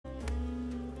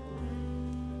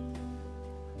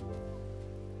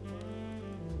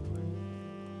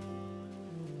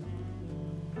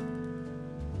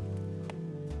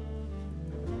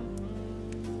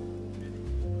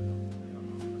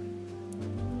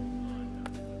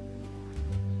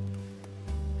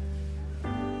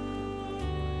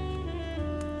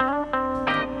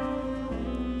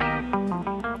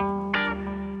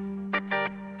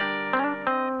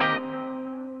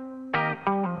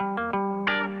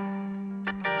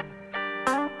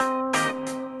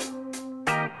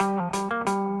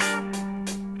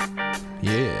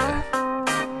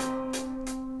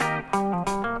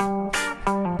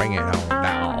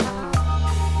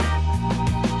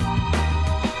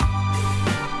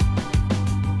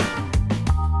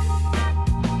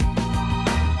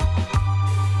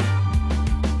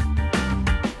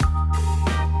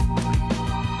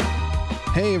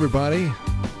everybody.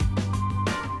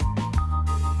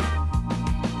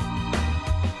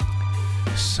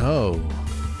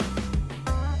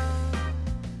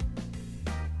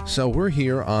 So we're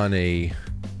here on a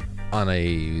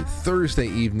Thursday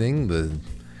evening.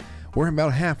 We're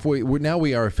about halfway.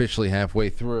 We are officially halfway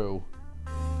through.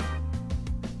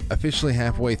 Officially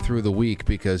halfway through the week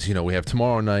because we have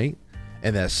tomorrow night,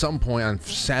 and at some point on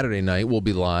Saturday night we'll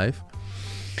be live,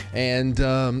 and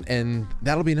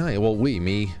that'll be nice. Well,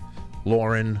 me,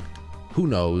 Lauren, who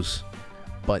knows,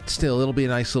 but still it'll be a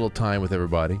nice little time with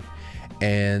everybody,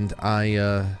 and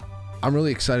I'm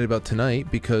really excited about tonight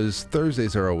because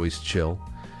Thursdays are always chill,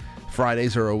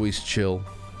 Fridays are always chill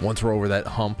once we're over that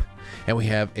hump. And we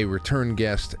have a return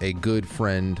guest, a good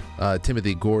friend,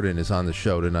 Timothy Gordon is on the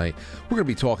show tonight. We're going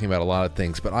to be talking about a lot of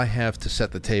things, but I have to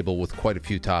set the table with quite a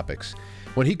few topics.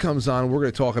 When he comes on, we're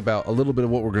going to talk about a little bit of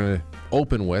what we're going to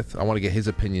open with. I want to get his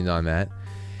opinion on that.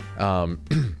 I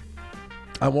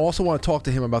also want to talk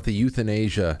to him about the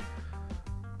euthanasia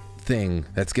thing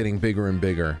that's getting bigger and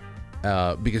bigger.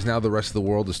 Because now the rest of the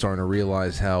world is starting to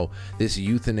realize how this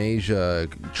euthanasia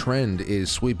trend is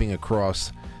sweeping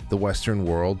across the Western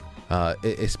world.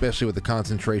 Especially with the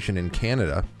concentration in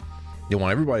Canada. They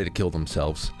want everybody to kill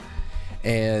themselves.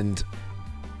 And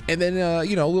then, a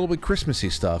little bit Christmassy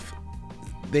stuff.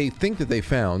 They think that they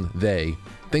found the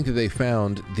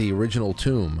original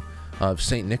tomb of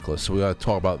St. Nicholas. So we ought to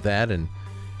talk about that and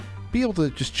be able to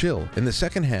just chill. In the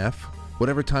second half,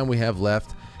 whatever time we have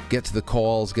left, get to the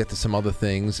calls, get to some other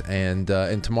things. And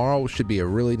tomorrow should be a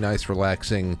really nice,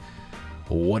 relaxing,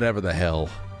 whatever the hell.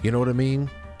 You know what I mean?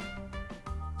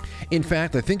 In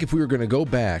fact, I think if we were going to go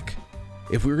back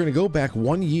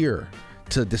 1 year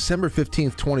to December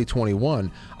 15th,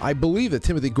 2021, I believe that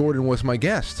Timothy Gordon was my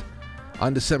guest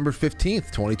on December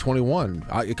 15th, 2021.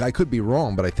 I could be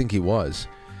wrong, but I think he was.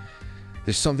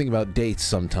 There's something about dates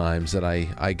sometimes that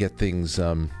I get things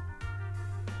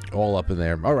all up in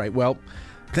there. All right, well,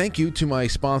 thank you to my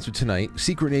sponsor tonight,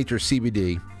 Secret Nature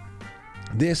CBD.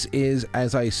 This is,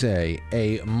 as I say,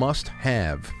 a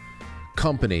must-have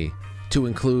company to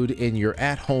include in your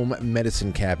at-home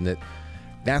medicine cabinet.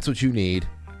 That's what you need.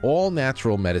 All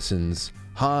natural medicines,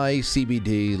 high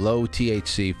CBD, low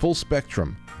THC, full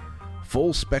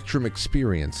spectrum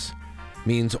experience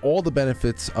means all the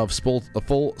benefits of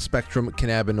full spectrum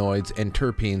cannabinoids and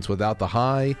terpenes without the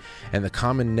high and the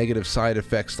common negative side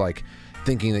effects like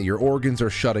thinking that your organs are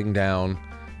shutting down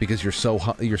because you're so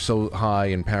high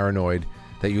and paranoid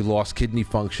that you lost kidney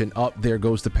function. Up there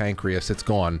goes the pancreas. It's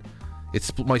gone.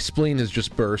 My spleen has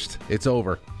just burst. It's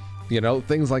over.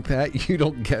 Things like that. You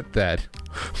don't get that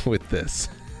with this.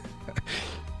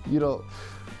 You don't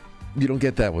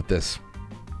get that with this.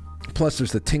 Plus,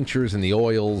 there's the tinctures and the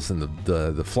oils and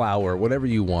the flour, whatever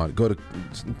you want. Go to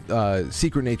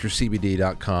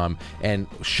secretnaturecbd.com and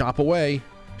shop away.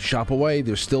 Shop away.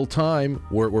 There's still time.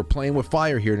 We're playing with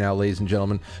fire here now, ladies and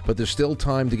gentlemen, but there's still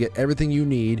time to get everything you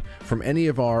need from any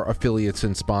of our affiliates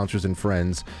and sponsors and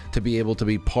friends to be able to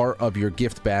be part of your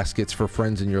gift baskets for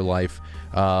friends in your life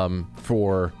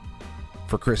for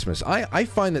Christmas. I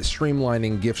find that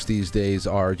streamlining gifts these days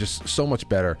are just so much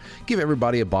better. Give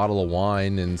everybody a bottle of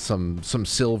wine and some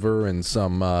silver and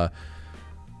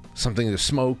something to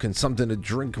smoke and something to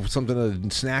drink, something to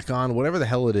snack on, whatever the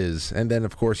hell it is. And then,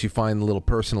 of course, you find little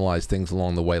personalized things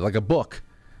along the way, like a book.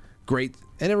 Great.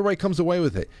 And everybody comes away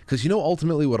with it. Because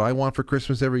ultimately what I want for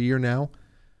Christmas every year now?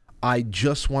 I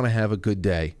just want to have a good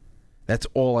day. That's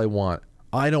all I want.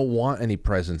 I don't want any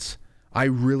presents. I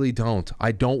really don't.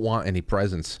 I don't want any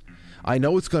presents. I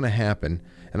know it's going to happen,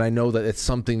 and I know that it's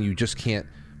something you just can't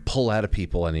pull out of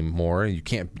people anymore, and you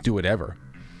can't do it ever.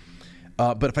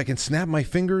 But if I can snap my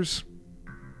fingers,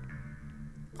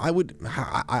 I would.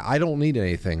 I don't need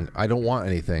anything. I don't want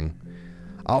anything.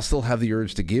 I'll still have the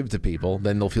urge to give to people.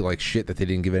 Then they'll feel like shit that they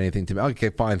didn't give anything to me.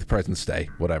 Okay, fine, the presents stay.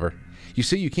 Whatever. You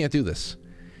see, you can't do this.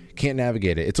 Can't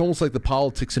navigate it. It's almost like the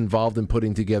politics involved in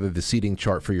putting together the seating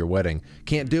chart for your wedding.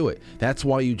 Can't do it. That's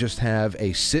why you just have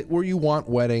a sit where you want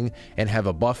wedding and have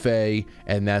a buffet,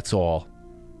 and that's all.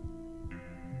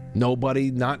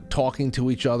 Nobody not talking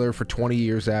to each other for 20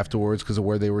 years afterwards because of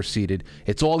where they were seated.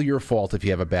 It's all your fault if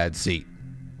you have a bad seat.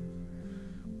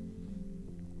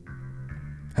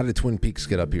 How did Twin Peaks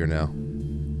get up here now?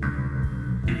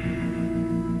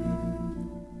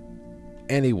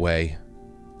 Anyway,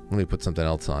 let me put something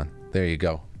else on. There you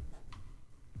go.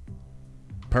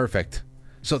 Perfect.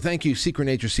 So thank you, Secret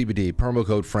Nature CBD, promo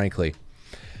code Frankly.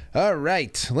 All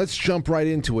right, let's jump right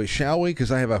into it, shall we? Because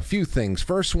I have a few things.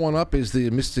 First one up is the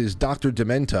Mrs. Dr.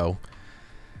 Demento.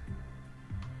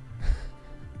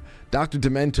 Dr.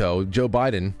 Demento, Joe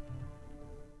Biden,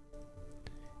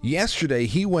 Yesterday,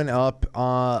 he went up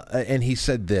and he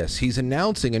said this. He's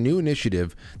announcing a new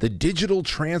initiative, the Digital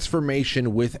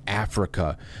Transformation with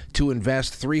Africa, to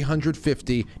invest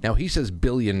 $350. Now, he says $1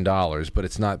 billion, but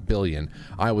it's not billion.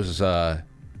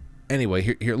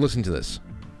 Anyway, here, listen to this.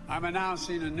 I'm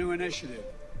announcing a new initiative,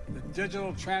 the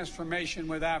Digital Transformation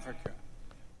with Africa,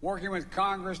 working with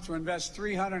Congress to invest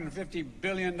 $350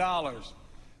 billion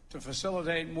to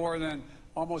facilitate more than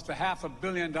almost $500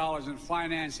 million in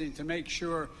financing to make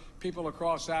sure people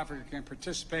across Africa can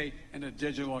participate in a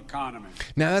digital economy.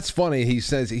 Now, that's funny. He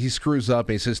says he screws up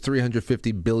and he says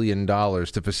 $350 billion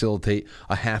to facilitate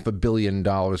 $500 million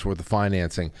worth of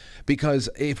financing. Because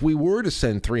if we were to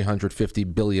send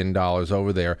 $350 billion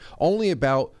over there, only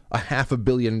about $500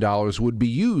 million would be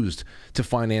used to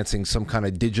financing some kind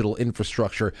of digital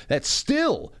infrastructure that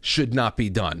still should not be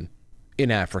done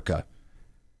in Africa.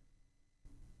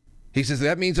 He says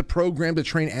that means a program to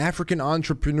train African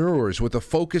entrepreneurs with a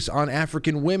focus on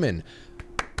African women.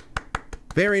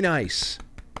 Very nice.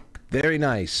 Very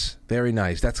nice. Very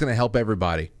nice. That's going to help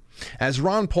everybody. As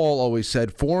Ron Paul always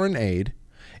said, foreign aid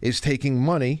is taking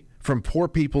money from poor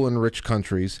people in rich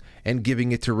countries and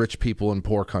giving it to rich people in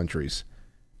poor countries.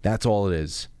 That's all it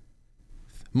is.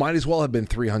 Might as well have been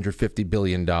 $350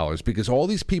 billion because all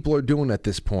these people are doing at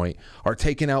this point are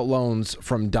taking out loans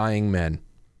from dying men.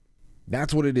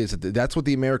 That's what it is. That's what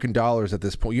the American dollar is at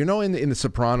this point. You know, in The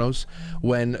Sopranos,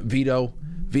 when Vito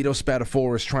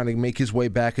Spatafora is trying to make his way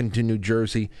back into New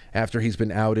Jersey after he's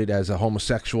been outed as a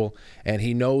homosexual, and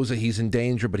he knows that he's in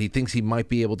danger, but he thinks he might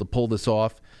be able to pull this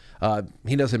off.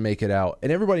 He doesn't make it out, and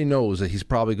everybody knows that he's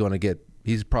probably going to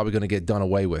get done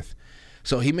away with.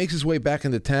 So he makes his way back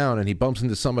into town, and he bumps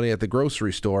into somebody at the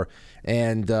grocery store,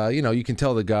 and you can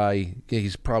tell the guy,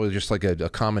 he's probably just like a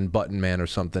common button man or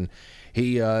something.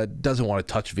 He doesn't want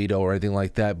to touch Vito or anything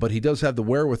like that, but he does have the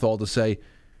wherewithal to say,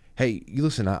 hey,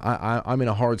 listen, I'm in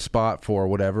a hard spot for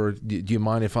whatever. Do you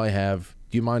mind if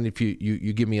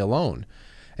you give me a loan?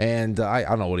 And I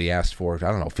don't know what he asked for. I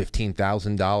don't know, $15,000,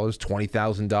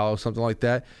 $20,000, something like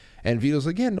that. And Vito's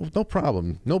like, yeah, no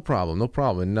problem.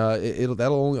 And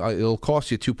it'll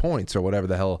cost you 2 points or whatever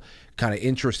the hell kind of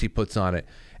interest he puts on it.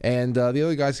 And the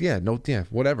other guy's,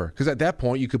 whatever. Because at that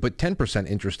point, you could put 10%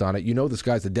 interest on it. You know this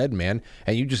guy's a dead man,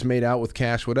 and you just made out with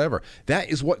cash, whatever. That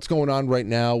is what's going on right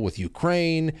now with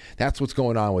Ukraine. That's what's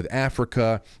going on with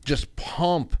Africa. Just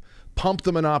pump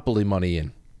the monopoly money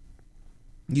in.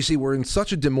 You see, we're in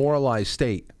such a demoralized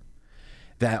state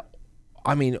that,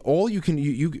 I mean, all you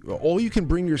can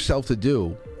bring yourself to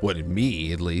do,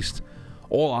 me at least,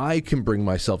 all I can bring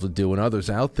myself to do and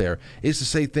others out there is to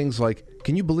say things like,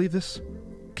 can you believe this?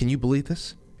 Can you believe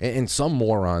this? And some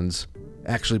morons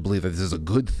actually believe that this is a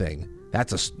good thing.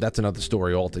 That's another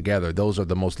story altogether. Those are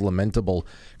the most lamentable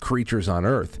creatures on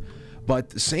earth.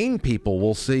 But sane people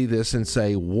will see this and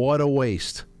say, what a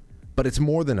waste. But it's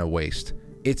more than a waste.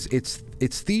 It's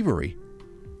thievery.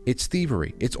 It's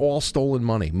thievery. It's all stolen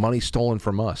money stolen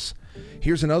from us.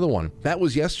 Here's another one. That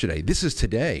was yesterday. This is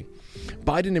today.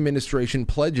 Biden administration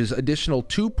pledges additional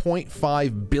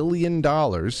 $2.5 billion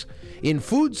in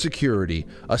food security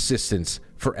assistance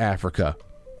for Africa.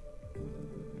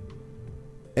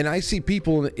 And I see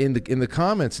people in the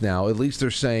comments now, at least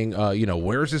they're saying,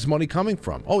 where's this money coming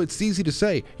from? Oh, it's easy to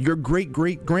say. Your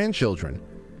great-great-grandchildren.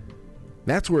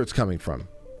 That's where it's coming from.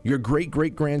 Your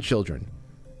great-great-grandchildren.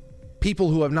 People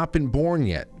who have not been born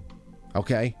yet.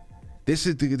 Okay?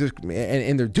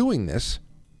 And they're doing this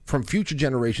from future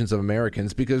generations of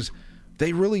Americans because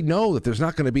they really know that there's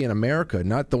not going to be an America,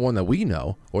 not the one that we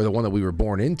know or the one that we were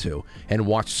born into and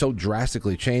watched so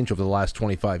drastically change over the last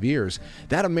 25 years.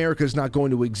 That America is not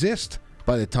going to exist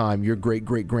by the time your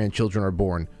great-great-grandchildren are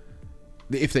born,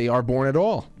 if they are born at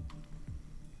all.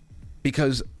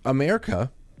 Because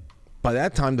America, by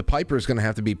that time, the piper is going to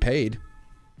have to be paid.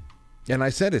 And I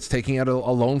said it's taking out a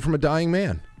loan from a dying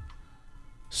man.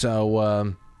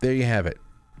 So there you have it.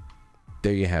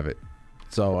 There you have it.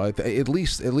 So at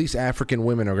least African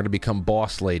women are going to become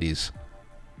boss ladies.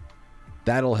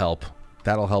 That'll help.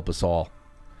 That'll help us all.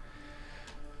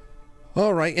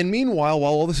 All right. And meanwhile,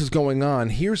 while all this is going on,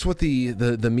 here's what the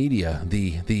media,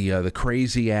 the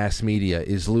crazy ass media,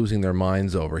 is losing their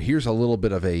minds over. Here's a little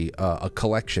bit of a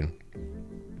collection.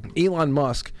 Elon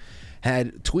Musk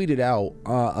had tweeted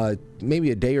out maybe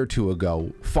a day or two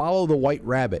ago, "Follow the white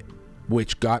rabbit,"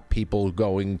 which got people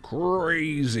going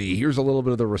crazy. Here's a little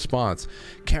bit of the response.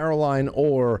 Caroline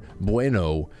Orr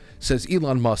Bueno says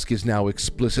Elon Musk is now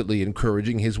explicitly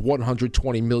encouraging his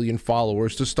 120 million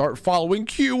followers to start following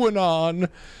QAnon.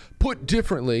 Put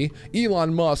differently,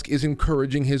 Elon Musk is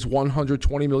encouraging his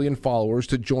 120 million followers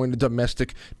to join the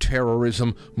domestic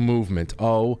terrorism movement.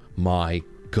 Oh my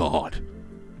God.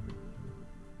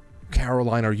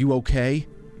 Caroline, are you okay?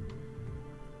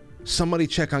 Somebody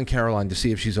check on Caroline to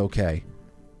see if she's okay.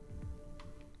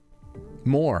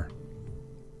 More.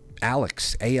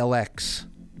 Alex, ALX.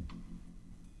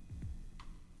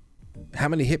 How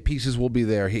many hit pieces will be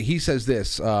there? He says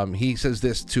this. He says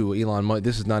this to Elon Musk.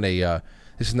 This is not a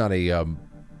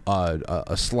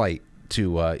slight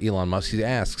to Elon Musk. He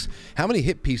asks, how many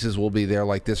hit pieces will be there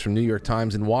like this from New York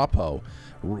Times and WaPo?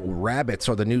 Rabbits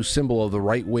are the new symbol of the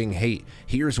right-wing hate.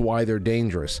 Here's why they're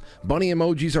dangerous. Bunny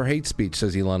emojis are hate speech,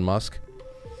 says Elon Musk.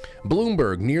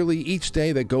 Bloomberg, nearly each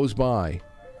day that goes by,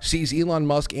 sees Elon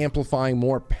Musk amplifying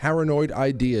more paranoid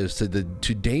ideas to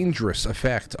dangerous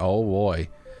effect. Oh boy.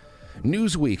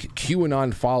 Newsweek,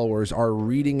 QAnon followers are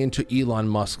reading into Elon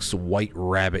Musk's white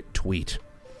rabbit tweet.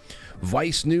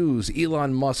 Vice News,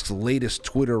 Elon Musk's latest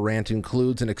Twitter rant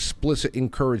includes an explicit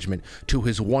encouragement to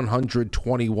his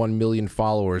 121 million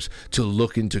followers to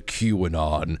look into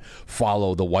QAnon.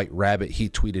 Follow the white rabbit, he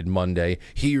tweeted Monday.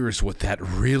 Here's what that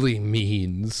really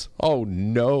means. Oh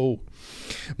no.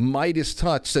 Midas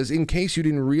Touch says, in case you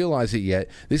didn't realize it yet,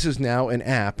 this is now an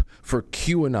app for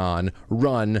QAnon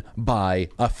run by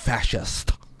a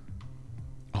fascist.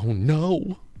 Oh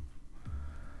no.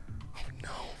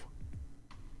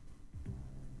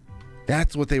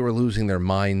 That's what they were losing their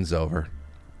minds over.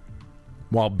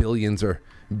 While billions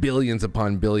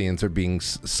upon billions are being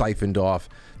siphoned off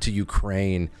to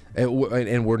Ukraine,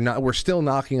 and we're still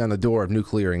knocking on the door of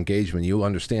nuclear engagement. You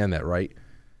understand that, right?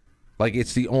 Like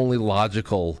it's the only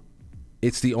logical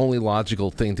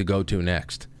thing to go to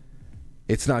next.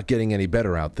 It's not getting any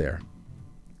better out there.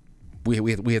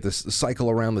 We have to cycle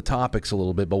around the topics a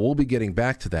little bit, but we'll be getting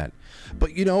back to that.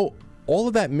 But you know, all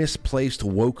of that misplaced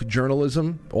woke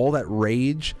journalism, all that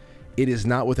rage, it is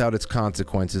not without its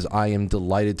consequences. I am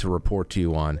delighted to report to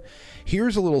you on.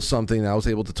 Here's a little something that I was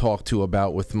able to talk to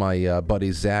about with my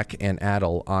buddies Zach and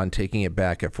Adel on Taking It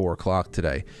Back at 4 o'clock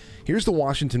today. Here's the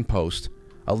Washington Post,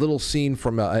 a little scene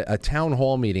from a town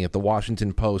hall meeting at the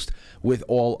Washington Post with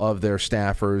all of their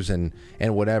staffers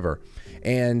and whatever.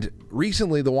 And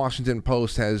recently, the Washington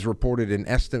Post has reported an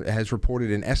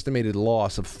estimated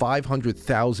loss of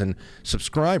 500,000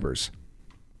 subscribers.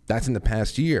 That's in the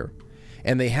past year.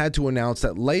 And they had to announce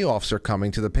that layoffs are coming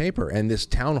to the paper. And this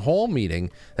town hall meeting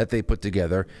that they put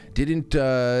together didn't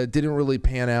really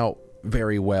pan out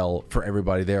very well for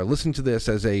everybody there. Listen to this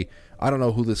I don't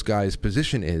know who this guy's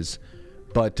position is,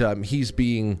 but he's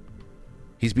being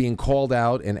called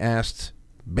out and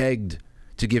begged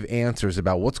to give answers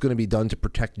about what's going to be done to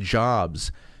protect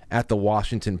jobs at the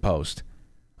Washington Post.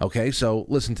 Okay, so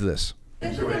listen to this. We're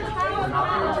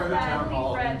not going to turn the town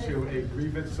hall into a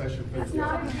grievance session.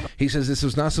 He says this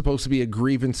was not supposed to be a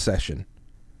grievance session.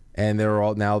 And they're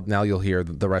all now you'll hear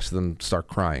the rest of them start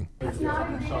crying. It's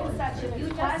not a grievance session. You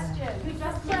just ask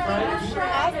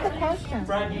the question.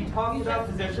 Fred, you talked about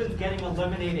positions getting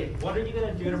eliminated. What are you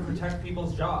going to do to protect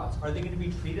people's jobs? Are they going to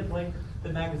be treated like the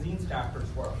magazine staffers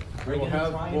were? We'll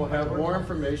have more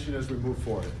information as we move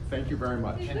forward. Thank you very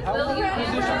much. And how will your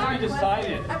position be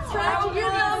decided?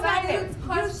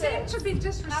 You seem to be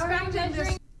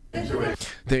disrespecting this.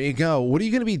 There you go. What are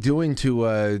you going to be doing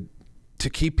to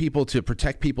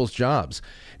protect people's jobs?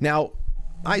 Now,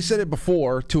 I said it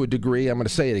before to a degree. I'm going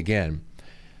to say it again.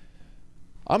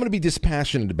 I'm going to be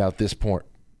dispassionate about this part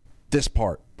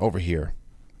over here.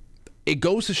 It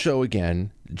goes to show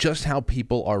again just how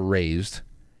people are raised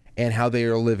and how they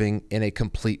are living in a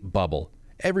complete bubble.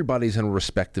 Everybody's in a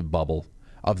respective bubble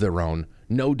of their own,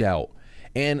 no doubt.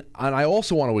 And I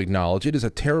also want to acknowledge it is a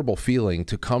terrible feeling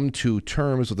to come to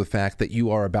terms with the fact that you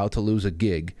are about to lose a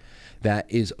gig that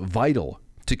is vital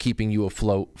to keeping you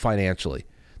afloat financially,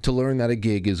 to learn that a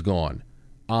gig is gone.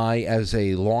 I, as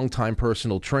a longtime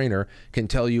personal trainer, can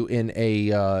tell you in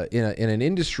an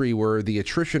industry where the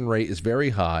attrition rate is very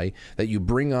high, that you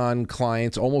bring on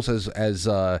clients almost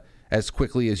as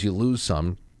quickly as you lose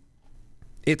some.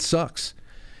 It sucks.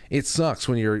 It sucks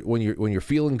when you're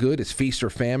feeling good. It's feast or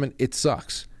famine. It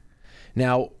sucks.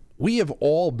 Now, we have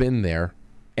all been there,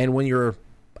 and when you're,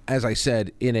 as I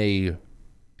said, in a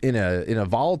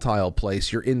volatile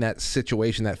place, you're in that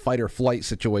situation, that fight or flight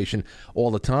situation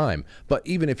all the time. But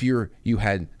even if you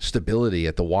had stability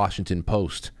at the Washington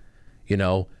Post,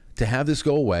 to have this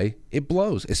go away, it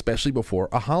blows, especially before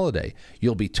a holiday.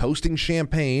 You'll be toasting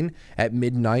champagne at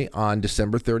midnight on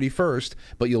December 31st,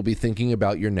 but you'll be thinking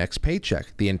about your next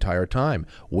paycheck the entire time.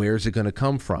 Where's it going to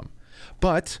come from?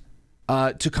 But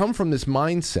to come from this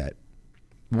mindset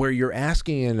where you're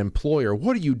asking an employer,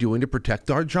 what are you doing to protect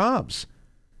our jobs?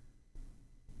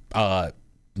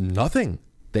 Nothing.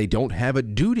 They don't have a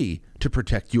duty to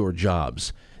protect your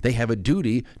jobs. They have a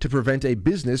duty to prevent a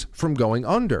business from going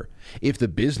under. If the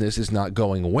business is not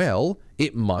going well,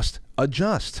 it must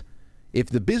adjust. If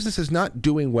the business is not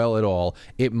doing well at all,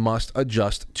 it must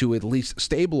adjust to at least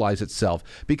stabilize itself.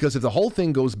 Because if the whole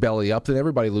thing goes belly up, then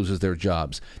everybody loses their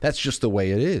jobs. That's just the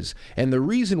way it is. And the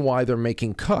reason why they're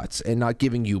making cuts and not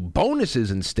giving you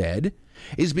bonuses instead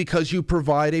is because you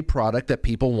provide a product that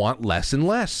people want less and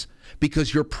less.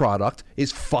 Because your product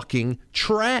is fucking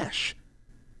trash.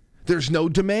 There's no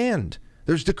demand.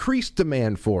 There's decreased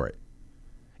demand for it.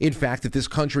 In fact, if this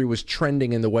country was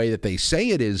trending in the way that they say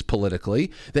it is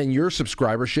politically, then your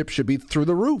subscribership should be through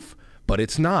the roof. But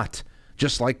it's not.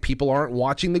 Just like people aren't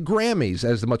watching the Grammys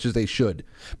as much as they should.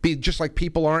 Just like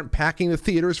people aren't packing the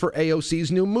theaters for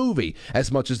AOC's new movie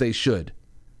as much as they should.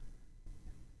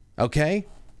 Okay?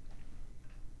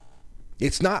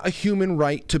 It's not a human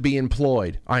right to be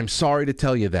employed. I'm sorry to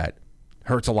tell you that.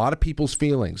 Hurts a lot of people's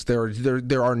feelings.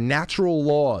 There are natural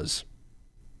laws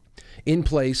in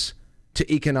place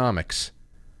to economics.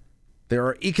 There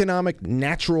are economic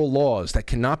natural laws that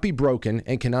cannot be broken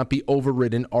and cannot be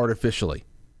overridden artificially.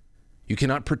 You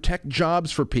cannot protect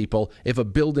jobs for people if a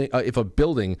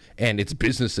building and its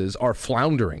businesses are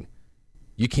floundering.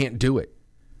 You can't do it.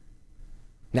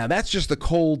 Now, that's just the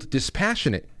cold,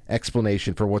 dispassionate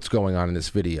explanation for what's going on in this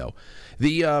video.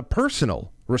 The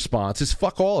personal response is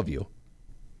fuck all of you.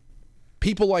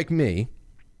 People like me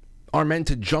are meant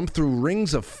to jump through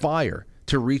rings of fire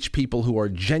to reach people who are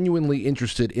genuinely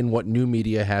interested in what new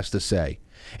media has to say.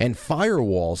 And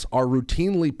firewalls are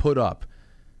routinely put up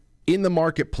in the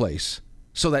marketplace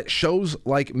so that shows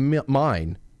like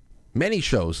mine, many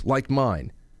shows like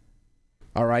mine,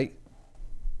 all right,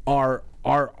 are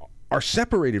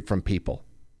separated from people.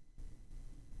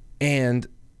 And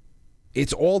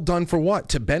it's all done for what?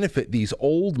 To benefit these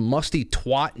old musty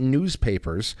twat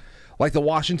newspapers like the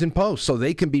Washington Post so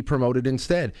they can be promoted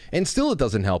instead. And still it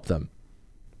doesn't help them.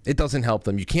 It doesn't help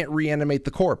them. You can't reanimate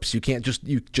the corpse. You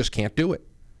just can't do it.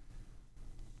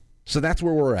 So that's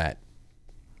where we're at.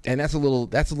 And that's a little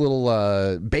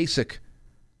basic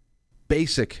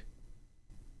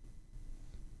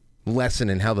lesson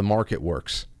in how the market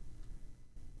works.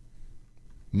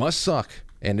 Must suck,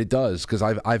 and it does, because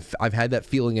I've had that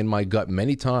feeling in my gut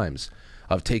many times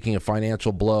of taking a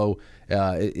financial blow,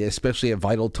 especially at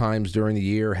vital times during the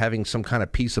year, having some kind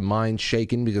of peace of mind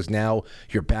shaken because now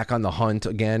you're back on the hunt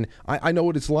again. I know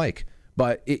what it's like,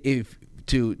 but if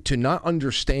to not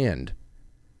understand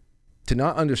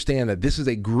that this is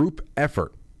a group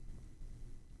effort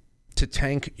to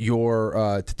tank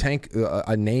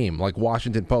a name like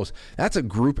Washington Post, that's a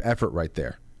group effort right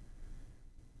there.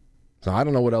 So I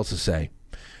don't know what else to say.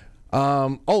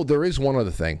 There is one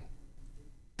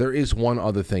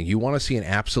other thing. You want to see an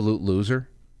absolute loser?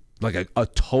 Like a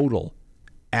total,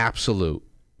 absolute,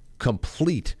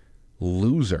 complete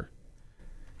loser.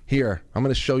 Here, I'm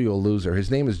going to show you a loser.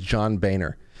 His name is John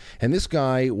Boehner. And this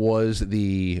guy was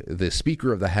the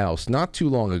Speaker of the House not too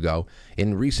long ago.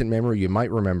 In recent memory, you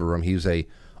might remember him. He was a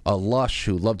lush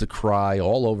who loved to cry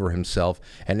all over himself.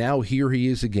 And now here he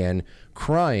is again,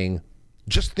 crying,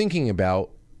 just thinking about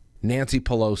Nancy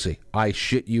Pelosi. I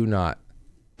shit you not.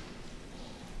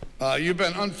 You've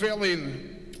been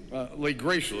unfailingly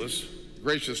gracious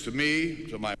to me,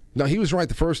 to my... No, he was right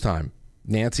the first time.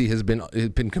 Nancy has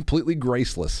been completely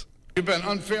graceless. You've been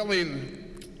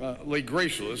unfailingly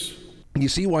gracious. You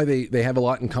see why they have a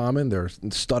lot in common? They're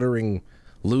stuttering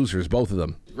losers, both of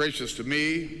them. Gracious to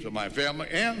me, to my family,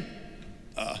 and,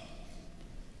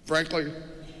 frankly,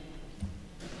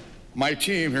 my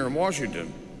team here in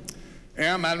Washington.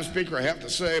 And, Madam Speaker, I have to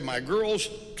say, my girls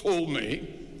told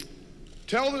me,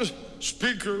 tell the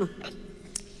Speaker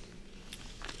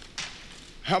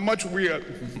how much we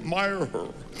admire her.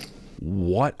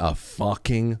 What a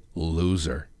fucking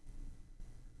loser.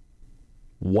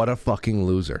 What a fucking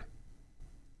loser.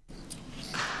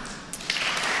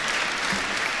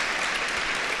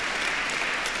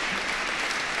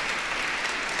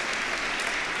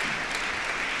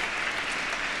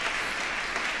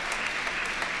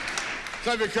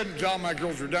 So you couldn't tell my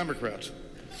girls were Democrats.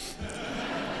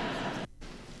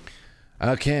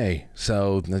 Okay,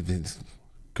 so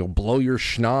go blow your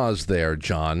schnoz there,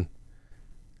 John.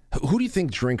 Who do you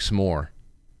think drinks more?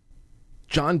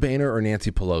 John Boehner or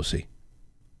Nancy Pelosi?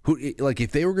 Who, like,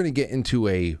 if they were going to get into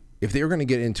a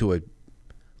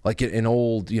like an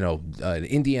old,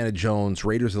 Indiana Jones,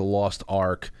 Raiders of the Lost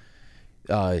Ark,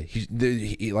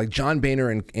 like John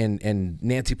Boehner and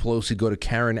Nancy Pelosi go to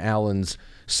Karen Allen's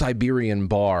Siberian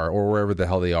bar or wherever the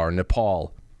hell they are,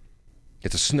 Nepal.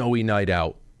 It's a snowy night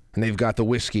out, and they've got the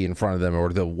whiskey in front of them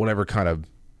or the whatever kind of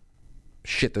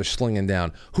shit they're slinging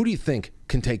down. Who do you think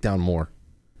can take down more?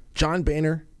 John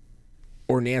Boehner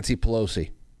or Nancy Pelosi?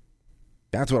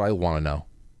 That's what I want to know.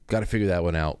 Got to figure that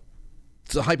one out.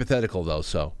 It's a hypothetical, though,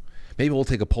 so maybe we'll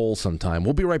take a poll sometime.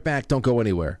 We'll be right back. Don't go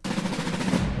anywhere.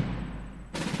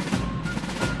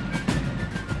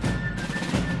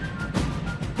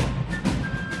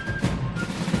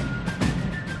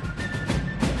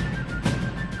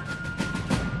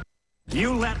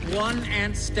 You let one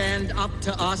ant stand up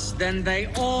to us, then they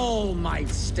all might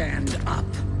stand up.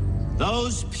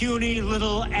 Those puny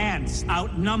little ants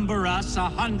outnumber us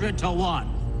 100 to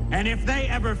 1. And if they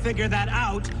ever figure that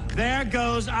out, there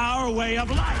goes our way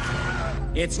of life.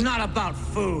 It's not about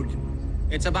food.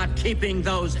 It's about keeping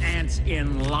those ants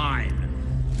in line.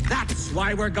 That's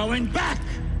why we're going back.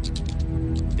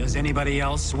 Does anybody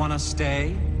else want to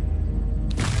stay?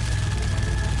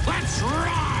 Let's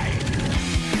ride!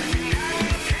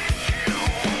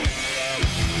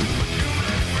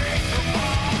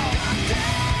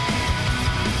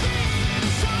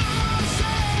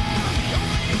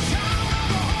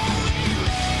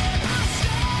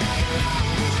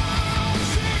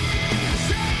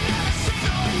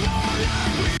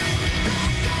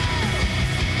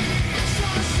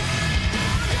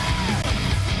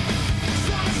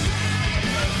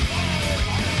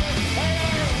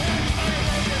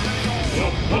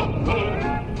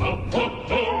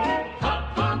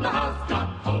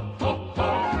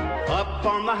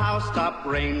 Housetop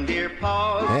reindeer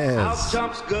paws. Yes. Out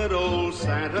jumps good old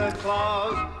Santa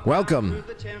Claus. Welcome.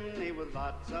 Through the chimney with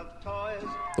lots of toys.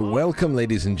 Welcome,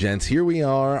 ladies and gents. Here we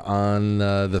are on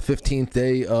the 15th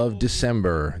day of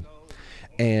December.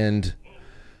 And,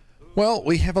 well,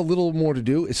 we have a little more to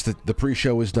do. It's the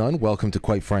pre-show is done. Welcome to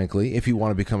Quite Frankly. If you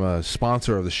want to become a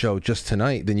sponsor of the show just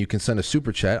tonight, then you can send a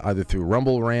super chat either through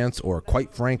Rumble Rants or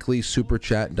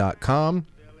quitefranklysuperchat.com.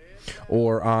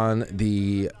 Or on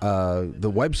the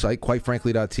website,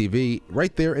 quitefrankly.tv,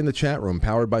 right there in the chat room,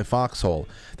 powered by Foxhole.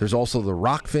 There's also the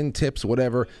Rockfin tips,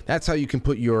 whatever. That's how you can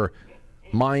put your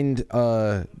mind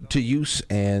to use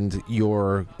and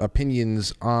your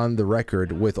opinions on the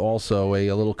record with also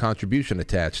a little contribution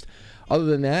attached. Other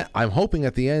than that, I'm hoping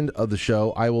at the end of the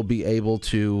show I will be able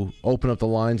to open up the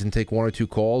lines and take one or two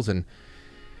calls and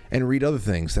read other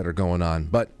things that are going on.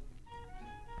 But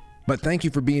thank you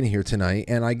for being here tonight,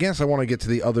 and I guess I want to get to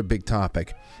the other big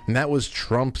topic, and that was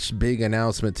Trump's big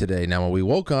announcement today. Now, when we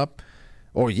woke up,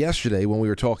 or yesterday when we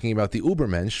were talking about the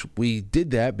Ubermensch, we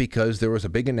did that because there was a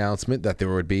big announcement that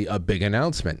there would be a big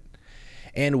announcement.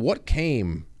 And what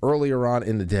came earlier on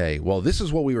in the day? Well, this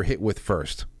is what we were hit with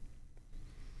first.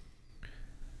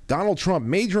 Donald Trump,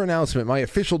 major announcement. My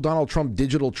official Donald Trump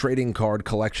digital trading card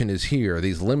collection is here.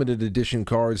 These limited edition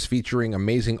cards featuring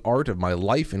amazing art of my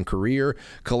life and career,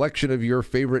 collection of your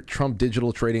favorite Trump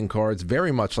digital trading cards,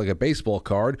 very much like a baseball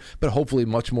card, but hopefully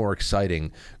much more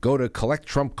exciting. Go to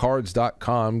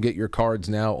collecttrumpcards.com. Get your cards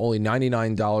now. Only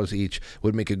 $99 each.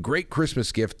 Would make a great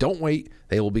Christmas gift. Don't wait.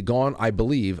 They will be gone, I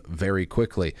believe, very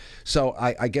quickly. So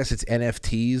I guess it's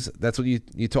NFTs. That's what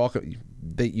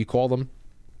you call them.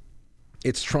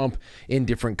 It's Trump in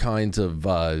different kinds of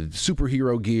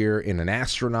superhero gear, in an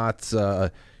astronaut's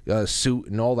suit,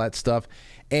 and all that stuff,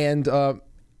 and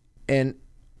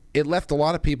it left a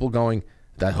lot of people going,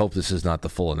 "I hope this is not the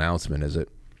full announcement, is it?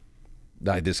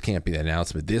 This can't be the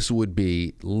announcement. This would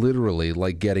be literally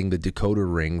like getting the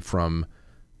decoder ring from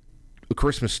A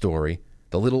Christmas Story,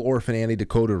 the little orphan Annie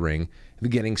decoder ring,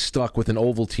 and getting stuck with an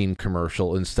Ovaltine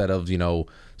commercial instead of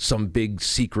some big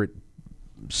secret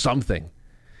something."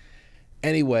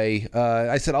 Anyway,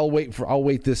 I said I'll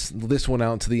wait this one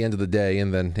out to the end of the day,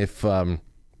 and then if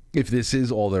this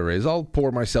is all there is, I'll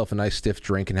pour myself a nice stiff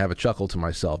drink and have a chuckle to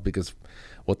myself, because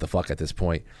what the fuck at this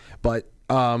point. But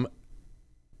here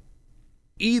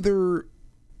it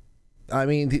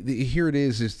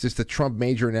is. It's just a Trump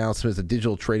major announcement, a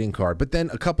digital trading card. But then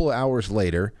a couple of hours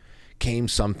later came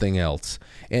something else,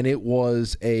 and it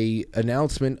was a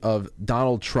announcement of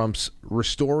Donald Trump's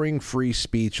Restoring Free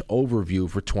Speech overview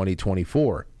for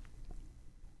 2024.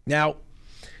 Now,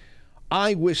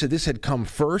 I wish that this had come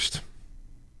first,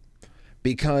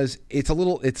 because it's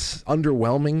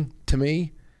underwhelming to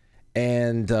me,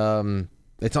 and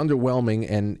it's underwhelming,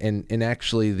 and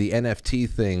actually the NFT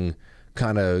thing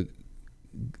kind of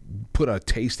put a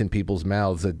taste in people's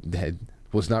mouths that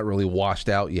was not really washed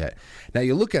out yet. Now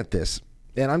you look at this,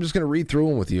 and I'm just going to read through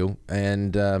them with you,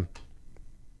 and I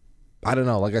don't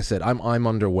know. Like I said, I'm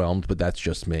underwhelmed, but that's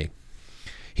just me.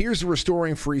 Here's the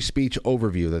Restoring Free Speech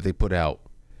overview that they put out.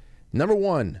 Number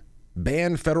 1,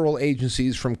 Ban federal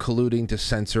agencies from colluding to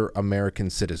censor American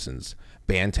citizens.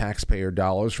 Ban taxpayer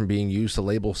dollars from being used to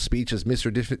label speech as mis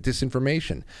or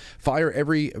disinformation. Fire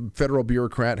every federal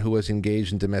bureaucrat who has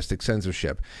engaged in domestic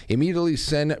censorship. Immediately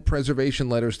send preservation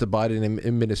letters to Biden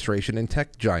administration and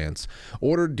tech giants.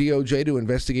 Order DOJ to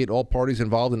investigate all parties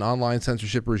involved in online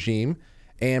censorship regime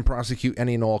and prosecute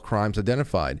any and all crimes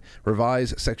identified.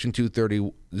 Revise Section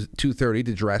 230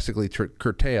 to drastically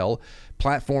curtail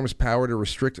platforms' power to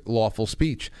restrict lawful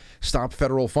speech. Stop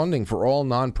federal funding for all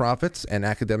nonprofits and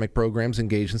academic programs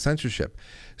engaged in censorship.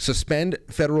 Suspend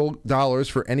federal dollars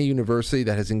for any university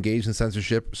that has engaged in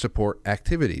censorship support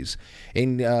activities.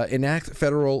 Enact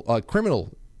federal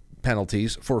criminal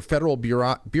penalties for federal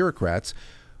bureaucrats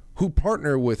who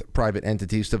partner with private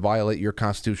entities to violate your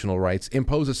constitutional rights.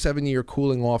 Impose a 7-year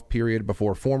cooling off period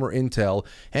before former Intel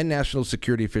and national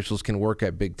security officials can work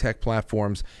at big tech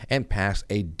platforms, and pass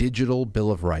a digital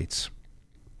Bill of Rights.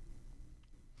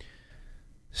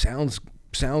 Sounds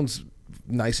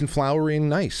nice and flowery and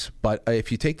nice, but if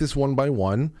you take this one by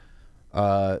one,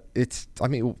 to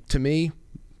me,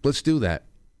 let's do that.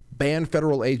 Ban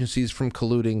federal agencies from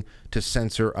colluding to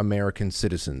censor American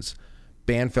citizens.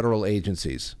 Ban federal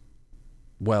agencies.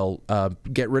 Well,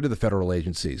 get rid of the federal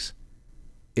agencies.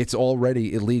 It's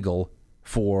already illegal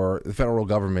for the federal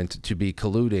government to be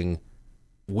colluding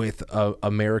with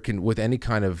with any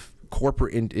kind of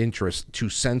corporate interest to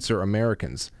censor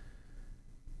Americans.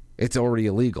 It's already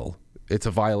illegal. It's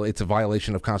a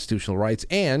violation of constitutional rights,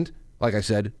 and like I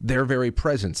said, their very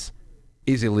presence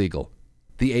is illegal.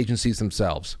 The agencies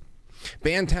themselves.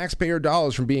 Ban taxpayer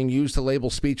dollars from being used to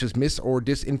label speech as mis or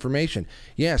disinformation.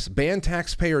 Yes, ban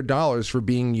taxpayer dollars for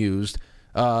being used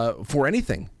for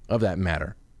anything of that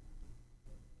matter.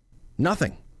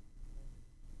 Nothing.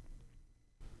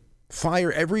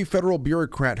 Fire every federal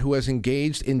bureaucrat who has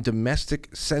engaged in domestic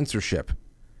censorship.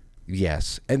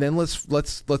 Yes, and then let's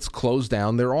close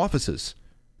down their offices.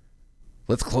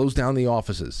 Let's close down the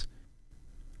offices.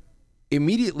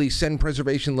 Immediately send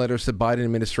preservation letters to Biden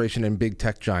administration and big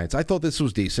tech giants. I thought this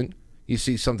was decent. You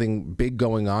see something big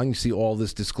going on, you see all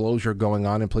this disclosure going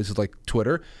on in places like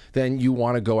Twitter, then you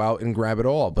want to go out and grab it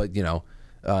all. But,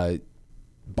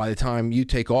 by the time you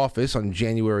take office on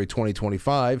January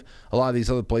 2025, a lot of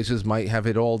these other places might have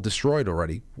it all destroyed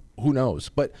already. Who knows?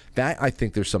 But I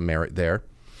think there's some merit there.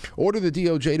 Order the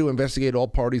DOJ to investigate all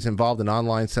parties involved in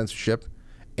online censorship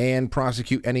and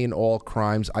prosecute any and all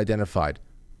crimes identified.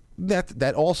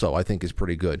 That also, I think, is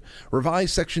pretty good.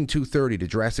 Revise Section 230 to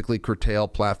drastically curtail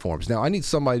platforms. Now, I need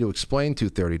somebody to explain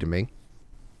 230 to me,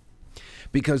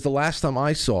 because the last time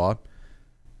I saw,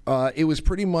 it was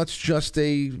pretty much just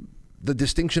the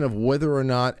distinction of whether or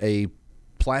not a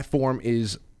platform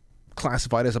is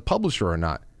classified as a publisher or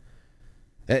not.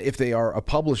 If they are a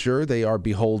publisher, they are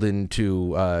beholden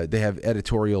to, they have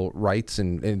editorial rights,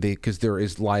 and because there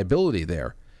is liability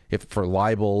there. If for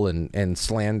libel and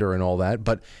slander and all that.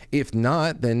 But if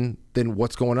not, then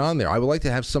what's going on there? I would like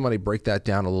to have somebody break that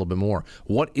down a little bit more.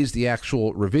 What is the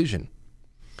actual revision?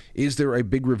 Is there a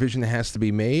big revision that has to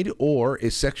be made, or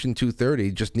is Section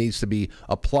 230 just needs to be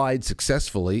applied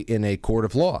successfully in a court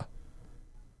of law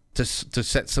to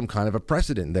set some kind of a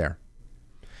precedent there?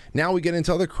 Now we get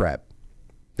into other crap.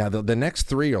 Now the next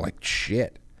three are like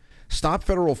shit. Stop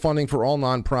federal funding for all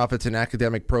nonprofits and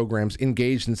academic programs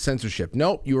engaged in censorship.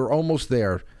 Nope, you are almost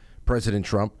there, President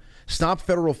Trump. Stop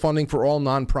federal funding for all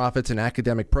nonprofits and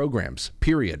academic programs.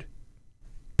 Period.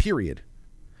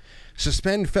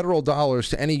 Suspend federal dollars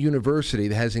to any university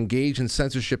that has engaged in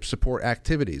censorship support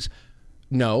activities.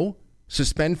 No,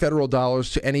 suspend federal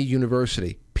dollars to any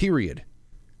university. Period.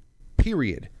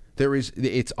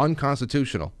 It's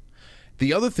unconstitutional.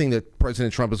 The other thing that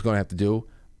President Trump is going to have to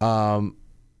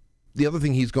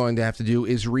do,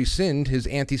 is rescind his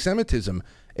anti-Semitism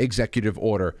executive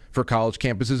order for college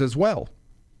campuses as well.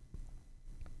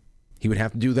 He would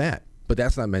have to do that, but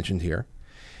that's not mentioned here.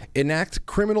 Enact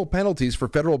criminal penalties for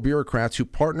federal bureaucrats who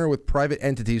partner with private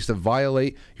entities to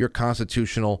violate your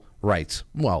constitutional rights.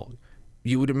 Well,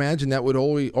 you would imagine that would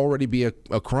already be a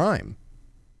crime.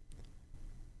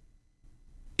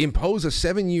 Impose a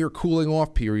 7-year cooling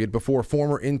off period before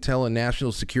former Intel and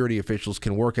national security officials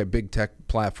can work at big tech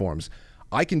platforms.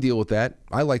 I can deal with that.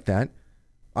 I like that.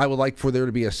 I would like for there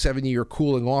to be a 7-year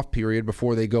cooling off period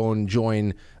before they go and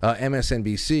join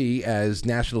MSNBC as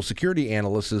national security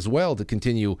analysts as well, to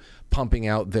continue pumping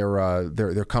out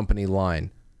their company line.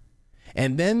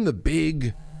 And then the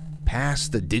big pass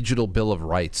the digital Bill of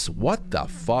Rights. What the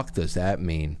fuck does that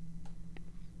mean?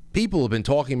 People have been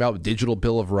talking about digital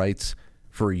Bill of Rights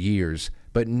for years,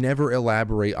 but never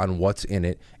elaborate on what's in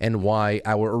it and why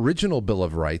our original Bill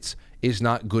of Rights is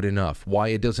not good enough, why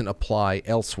it doesn't apply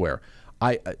elsewhere.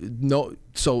 No,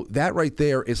 so that right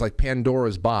there is like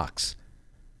Pandora's box,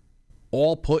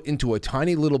 all put into a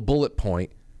tiny little bullet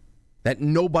point that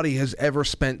nobody has ever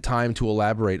spent time to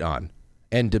elaborate on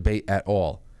and debate at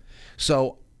all.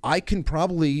 So I can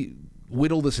probably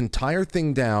whittle this entire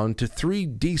thing down to 3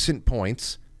 decent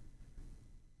points,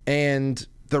 and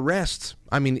the rest,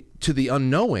 I mean, to the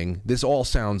unknowing, this all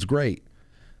sounds great.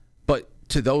 But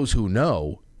to those who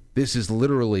know, this is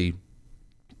literally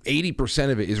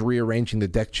 80% of it is rearranging the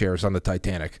deck chairs on the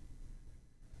Titanic.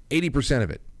 80% of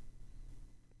it.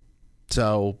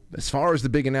 So as far as the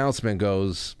big announcement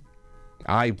goes,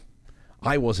 I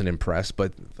wasn't impressed,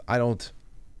 but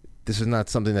this is not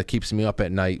something that keeps me up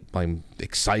at night. I'm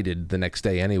excited the next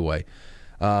day anyway.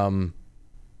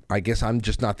 I guess I'm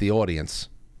just not the audience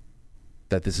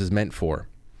that this is meant for.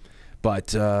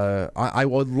 But I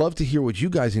would love to hear what you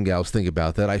guys and gals think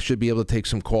about that. I should be able to take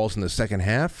some calls in the second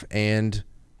half, and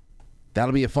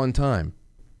that'll be a fun time.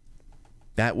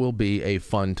 That will be a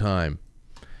fun time.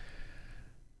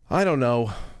 I don't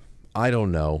know.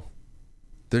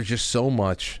 There's just so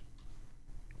much.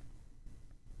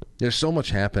 There's so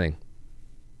much happening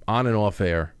on and off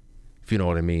air, if you know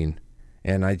what I mean.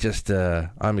 And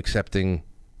I'm accepting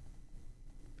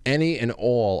any and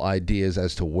all ideas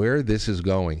as to where this is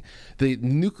going. The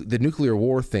nuclear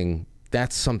war thing,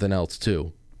 that's something else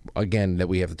too, again, that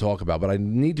we have to talk about. But I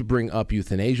need to bring up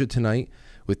euthanasia tonight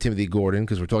with Timothy Gordon,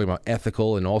 because we're talking about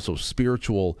ethical and also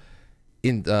spiritual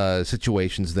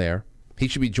situations there. He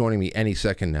should be joining me any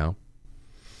second now.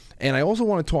 And I also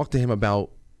want to talk to him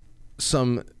about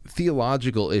some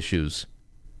theological issues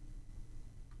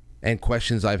and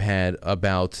questions I've had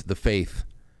about the faith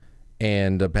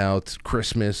and about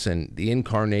Christmas and the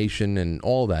incarnation and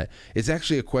all that. It's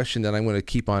actually a question that I'm going to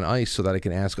keep on ice so that I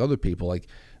can ask other people, like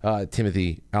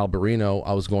Timothy Alberino.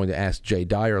 I was going to ask Jay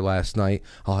Dyer last night.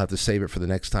 I'll have to save it for the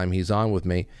next time he's on with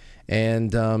me.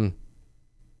 And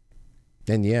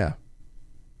yeah,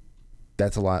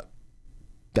 that's a lot.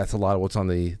 That's a lot of what's on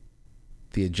the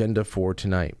agenda for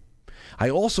tonight. I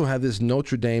also have this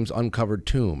Notre Dame's uncovered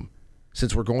tomb.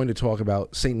 Since we're going to talk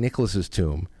about St. Nicholas's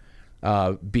tomb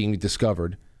being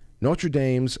discovered, Notre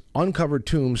Dame's uncovered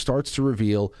tomb starts to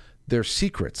reveal their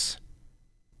secrets.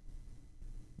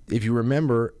 If you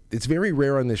remember, it's very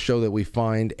rare on this show that we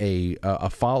find a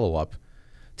follow-up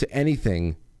to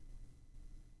anything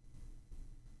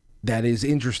that is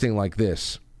interesting like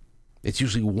this. It's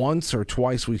usually once or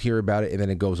twice we hear about it and then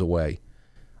it goes away.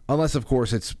 Unless, of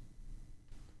course, it's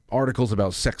articles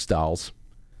about sex dolls.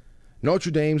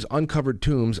 Notre Dame's uncovered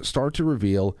tombs start to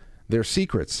reveal their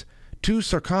secrets. 2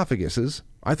 sarcophaguses.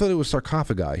 I thought it was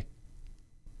sarcophagi.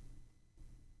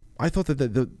 I thought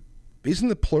that isn't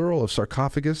the plural of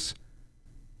sarcophagus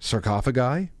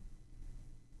sarcophagi?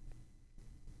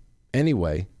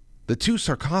 Anyway, the 2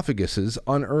 sarcophaguses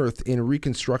unearthed in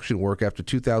reconstruction work after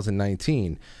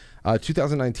 2019.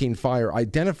 2019 fire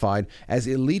identified as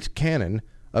elite canon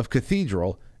of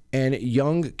Cathedral and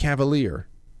Young Cavalier.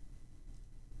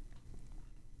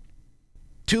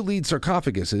 2 lead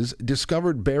sarcophaguses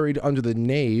discovered buried under the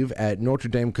nave at Notre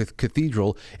Dame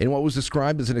Cathedral in what was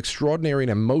described as an extraordinary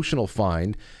and emotional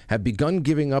find have begun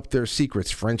giving up their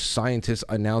secrets, French scientists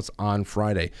announced on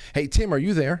Friday. Hey, Tim, are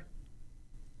you there?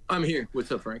 I'm here.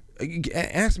 What's up, Frank?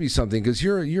 Ask me something, because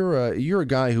you're a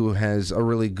guy who has a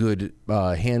really good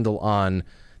handle on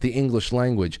the English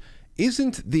language.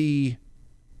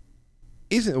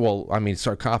 Well, I mean,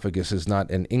 sarcophagus is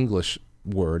not an English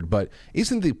word, but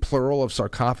isn't the plural of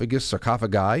sarcophagus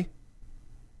sarcophagi?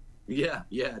 Yeah,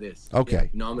 it is. Okay.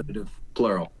 Yeah, nominative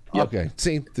plural. Yep. Okay.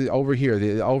 See, over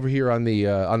here on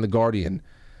the Guardian,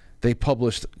 they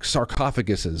published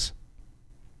sarcophaguses.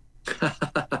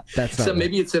 That's not so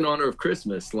maybe it's in honor of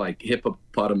Christmas, like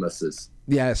hippopotamuses.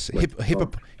 Yes, like,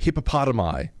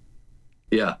 hippopotami.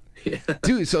 Yeah.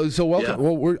 Dude, so welcome. Yeah.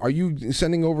 Well, are you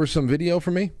sending over some video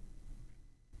for me?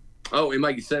 Oh, am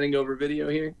I sending over video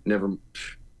here? Never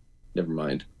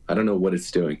mind. I don't know what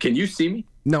it's doing. Can you see me?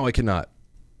 No, I cannot.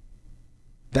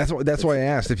 That's why I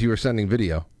asked if you were sending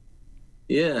video.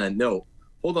 Yeah, no.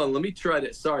 Hold on, let me try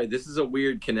to. Sorry, this is a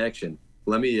weird connection.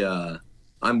 Let me.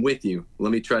 I'm with you.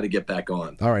 Let me try to get back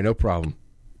on. All right, no problem.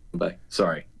 Bye.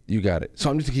 Sorry. You got it. So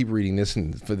I'm just going to keep reading this.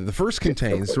 And the first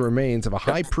contains the remains of a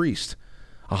high priest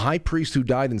who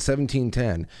died in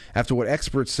 1710 after what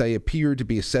experts say appeared to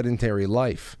be a sedentary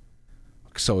life.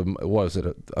 So was it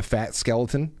a fat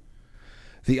skeleton?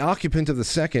 The occupant of the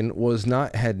second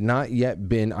had not yet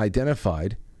been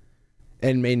identified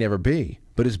and may never be,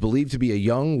 but is believed to be a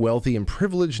young, wealthy, and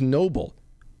privileged noble,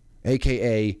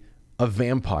 a.k.a. a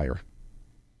vampire.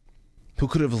 who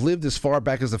could have lived as far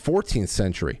back as the 14th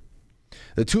century.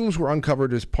 The tombs were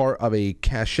uncovered as part of a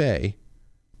cache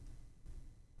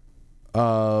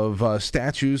of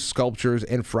statues, sculptures,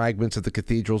 and fragments of the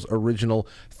cathedral's original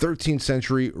 13th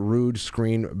century rood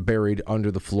screen buried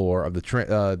under the floor of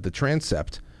the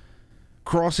transept,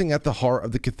 crossing at the heart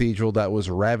of the cathedral that was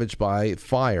ravaged by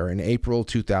fire in April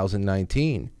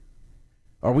 2019.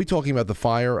 Are we talking about the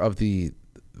fire of the...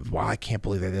 Wow, I can't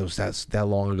believe that it was that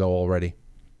long ago already.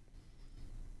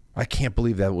 I can't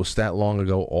believe that was that long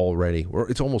ago already.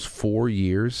 It's almost 4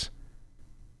 years.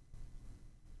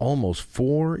 Almost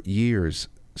 4 years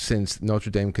since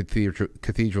Notre Dame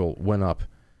Cathedral went up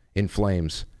in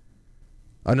flames.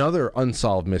 Another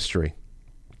unsolved mystery.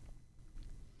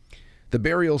 The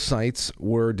burial sites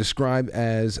were described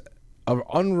as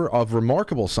of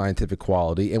remarkable scientific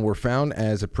quality and were found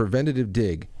as a preventative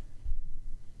dig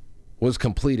was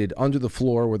completed under the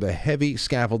floor where the heavy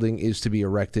scaffolding is to be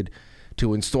erected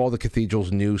to install the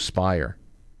cathedral's new spire.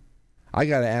 I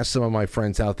got to ask some of my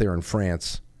friends out there in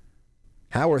France,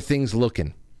 how are things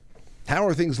looking? How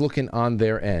are things looking on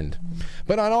their end?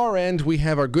 But on our end, we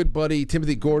have our good buddy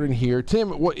Timothy Gordon here.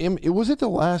 Tim, was it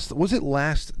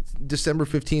last December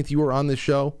 15th you were on this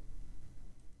show?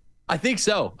 I think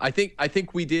so. I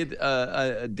think we did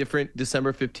a different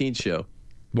December 15th show.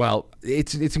 Well,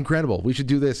 it's incredible. We should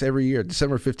do this every year,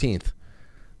 December 15th.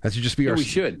 That should just be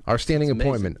our standing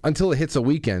appointment. Until it hits a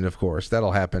weekend, of course.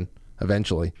 That'll happen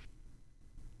eventually.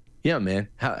 Yeah, man.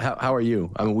 How are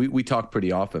you? I mean, we talk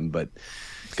pretty often, but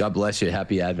God bless you.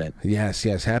 Happy Advent. Yes.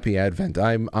 Happy Advent.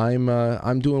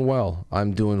 I'm doing well.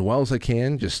 I'm doing well as I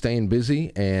can, just staying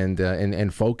busy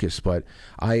and focused. But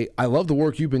I love the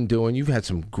work you've been doing. You've had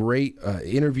some great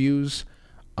interviews.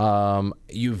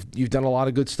 You've done a lot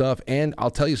of good stuff, and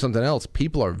I'll tell you something else.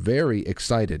 People are very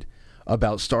excited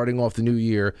about starting off the new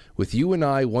year with you and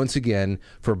I once again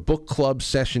for Book Club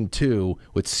Session 2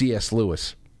 with C.S.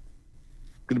 Lewis.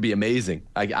 Going to be amazing.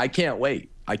 I can't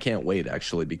wait. I can't wait,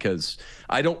 actually, because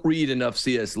I don't read enough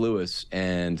C.S. Lewis,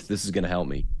 and this is going to help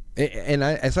me. And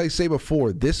as I say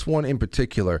before, this one in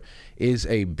particular is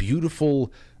a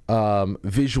beautiful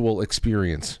visual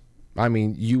experience. I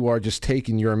mean, you are just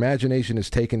your imagination is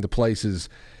taken to places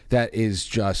that is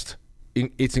just,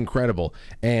 it's incredible.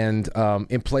 And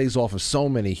it plays off of so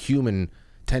many human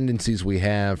tendencies we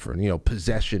have for,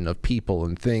 possession of people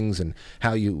and things, and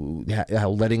how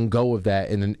letting go of that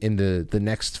in the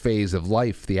next phase of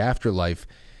life, the afterlife.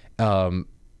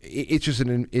 It's just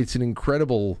it's an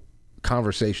incredible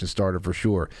conversation starter for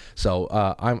sure. So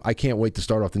I can't wait to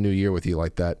start off the new year with you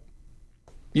like that.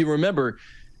 You remember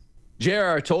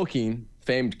J.R.R. Tolkien,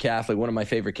 famed Catholic, one of my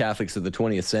favorite Catholics of the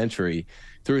 20th century,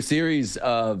 through a series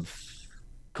of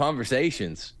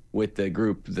conversations with the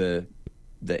group, the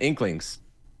Inklings,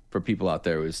 for people out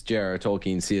there. It was J.R.R.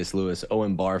 Tolkien, C.S. Lewis,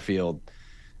 Owen Barfield,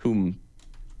 whom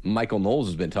Michael Knowles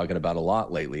has been talking about a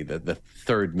lot lately, the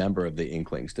third member of the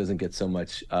Inklings, doesn't get so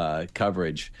much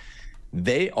coverage.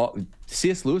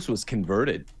 C.S. Lewis was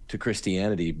converted to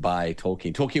Christianity by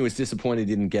Tolkien. Tolkien was disappointed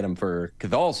he didn't get him for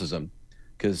Catholicism,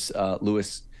 because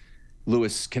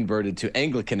Lewis converted to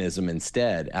Anglicanism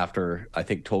instead after I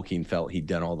think Tolkien felt he'd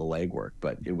done all the legwork.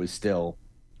 But it was still,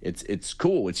 it's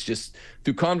cool. It's just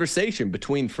through conversation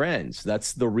between friends.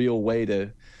 That's the real way to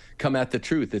come at the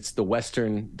truth. It's the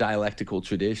Western dialectical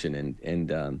tradition,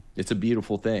 and it's a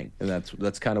beautiful thing. And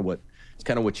that's kind of what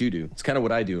you do. It's kind of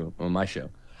what I do on my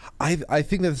show. I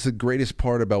think that's the greatest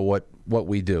part about what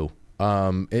we do.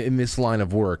 In this line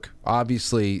of work,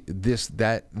 obviously,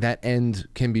 that end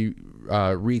can be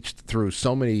reached through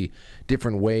so many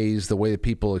different ways. The way that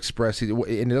people express it,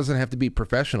 and it doesn't have to be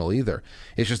professional either.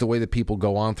 It's just the way that people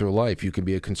go on through life. You can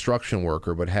be a construction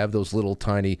worker, but have those little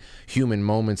tiny human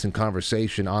moments in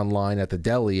conversation online at the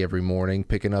deli every morning,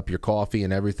 picking up your coffee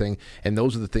and everything. And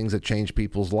those are the things that change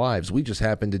people's lives. We just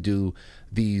happen to do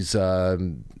these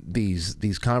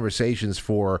conversations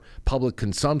for public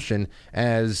consumption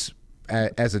as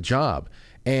a job.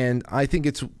 And I think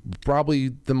it's probably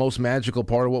the most magical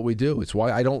part of what we do. It's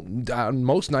why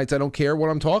most nights I don't care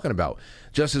what I'm talking about,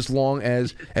 just as long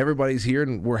as everybody's here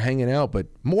and we're hanging out. But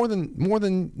more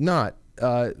than not,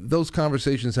 those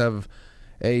conversations have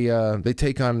they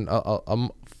take on a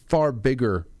far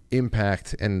bigger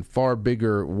impact and far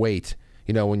bigger weight,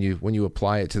 when you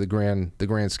apply it to the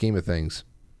grand scheme of things.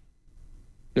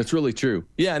 That's really true.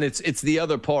 Yeah, and it's the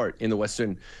other part in the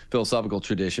Western philosophical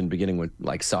tradition, beginning with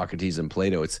like Socrates and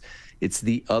Plato. It's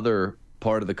the other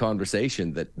part of the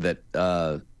conversation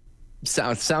that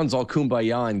sounds all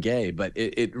kumbaya and gay, but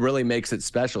it really makes it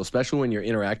special, especially when you're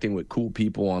interacting with cool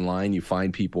people online. You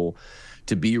find people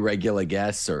to be regular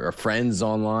guests or friends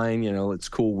online. You know, it's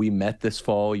cool. We met this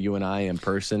fall, you and I, in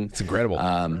person. It's incredible.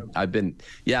 I've been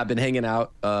hanging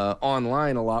out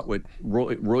online a lot with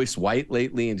Royce White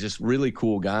lately, and just really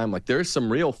cool guy. I'm like, there's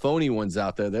some real phony ones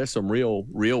out there. There's some real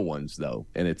ones though,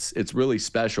 and it's really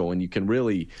special. And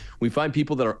we find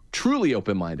people that are truly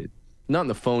open-minded, not in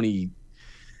the phony,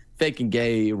 fake and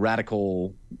gay,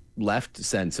 radical left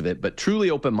sense of it, but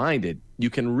truly open-minded. You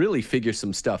can really figure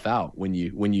some stuff out when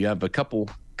you have a couple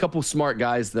smart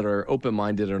guys that are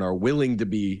open-minded and are willing to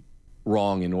be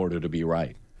wrong in order to be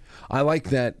right. I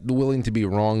like that, willing to be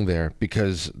wrong there,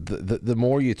 because the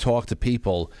more you talk to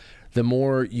people, the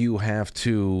more you have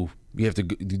to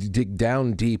dig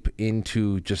down deep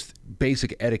into just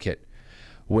basic etiquette.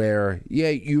 Where, yeah,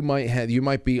 you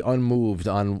might be unmoved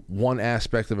on one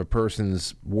aspect of a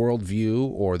person's worldview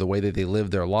or the way that they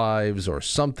live their lives or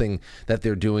something that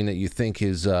they're doing that you think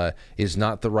is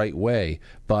not the right way.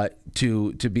 But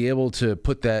to be able to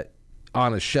put that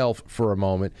on a shelf for a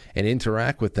moment and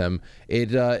interact with them,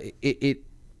 I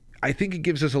think it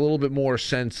gives us a little bit more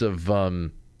sense of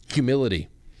humility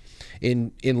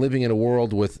in living in a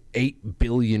world with 8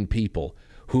 billion people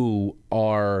who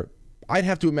are. I'd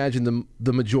have to imagine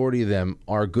the majority of them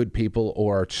are good people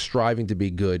or are striving to be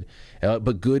good.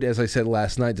 But good, as I said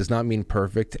last night, does not mean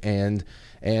perfect. And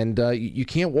you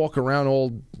can't walk around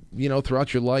all,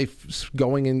 throughout your life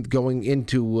going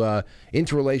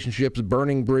into relationships,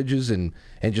 burning bridges and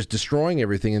just destroying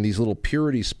everything in these little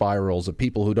purity spirals of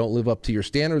people who don't live up to your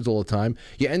standards all the time.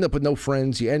 You end up with no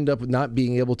friends. You end up with not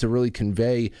being able to really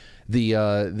convey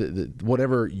the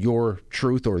whatever your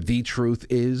truth or the truth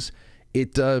is.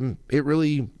 It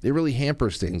really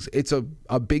hampers things. It's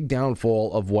a big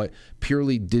downfall of what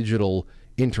purely digital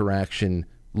interaction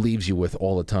leaves you with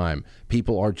all the time.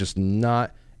 People are just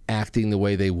not acting the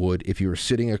way they would if you were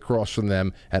sitting across from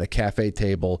them at a cafe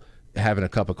table having a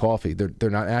cup of coffee. They're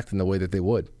not acting the way that they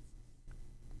would.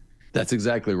 That's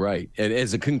exactly right. And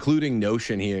as a concluding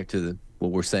notion here to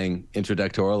what we're saying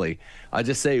introductorily, I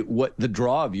just say what the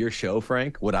draw of your show,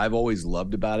 Frank, what I've always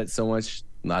loved about it so much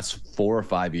last 4 or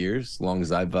 5 years, as long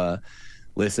as I've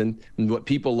listened. And what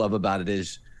people love about it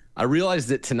is, I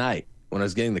realized it tonight when I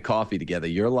was getting the coffee together.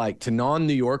 You're like, to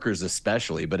non-New Yorkers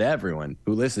especially, but everyone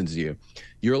who listens to you,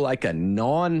 you're like a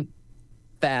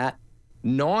non-fat,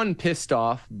 non-pissed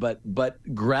off, but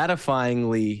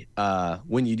gratifyingly,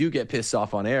 when you do get pissed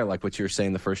off on air, like what you were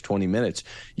saying the first 20 minutes,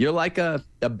 you're like a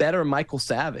better Michael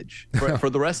Savage. For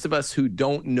the rest of us who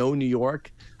don't know New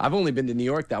York, I've only been to New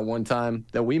York that one time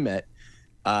that we met.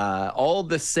 All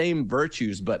the same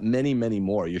virtues, but many, many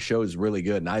more. Your show is really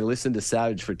good. And I listened to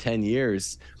Savage for 10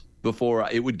 years before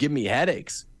it would give me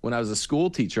headaches. When I was a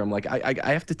school teacher, I'm like,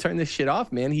 I have to turn this shit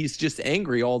off, man. He's just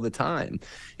angry all the time.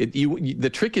 The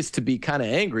trick is to be kind of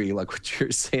angry, like what you're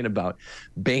saying about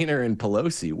Boehner and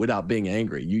Pelosi, without being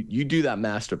angry. You do that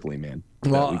masterfully, man.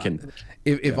 Well,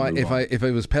 if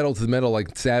I was pedal to the metal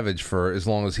like Savage for as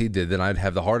long as he did, then I'd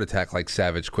have the heart attack like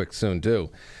Savage quick soon too.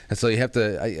 And so you have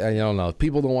to. I don't know.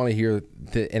 People don't want to hear.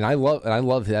 And I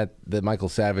love that the Michael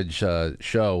Savage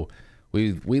show.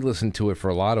 We listened to it for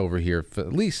a lot over here,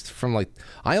 at least from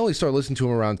I only started listening to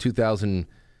him around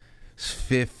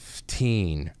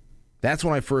 2015. That's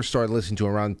when I first started listening to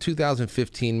him, around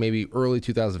 2015, maybe early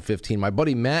 2015. My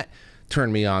buddy Matt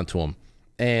turned me on to him.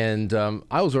 And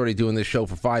I was already doing this show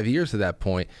for 5 years at that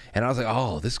point. And I was like,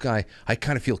 oh, this guy, I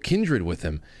kind of feel kindred with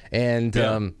him. And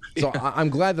so I'm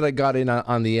glad that I got in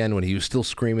on the end when he was still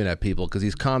screaming at people, because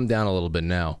he's calmed down a little bit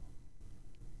now.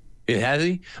 Has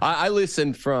he? I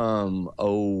listened from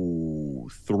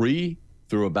 2003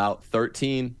 through about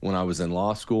 13 when I was in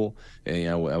law school. And,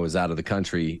 I was out of the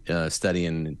country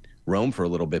studying in Rome for a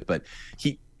little bit. But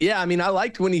I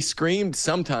liked when he screamed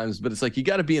sometimes, but it's like you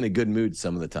got to be in a good mood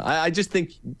some of the time. I just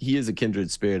think he is a kindred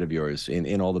spirit of yours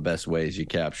in all the best ways. You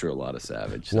capture a lot of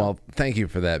Savage. So. Well, thank you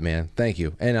for that, man. Thank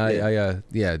you. And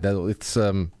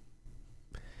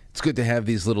it's good to have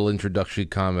these little introductory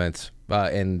comments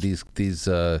and these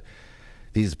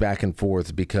back and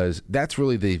forths, because that's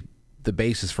really the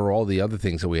basis for all the other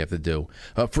things that we have to do.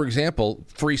 For example,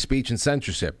 free speech and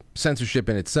censorship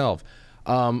in itself.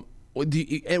 What do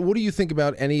you think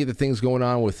about any of the things going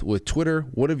on with Twitter?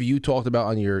 What have you talked about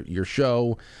on your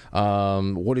show?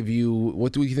 What do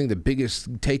you think the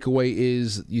biggest takeaway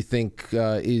is? You think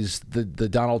is the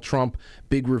Donald Trump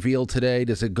big reveal today?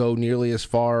 Does it go nearly as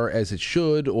far as it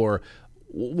should, or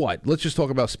what? Let's just talk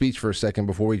about speech for a second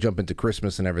before we jump into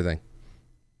Christmas and everything.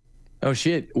 Oh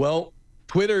shit! Well,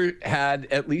 Twitter had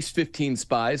at least 15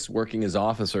 spies working as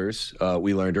officers.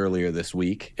 We learned earlier this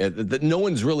week that no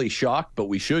one's really shocked, but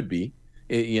we should be.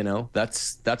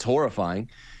 That's horrifying.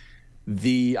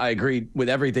 I agree with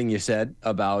everything you said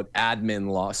about admin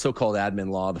law, so-called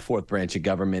admin law, the fourth branch of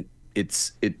government.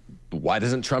 Why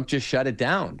doesn't Trump just shut it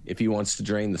down if he wants to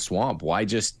drain the swamp? Why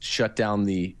just shut down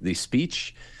the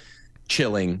speech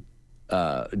chilling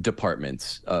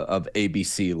departments of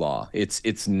ABC law?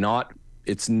 It's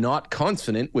not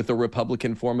consonant with a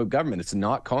Republican form of government. It's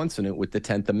not consonant with the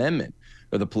 10th Amendment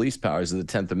or the police powers of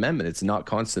the 10th Amendment. It's not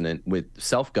consonant with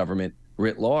self-government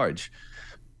writ large.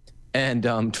 And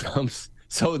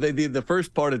the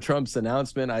first part of Trump's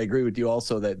announcement, I agree with you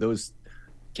also that those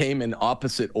came in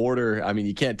opposite order. I mean,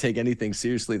 you can't take anything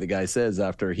seriously the guy says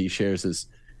after he shares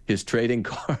his trading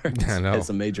cards as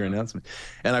a major announcement.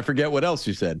 And I forget what else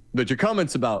you said, but your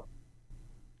comments about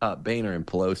Boehner and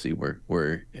Pelosi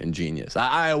were ingenious.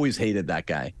 I always hated that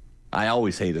guy.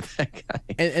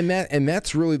 And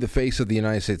that's really the face of the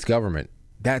United States government.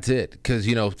 That's it. Because,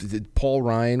 Paul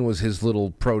Ryan was his little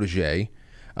protege.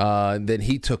 Then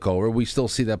he took over. We still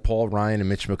see that Paul Ryan and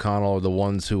Mitch McConnell are the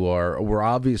ones who were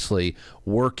obviously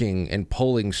working and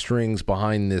pulling strings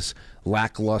behind this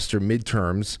lackluster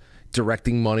midterms,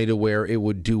 directing money to where it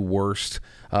would do worst.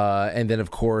 And then, of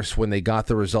course, when they got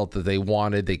the result that they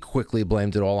wanted, they quickly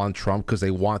blamed it all on Trump because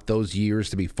they want those years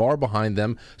to be far behind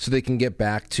them so they can get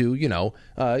back to,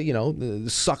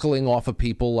 suckling off of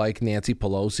people like Nancy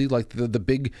Pelosi, like the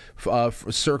big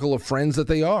circle of friends that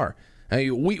they are. I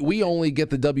mean, we only get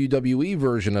the WWE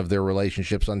version of their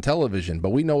relationships on television, but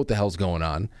we know what the hell's going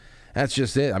on. That's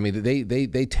just it. I mean,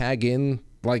 they tag in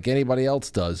like anybody else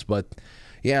does. But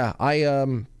yeah,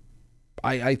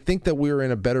 I think that we're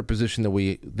in a better position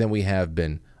than we have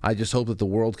been. I just hope that the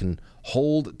world can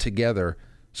hold together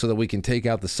so that we can take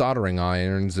out the soldering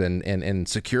irons and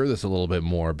secure this a little bit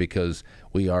more, because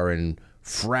we are in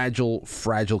fragile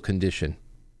condition.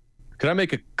 Could I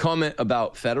make a comment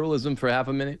about federalism for half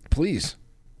a minute? Please.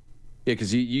 Yeah,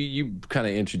 because you kind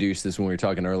of introduced this when we were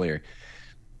talking earlier.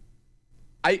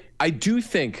 I do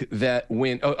think that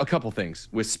a couple things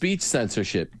with speech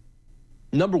censorship.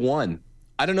 Number one,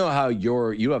 I don't know how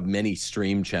you have many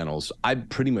stream channels. I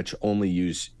pretty much only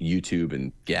use YouTube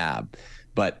and Gab,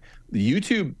 but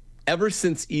YouTube, ever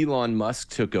since Elon Musk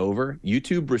took over,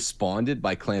 YouTube responded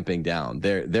by clamping down.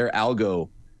 Their algo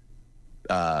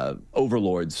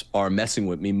overlords are messing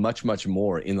with me much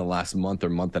more in the last month or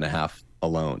month and a half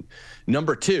alone.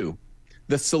 Number two,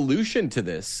 the solution to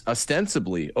this,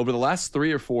 ostensibly over the last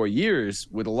 3 or 4 years,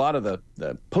 with a lot of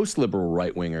the post-liberal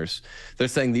right-wingers, they're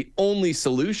saying the only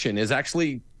solution is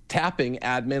actually tapping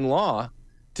admin law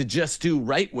to just do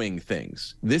right-wing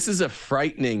things. This is a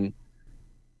frightening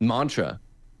mantra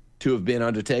to have been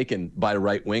undertaken by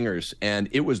right-wingers, and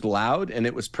it was loud and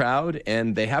it was proud,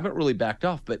 and they haven't really backed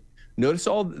off. But notice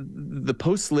all the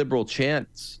post-liberal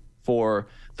chants for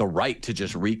the right to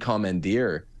just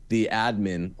recommandeer the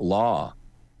admin law,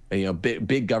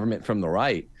 big government from the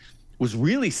right, was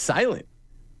really silent.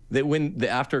 That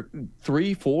after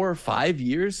 3, 4, 5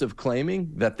 years of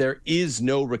claiming that there is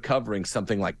no recovering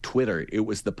something like Twitter, it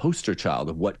was the poster child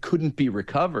of what couldn't be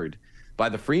recovered by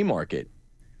the free market.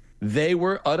 They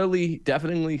were utterly,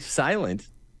 definitely silent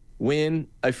when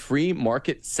a free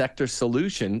market sector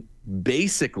solution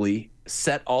basically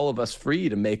set all of us free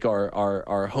to make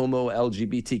our homo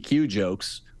LGBTQ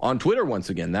jokes on Twitter once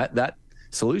again. That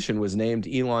solution was named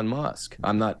Elon Musk.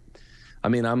 I'm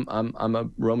a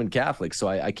Roman Catholic, so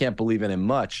I can't believe in him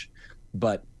much,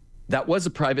 but that was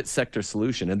a private sector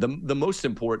solution. And the most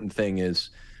important thing is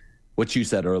what you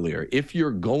said earlier. If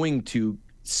you're going to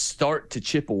start to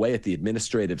chip away at the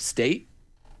administrative state,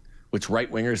 which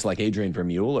right-wingers like Adrian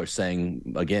Vermeule are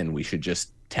saying, again, we should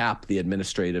just tap the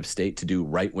administrative state to do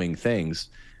right-wing things.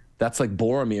 That's like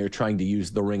Boromir trying to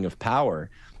use the ring of power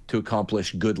to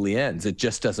accomplish goodly ends. It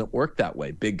just doesn't work that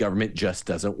way. Big government just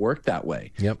doesn't work that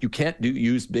way. Yep. You can't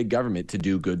use big government to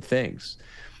do good things.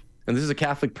 And this is a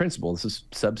Catholic principle. This is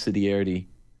subsidiarity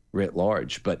writ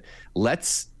large. But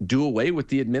let's do away with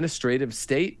the administrative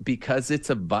state because it's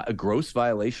a gross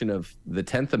violation of the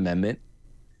 10th Amendment.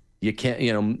 You can't,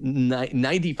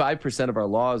 95% of our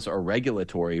laws are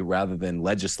regulatory rather than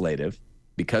legislative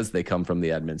because they come from the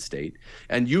admin state.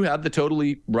 And you had the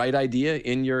totally right idea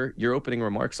in your opening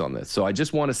remarks on this. So I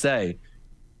just want to say,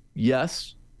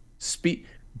 yes,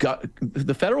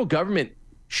 the federal government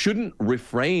shouldn't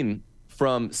refrain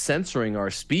from censoring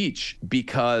our speech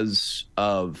because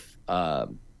of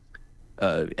admin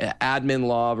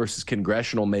law versus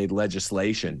congressional made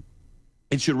legislation.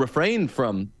 It should refrain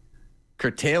from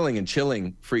curtailing and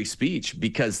chilling free speech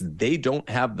because they don't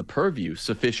have the purview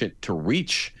sufficient to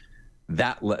reach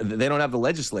that. They don't have the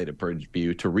legislative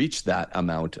purview to reach that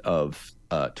amount of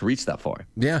to reach that far.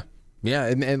 Yeah.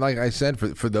 And like I said,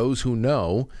 for those who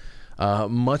know,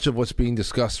 much of what's being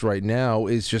discussed right now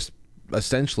is just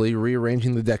essentially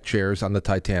rearranging the deck chairs on the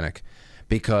Titanic,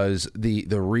 because the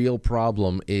real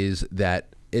problem is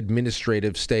that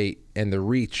administrative state and the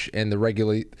reach and the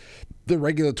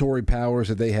regulatory powers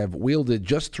that they have wielded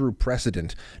just through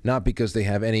precedent, not because they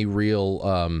have any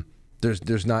real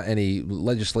there's not any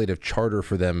legislative charter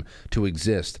for them to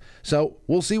exist. So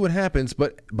we'll see what happens,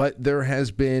 but there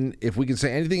has been, if we can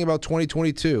say anything about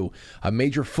 2022, a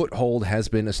major foothold has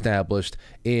been established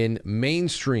in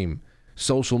mainstream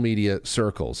social media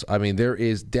circles. I mean, there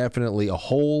is definitely a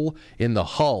hole in the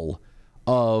hull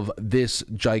of this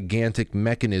gigantic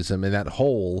mechanism, and that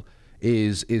hole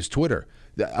is Twitter.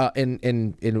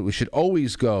 And we should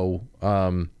always go.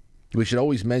 We should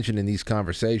always mention in these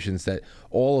conversations that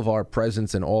all of our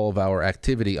presence and all of our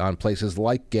activity on places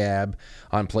like Gab,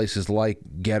 on places like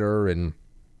Getter and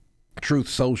Truth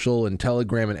Social and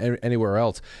Telegram and anywhere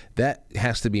else, that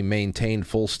has to be maintained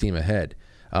full steam ahead.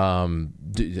 I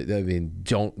mean,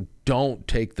 don't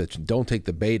take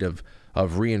the bait of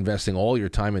reinvesting all your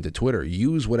time into Twitter.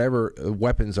 Use whatever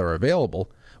weapons are available,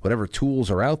 whatever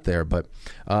tools are out there. But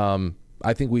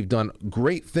I think we've done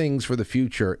great things for the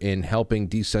future in helping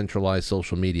decentralize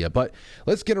social media. But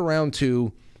let's get around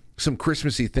to some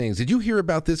Christmassy things. Did you hear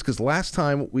about this? Because last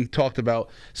time we talked about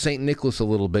St. Nicholas a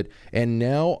little bit, and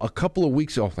now a couple of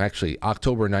weeks, actually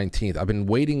October 19th, I've been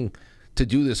waiting to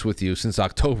do this with you since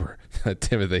October,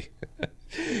 Timothy.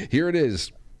 Here it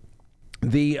is.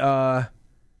 The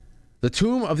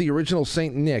tomb of the original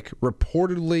St. Nick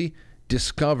reportedly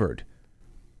discovered.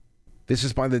 This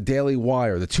is by the Daily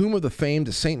Wire. The tomb of the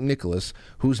famed St. Nicholas,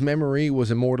 whose memory was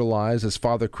immortalized as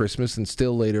Father Christmas and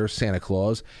still later Santa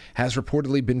Claus, has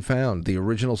reportedly been found. The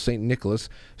original St. Nicholas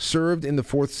served in the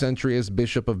 4th century as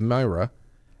Bishop of Myra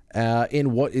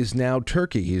in what is now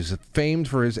Turkey. He is famed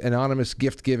for his anonymous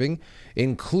gift-giving,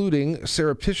 including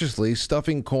surreptitiously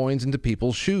stuffing coins into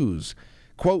people's shoes.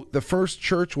 Quote, the first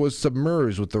church was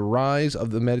submerged with the rise of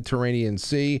the Mediterranean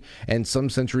Sea, and some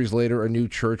centuries later a new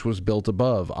church was built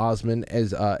above. Osman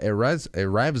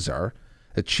Eravzar,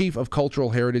 the chief of Cultural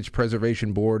Heritage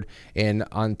Preservation Board in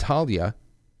Antalya,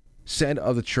 said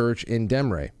of the church in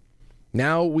Demre.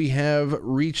 Now we have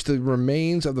reached the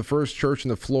remains of the first church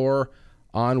and the floor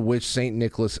on which St.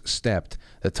 Nicholas stepped.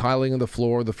 The tiling of the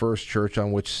floor of the first church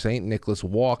on which St. Nicholas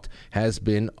walked has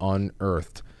been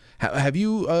unearthed. Have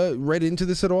you read into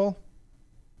this at all?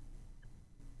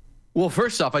 Well,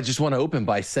 first off, I just want to open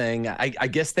by saying I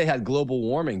guess they had global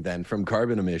warming then from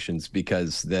carbon emissions,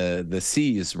 because the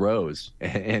seas rose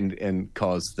and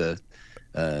caused the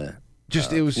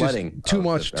it was flooding.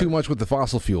 Just too much with the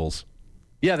fossil fuels.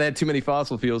 Yeah, they had too many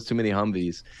fossil fuels, too many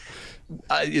Humvees.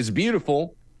 It's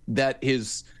beautiful that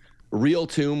his real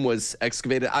tomb was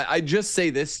excavated. I just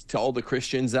say this to all the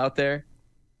Christians out there.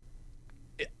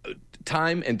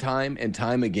 Time and time and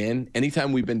time again,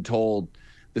 anytime we've been told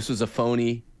this was a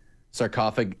phony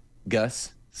sarcophagi,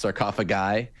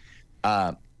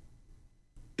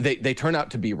 they turn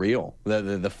out to be real.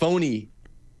 The phony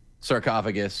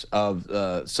sarcophagus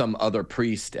of some other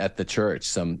priest at the church,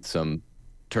 some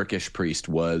Turkish priest,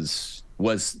 was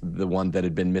the one that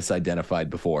had been misidentified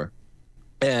before.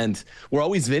 And we're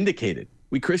always vindicated.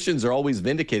 We Christians are always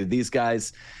vindicated. These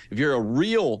guys, if you're a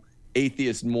real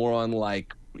atheist moron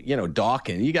like,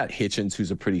 Dawkins, you got Hitchens, who's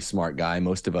a pretty smart guy.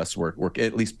 Most of us were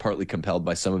at least partly compelled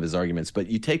by some of his arguments. But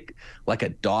you take like a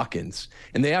Dawkins,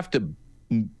 and they have to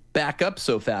back up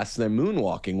so fast they're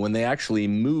moonwalking when they actually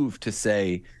move to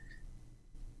say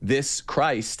this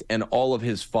Christ and all of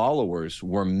his followers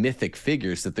were mythic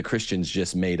figures that the Christians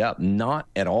just made up. Not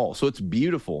at all. So it's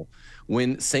beautiful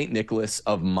when St. Nicholas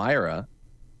of Myra,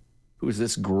 who is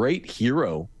this great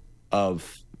hero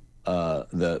of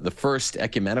the first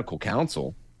ecumenical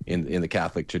council in the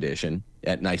Catholic tradition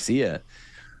at Nicaea,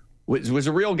 was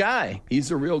a real guy.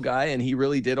 He's a real guy, and he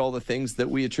really did all the things that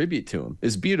we attribute to him.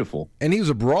 It's beautiful. And he was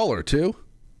a brawler too.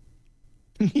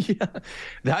 Yeah,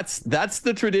 that's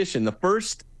the tradition. The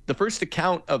first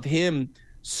account of him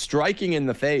striking in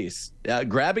the face,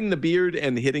 grabbing the beard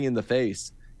and hitting in the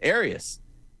face. Arius,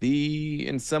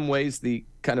 in some ways the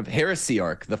kind of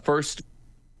heresiarch, the first.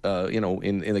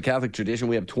 In the Catholic tradition,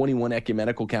 we have 21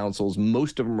 ecumenical councils.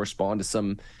 Most of them respond to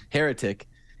some heretic.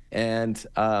 And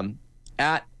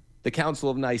at the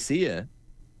Council of Nicaea,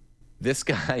 this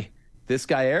guy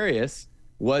Arius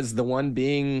was the one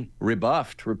being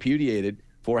repudiated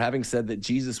for having said that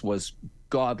Jesus was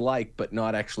God-like, but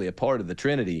not actually a part of the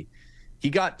Trinity. he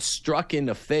got struck in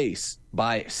the face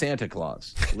by Santa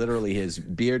Claus, literally his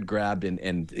beard grabbed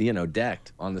and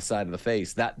decked on the side of the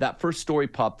face. That first story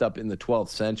popped up in the 12th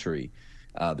century.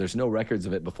 There's no records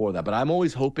of it before that, but I'm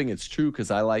always hoping it's true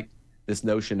because I like this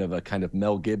notion of a kind of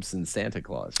Mel Gibson Santa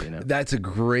Claus, That's a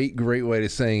great way to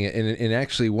saying it. And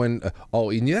actually and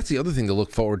that's the other thing to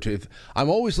look forward to. I'm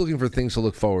always looking for things to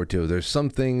look forward to. There's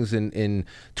some things in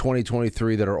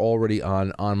 2023 that are already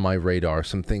on my radar.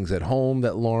 Some things at home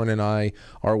that Lauren and I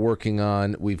are working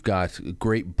on. We've got a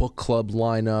great book club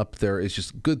lineup. There is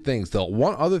just good things. The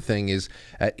one other thing is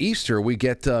at Easter, we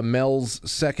get Mel's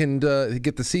second,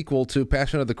 get the sequel to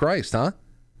Passion of the Christ, huh?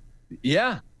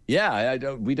 Yeah.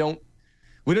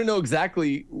 We don't know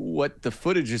exactly what the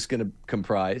footage is going to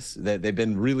comprise. That they've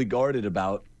been really guarded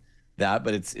about that,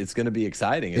 but it's going to be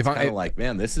exciting. It's kind of like,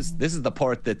 man, this is the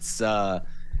part that's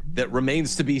that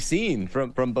remains to be seen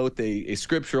from both a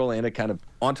scriptural and a kind of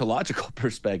ontological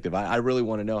perspective. I really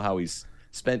want to know how he's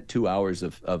spent 2 hours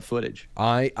of footage.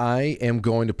 I am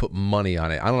going to put money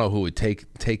on it. I don't know who would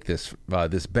take this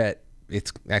bet.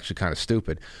 It's actually kind of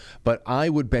stupid, but I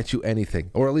would bet you anything,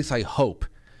 or at least I hope.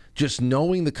 Just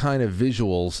knowing the kind of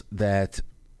visuals that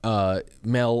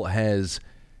Mel has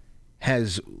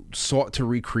sought to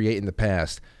recreate in the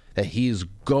past, that he is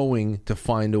going to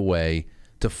find a way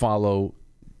to follow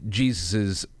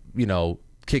Jesus's,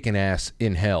 kicking ass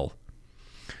in hell.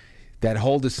 That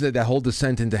whole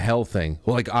descent into hell thing.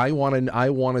 Well, like I want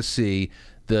to see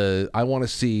the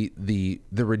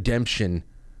redemption.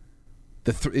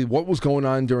 What was going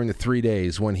on during the 3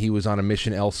 days when he was on a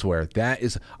mission elsewhere.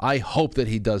 I hope that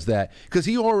he does that, because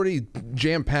he already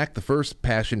jam-packed the first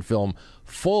Passion film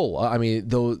full. I mean,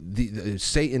 the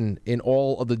Satan in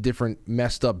all of the different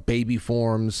messed up baby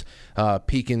forms,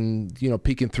 peeking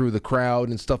through the crowd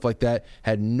and stuff like that,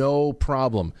 had no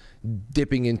problem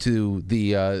dipping into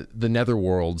the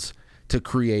netherworlds to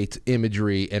create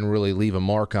imagery and really leave a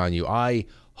mark on you. I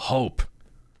hope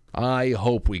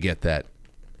we get that.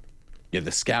 Yeah, the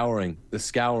scouring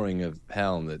of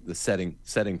hell, and the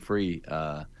setting free,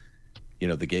 the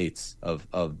gates of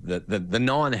the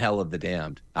non-hell of the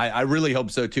damned. I really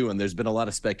hope so too, and there's been a lot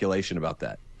of speculation about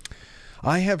that.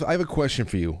 I have a question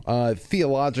for you,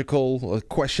 theological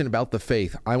question about the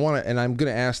faith. I'm going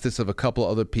to ask this of a couple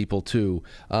of other people too.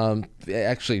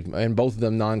 Actually, and both of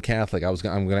them non-Catholic. I'm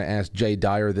going to ask Jay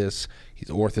Dyer this. He's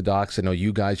Orthodox. I know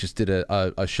you guys just did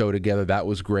a show together. That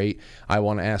was great. I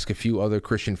want to ask a few other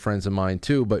Christian friends of mine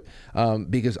too, but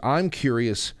because I'm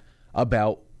curious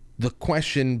about the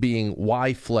question being,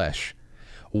 why flesh?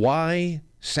 Why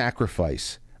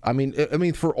sacrifice? I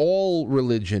mean, for all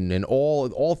religion and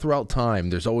all throughout time,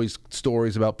 there's always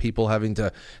stories about people having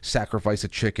to sacrifice a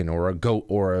chicken or a goat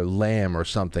or a lamb or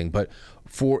something. But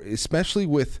especially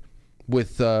with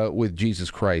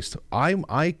Jesus Christ,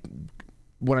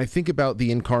 when I think about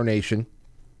the incarnation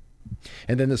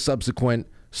and then the subsequent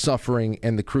suffering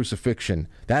and the crucifixion,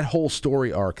 that whole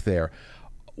story arc there,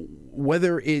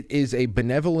 whether it is a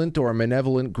benevolent or a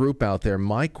malevolent group out there,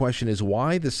 my question is,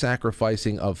 why the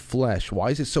sacrificing of flesh? Why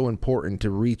is it so important to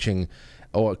reaching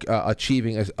or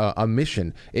achieving a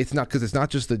mission? It's not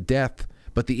just the death,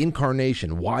 but the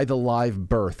incarnation. Why the live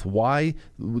birth? Why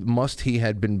must he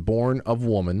had been born of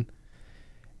woman?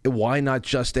 Why not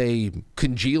just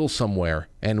congeal somewhere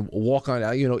and walk on?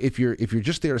 If you're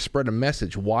just there to spread a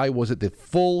message, why was it the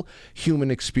full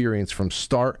human experience from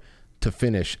start to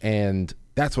finish? And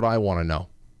that's what I want to know.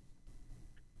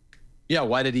 Yeah,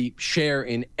 why did he share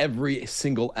in every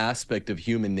single aspect of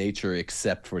human nature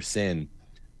except for sin?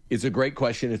 It's a great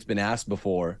question. It's been asked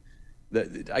before.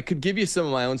 I could give you some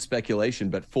of my own speculation,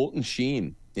 but Fulton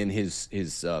Sheen, in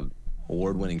his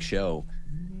award-winning show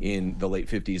in the late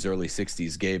 50s, early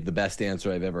 60s, gave the best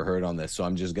answer I've ever heard on this. So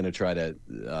I'm just going to try to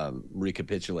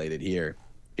recapitulate it here.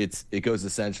 It goes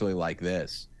essentially like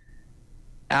this.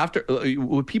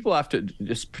 What people have to,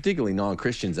 just particularly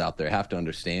non-Christians out there, have to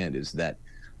understand is that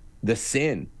the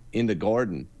sin in the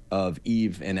garden of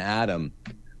Eve and Adam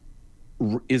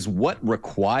is what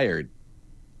required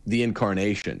the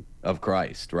incarnation of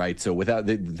Christ, right? So without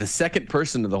the second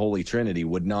person of the Holy Trinity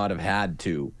would not have had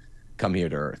to come here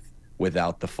to earth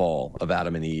without the fall of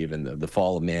Adam and Eve and the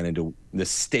fall of man into the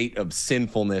state of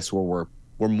sinfulness where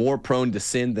we're more prone to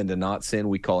sin than to not sin.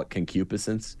 We call it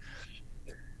concupiscence.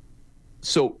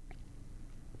 So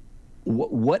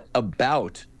what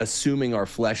about assuming our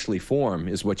fleshly form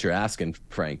is what you're asking,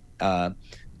 Frank,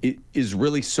 it is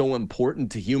really so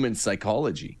important to human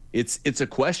psychology. It's a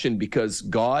question because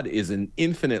God is an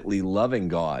infinitely loving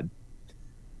God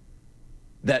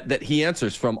that he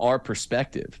answers from our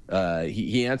perspective.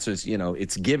 He answers,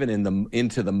 it's given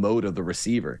into the mode of the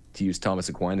receiver, to use Thomas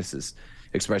Aquinas's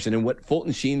expression. And what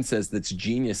Fulton Sheen says that's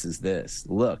genius is this.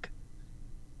 Look,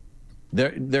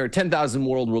 there are 10,000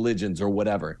 world religions or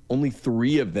whatever. Only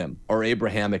 3 of them are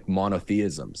Abrahamic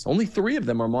monotheisms. Only 3 of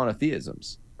them are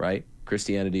monotheisms, right?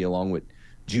 Christianity along with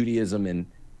Judaism and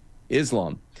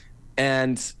Islam.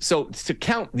 And so to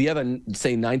count the other,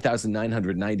 say,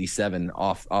 9,997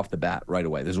 off the bat right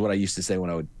away, this is what I used to say when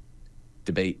I would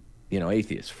debate,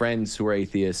 atheists, friends who are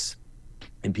atheists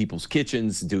in people's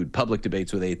kitchens, do public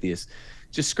debates with atheists,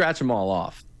 just scratch them all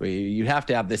off. You have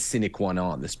to have this sine qua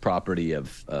non, this property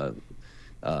of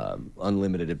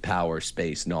unlimited power,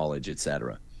 space, knowledge,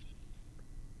 etc.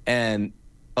 And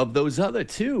of those other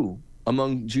 2,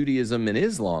 among Judaism and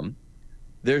Islam,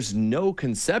 there's no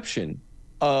conception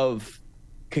of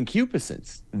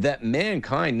concupiscence, that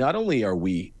mankind, not only are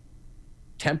we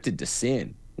tempted to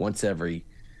sin once every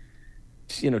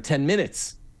 10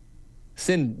 minutes,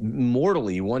 sin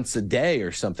mortally once a day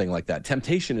or something like that.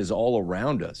 Temptation is all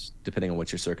around us, depending on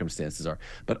what your circumstances are.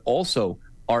 But also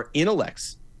our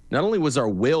intellects, not only was our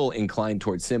will inclined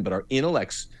towards sin, but our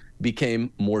intellects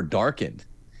became more darkened.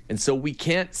 And so we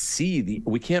can't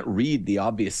read the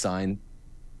obvious sign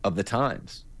of the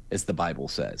times, as the Bible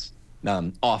says,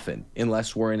 often,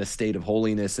 unless we're in a state of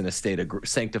holiness, in a state of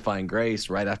sanctifying grace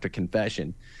right after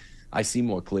confession. I see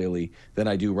more clearly than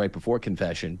I do right before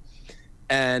confession.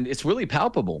 And it's really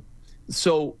palpable.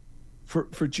 So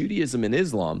for Judaism and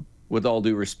Islam, with all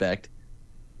due respect,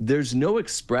 there's no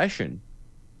expression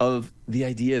of the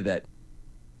idea that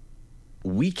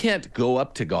we can't go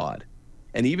up to God.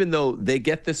 And even though they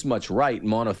get this much right,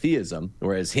 monotheism,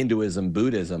 whereas Hinduism,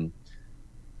 Buddhism,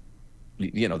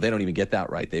 they don't even get that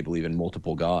right. They believe in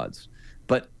multiple gods.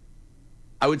 But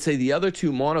I would say the other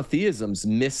 2 monotheisms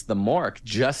miss the mark,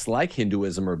 just like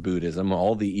Hinduism or Buddhism,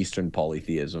 all the Eastern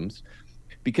polytheisms,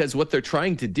 because what they're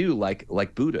trying to do,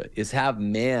 like Buddha, is have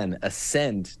man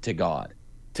ascend to God,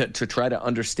 to try to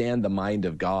understand the mind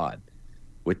of God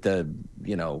with the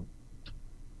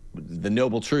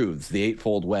noble truths, the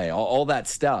eightfold way, all that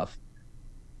stuff.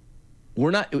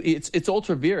 It's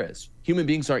ultra vires. Human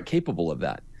beings aren't capable of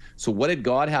that. So what did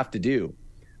God have to do?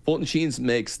 Fulton Sheen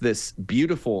makes this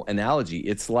beautiful analogy.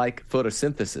 It's like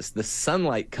photosynthesis. The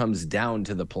sunlight comes down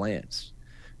to the plants.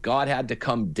 God had to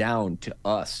come down to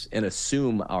us and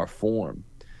assume our form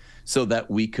so that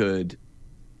we could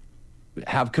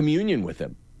have communion with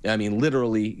him. I mean,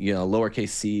 literally, lowercase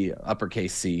c,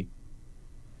 uppercase c,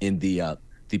 in the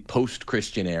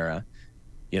post-Christian era,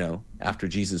 after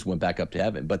Jesus went back up to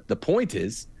heaven. But the point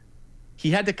is,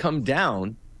 he had to come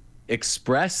down,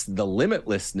 express the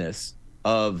limitlessness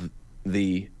of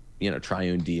the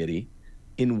triune deity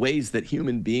in ways that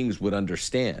human beings would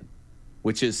understand,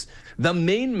 which is the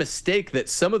main mistake that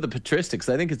some of the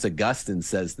patristics, I think it's Augustine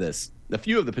says this, a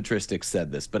few of the patristics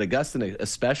said this, but Augustine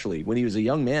especially, when he was a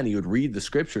young man, he would read the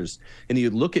scriptures and he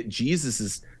would look at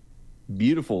Jesus's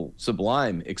beautiful,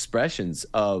 sublime expressions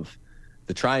of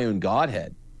the triune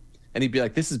Godhead, and he'd be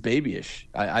like, this is babyish.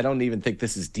 I don't even think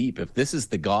this is deep. If this is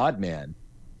the God-man,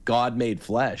 God made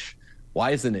flesh,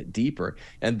 why isn't it deeper?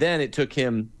 And then it took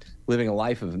him living a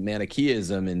life of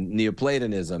Manichaeism and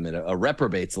Neoplatonism and a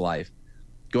reprobate's life,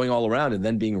 going all around, and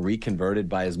then being reconverted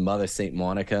by his mother, St.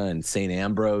 Monica, and St.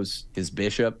 Ambrose, his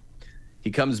bishop.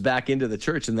 He comes back into the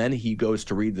church, and then he goes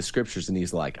to read the scriptures, and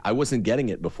he's like, I wasn't getting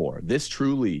it before. This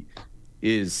truly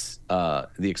is the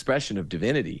expression of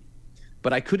divinity.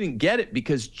 But I couldn't get it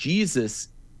because Jesus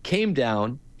came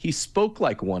down. He spoke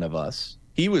like one of us.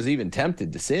 He was even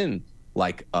tempted to sin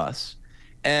like us.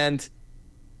 And,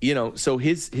 so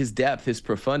his depth, his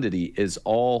profundity is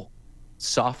all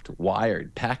soft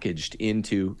wired, packaged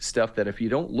into stuff that if you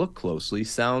don't look closely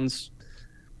sounds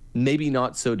maybe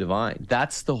not so divine.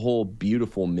 That's the whole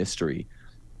beautiful mystery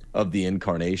of the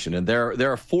incarnation. And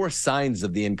there are 4 signs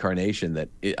of the incarnation that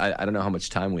I don't know how much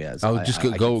time we have. So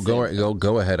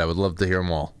go ahead. I would love to hear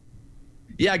them all.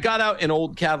 Yeah, I got out an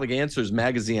old Catholic Answers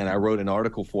magazine I wrote an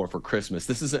article for Christmas.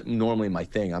 This isn't normally my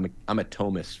thing. I'm a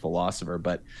Thomist philosopher,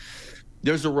 but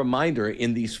there's a reminder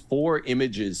in these 4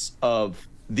 images of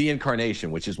the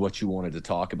incarnation, which is what you wanted to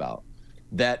talk about,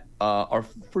 that are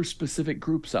for specific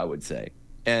groups, I would say.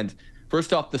 And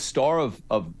first off, the Star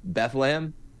of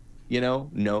Bethlehem,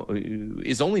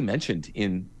 is only mentioned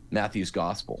in Matthew's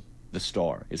Gospel, the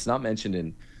star. It's not mentioned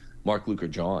in Mark, Luke, or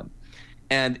John.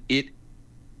 And it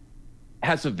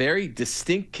has a very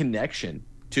distinct connection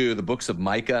to the books of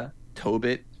Micah,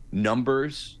 Tobit,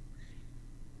 Numbers,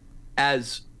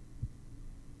 as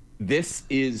this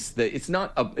is it's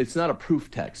not a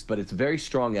proof text, but it's very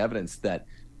strong evidence that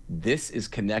this is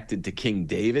connected to King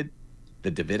David,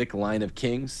 the Davidic line of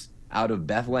kings. Out of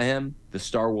Bethlehem, the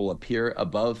star will appear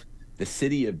above the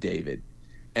city of David.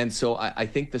 And so I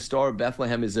think the Star of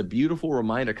Bethlehem is a beautiful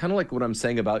reminder, kind of like what I'm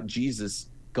saying about Jesus,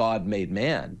 God made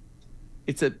man.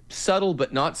 It's a subtle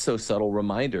but not so subtle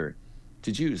reminder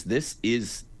to Jews. This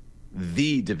is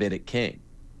the Davidic king.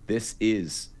 This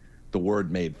is the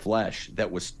Word made flesh that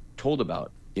was told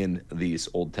about in these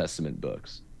Old Testament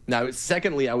books. Now,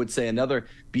 secondly, I would say another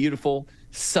beautiful,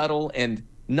 subtle, and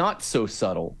not so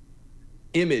subtle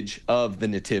image of the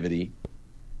Nativity,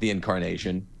 the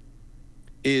Incarnation,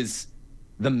 is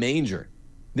the manger.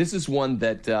 This is one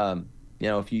that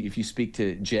if you speak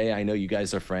to Jay, I know you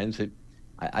guys are friends.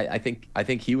 I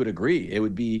think he would agree. It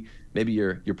would be maybe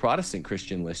your Protestant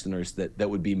Christian listeners that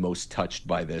would be most touched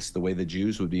by this, the way the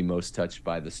Jews would be most touched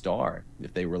by the star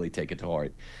if they really take it to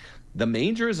heart. The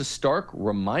manger is a stark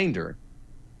reminder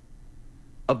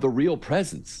of the real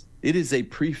presence. It is a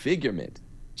prefigurement.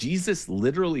 Jesus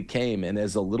literally came, and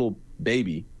as a little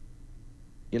baby,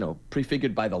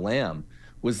 prefigured by the lamb,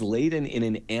 was laden in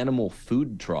an animal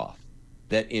food trough.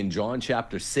 That in John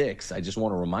chapter 6, I just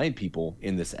want to remind people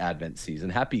in this Advent season,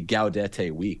 happy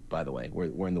Gaudete week, by the way,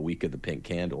 we're in the week of the pink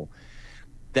candle,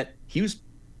 that he was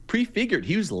prefigured.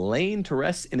 He was laying to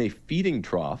rest in a feeding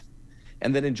trough.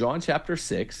 And then in John chapter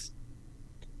 6,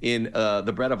 in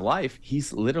the bread of life,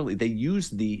 they use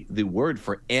the word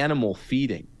for animal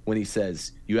feeding when he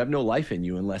says, you have no life in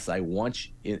you unless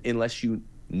you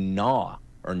gnaw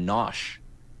or nosh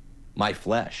my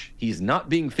flesh. He's not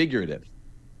being figurative.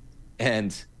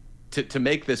 And to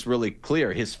make this really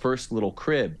clear, his first little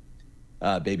crib,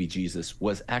 baby Jesus,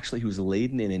 he was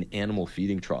laden in an animal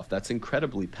feeding trough. That's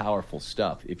incredibly powerful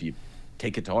stuff if you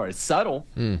take it to heart. It's subtle.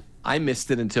 I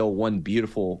missed it until one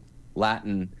beautiful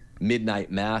Latin midnight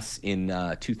mass in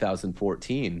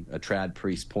 2014. A trad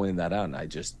priest pointed that out, and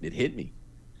it hit me.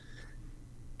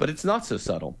 But it's not so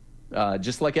subtle.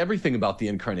 Just like everything about the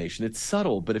Incarnation, it's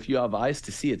subtle, but if you have eyes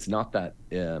to see, it's not that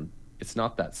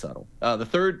subtle. The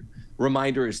third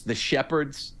reminder is the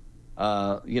shepherds,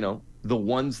 the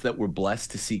ones that were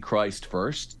blessed to see Christ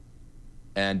first.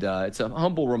 And it's a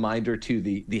humble reminder to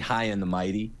the high and the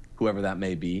mighty, whoever that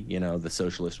may be. The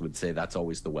socialist would say that's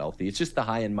always the wealthy. It's just the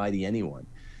high and mighty anyone.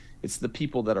 It's the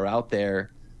people that are out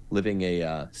there living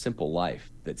a simple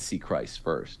life that see Christ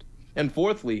first. And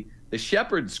fourthly, the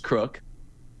shepherd's crook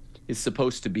is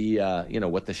supposed to be,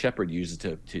 what the shepherd uses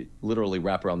to literally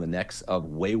wrap around the necks of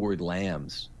wayward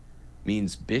lambs.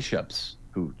 Means bishops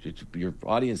who, your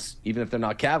audience, even if they're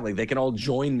not Catholic, they can all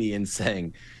join me in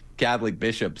saying Catholic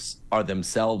bishops are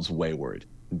themselves wayward.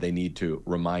 They need to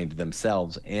remind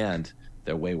themselves and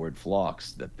their wayward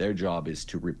flocks that their job is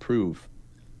to reprove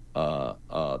the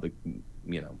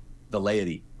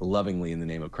laity lovingly in the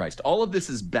name of Christ. All of this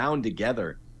is bound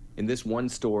together in this one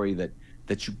story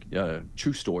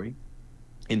true story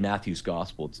in Matthew's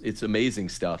gospel. It's amazing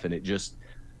stuff. And it just,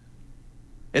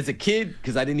 as a kid,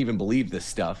 because I didn't even believe this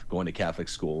stuff going to Catholic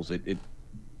schools,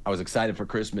 I was excited for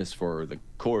Christmas for the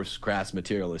coarse, crass,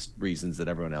 materialist reasons that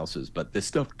everyone else is. But this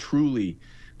stuff truly,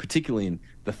 particularly in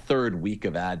the third week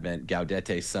of Advent,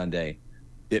 Gaudete Sunday,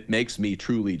 it makes me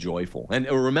truly joyful. And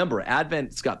remember,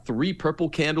 Advent's got 3 purple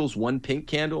candles, 1 pink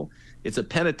candle. It's a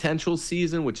penitential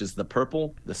season, which is the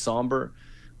purple, the somber.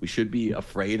 We should be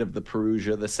afraid of the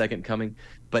Parousia, the second coming.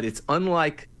 But it's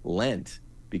unlike Lent,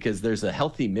 because there's a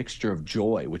healthy mixture of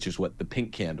joy, which is what the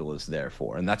pink candle is there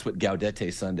for. And that's what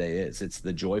Gaudete Sunday is. It's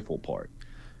the joyful part.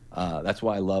 That's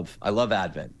why I love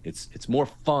Advent. It's more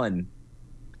fun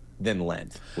than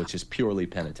Lent, which is purely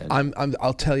penitential.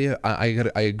 I'll tell you, I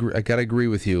gotta agree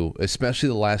with you, especially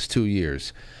the last 2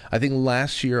 years. I think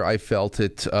last year I felt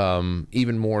it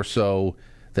even more so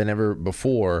than ever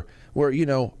before, where,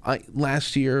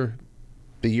 last year,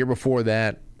 the year before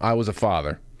that, I was a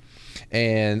father.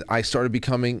 And I started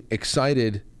becoming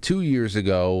excited 2 years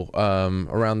ago,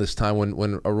 around this time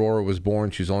when Aurora was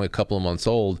born. She was only a couple of months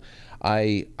old.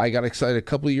 I got excited a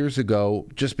couple of years ago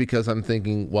just because I'm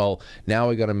thinking, well, now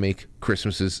I got to make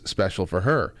Christmases special for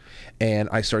her. And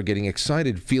I started getting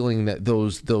excited, feeling that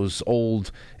those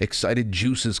old excited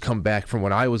juices come back from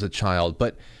when I was a child.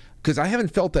 But because I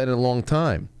haven't felt that in a long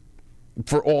time,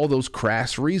 for all those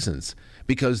crass reasons.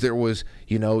 Because there was,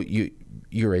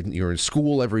 you're in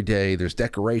school every day. There's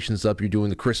decorations up. You're doing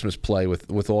the Christmas play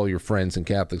with all your friends in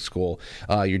Catholic school.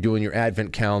 You're doing your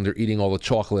Advent calendar, eating all the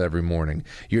chocolate every morning.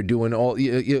 You're doing all.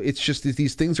 It's just that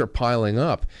these things are piling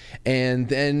up, and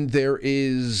then there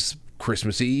is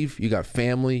Christmas Eve. You got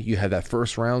family. You have that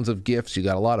first rounds of gifts. You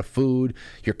got a lot of food.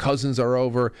 Your cousins are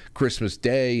over. Christmas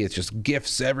Day. It's just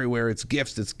gifts everywhere. It's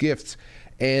gifts. It's gifts,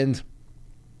 and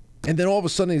then all of a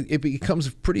sudden it becomes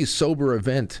a pretty sober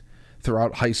event.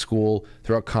 Throughout high school,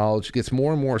 throughout college, it gets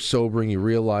more and more sobering. You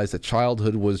realize that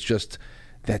childhood was just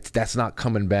that's not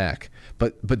coming back.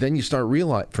 But then you start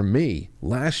realizing, for me,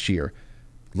 last year,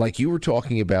 like you were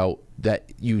talking about,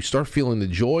 that you start feeling the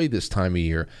joy this time of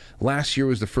year. Last year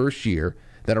was the first year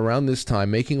that around this time,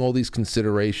 making all these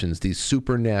considerations, these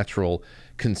supernatural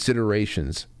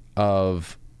considerations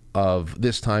of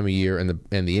this time of year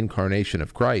and the incarnation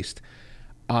of Christ,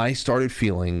 I started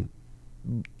feeling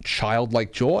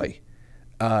childlike joy.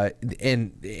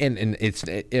 And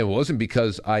it wasn't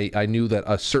because I knew that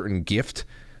a certain gift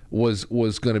was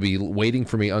going to be waiting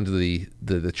for me under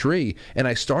the tree, and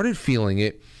I started feeling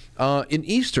it in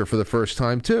Easter for the first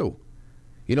time too.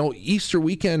 You know, Easter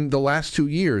weekend the last 2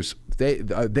 years,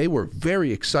 they were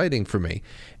very exciting for me,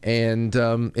 and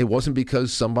it wasn't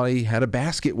because somebody had a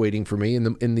basket waiting for me in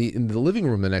the living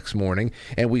room the next morning,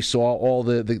 and we saw all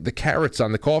the carrots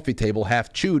on the coffee table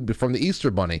half chewed from the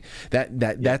Easter bunny.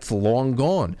 That's long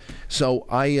gone. So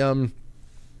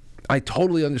I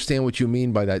totally understand what you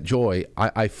mean by that joy.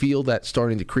 I feel that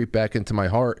starting to creep back into my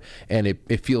heart, and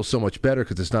it feels so much better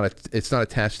because it's not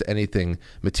attached to anything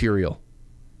material.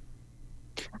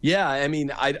 Yeah, I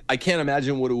mean, I can't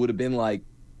imagine what it would have been like.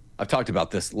 I've talked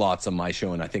about this lots on my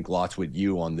show, and I think lots with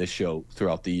you on this show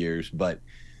throughout the years, but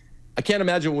I can't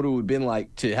imagine what it would have been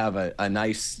like to have a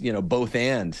nice, both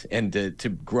and to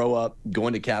grow up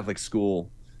going to Catholic school,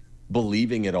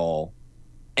 believing it all,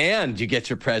 and you get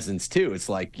your presents too. It's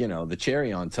like, the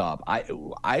cherry on top. I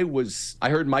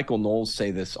heard Michael Knowles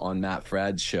say this on Matt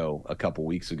Fradd's show a couple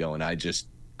weeks ago, and I just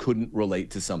couldn't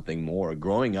relate to something more.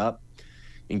 Growing up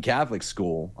in Catholic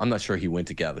school, I'm not sure he went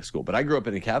to Catholic school, but I grew up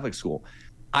in a Catholic school.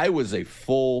 I was a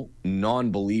full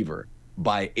non-believer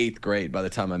by 8th grade by the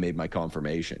time I made my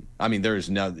confirmation. I mean,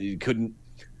 it couldn't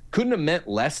have meant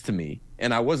less to me,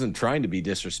 and I wasn't trying to be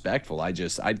disrespectful.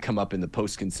 I'd come up in the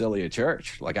post-conciliar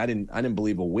church. Like I didn't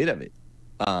believe a whit of it.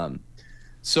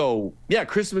 So yeah,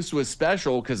 Christmas was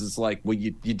special because it's like, well,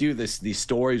 you do these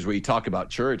stories where you talk about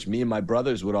church. Me and my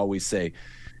brothers would always say,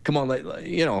 come on,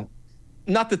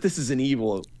 not that this is an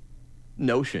evil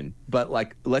notion, but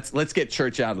like let's get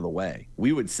church out of the way.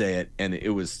 We would say it, and it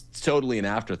was totally an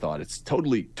afterthought. It's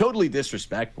totally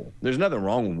disrespectful. There's nothing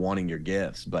wrong with wanting your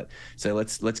gifts, but say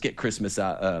let's get Christmas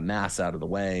mass out of the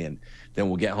way, and then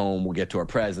we'll get home, we'll get to our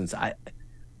presents.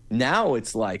 Now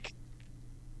it's like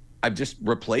I've just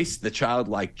replaced the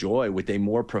childlike joy with a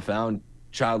more profound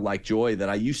childlike joy that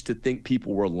I used to think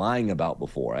people were lying about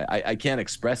before. I can't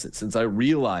express it since I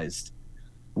realized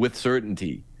with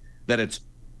certainty that it's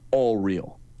all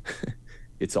real.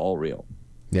 It's all real.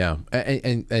 Yeah,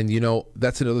 and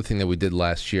that's another thing that we did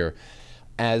last year.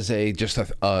 As a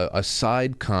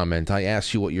side comment, I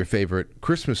asked you what your favorite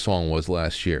Christmas song was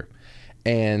last year,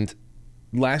 and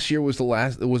last year was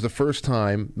the first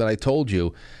time that I told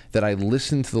you that I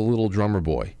listened to the Little Drummer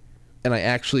Boy, and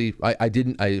I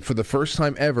for the first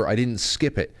time ever, I didn't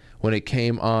skip it when it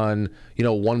came on,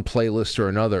 one playlist or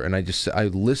another, and I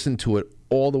listened to it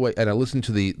all the way, and I listened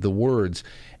to the words,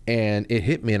 and it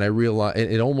hit me, and I realized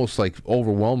it almost like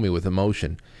overwhelmed me with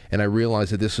emotion, and I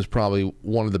realized that this was probably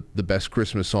one of the best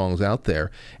Christmas songs out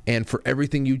there. And for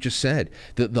everything you just said,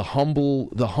 the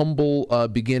humble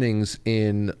beginnings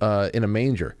in a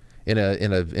manger, in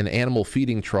an animal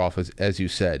feeding trough, as you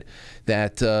said,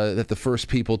 that the first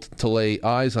people to lay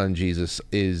eyes on Jesus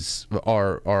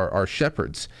are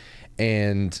shepherds,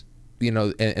 and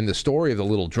and the story of the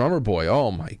little drummer boy.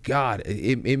 Oh my God,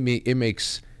 it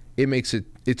makes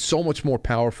it's so much more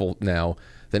powerful now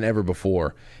than ever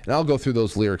before. And I'll go through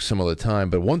those lyrics some other time.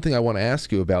 But one thing I want to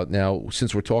ask you about now,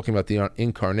 since we're talking about the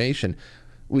incarnation,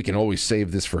 we can always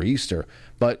save this for Easter.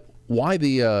 But why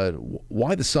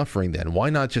the suffering then? Why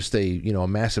not just a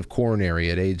massive coronary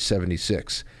at age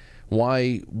 76?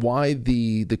 Why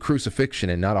the crucifixion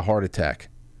and not a heart attack?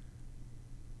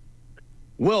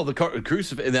 Well, the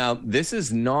crucifix. Now, this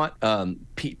is not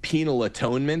penal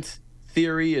atonement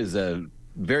theory. Is a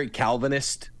very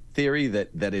Calvinist theory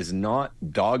that is not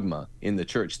dogma in the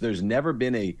church. There's never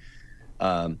been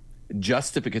a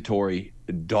justificatory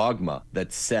dogma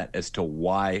that's set as to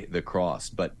why the cross.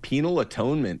 But penal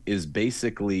atonement is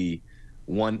basically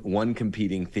one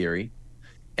competing theory,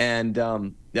 and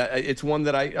it's one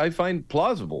that I find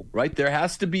plausible. Right, there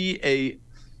has to be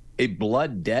a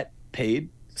blood debt paid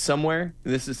somewhere.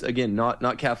 This is, again,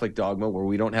 not Catholic dogma, where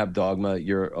we don't have dogma.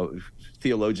 Your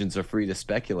theologians are free to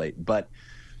speculate. But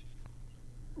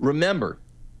remember,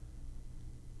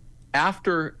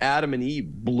 after Adam and Eve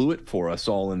blew it for us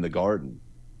all in the garden,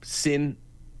 sin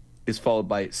is followed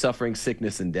by suffering,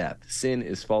 sickness, and death. Sin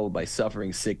is followed by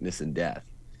suffering, sickness, and death.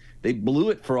 They blew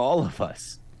it for all of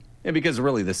us. And because of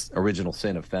really this original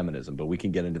sin of feminism, but we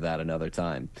can get into that another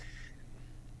time.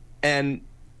 And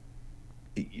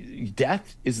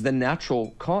death is the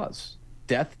natural cause.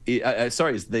 Death,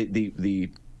 is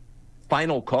the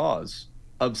final cause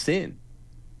of sin.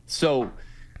 So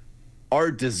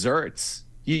our desserts,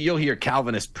 you'll hear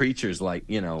Calvinist preachers like,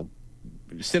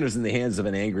 sinners in the hands of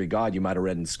an angry God, you might have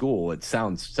read in school. It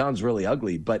sounds really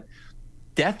ugly, but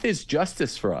death is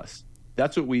justice for us.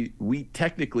 That's what we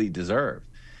technically deserve.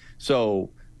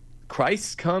 So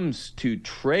Christ comes to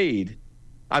trade.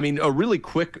 I mean, a really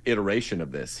quick iteration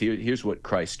of this. Here's what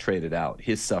Christ traded out: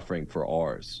 his suffering for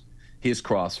ours, his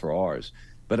cross for ours.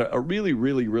 But a really,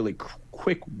 really, really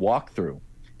quick walkthrough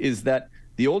is that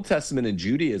the Old Testament in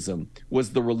Judaism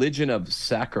was the religion of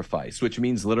sacrifice, which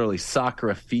means literally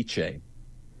sacrifice.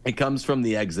 It comes from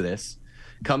the Exodus,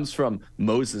 comes from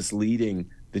Moses leading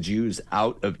the Jews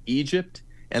out of Egypt,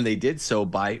 and they did so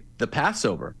by the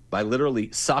Passover, by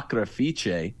literally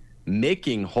sacrifice,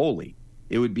 making holy.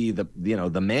 It would be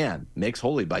the man makes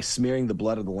holy by smearing the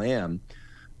blood of the lamb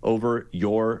over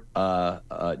your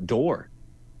door.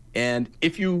 And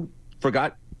if you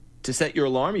forgot to set your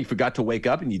alarm, you forgot to wake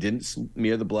up and you didn't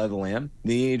smear the blood of the lamb,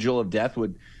 the angel of death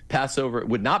would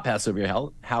not pass over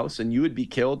your house, and you would be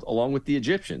killed along with the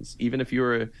Egyptians, even if you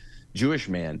were a Jewish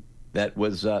man that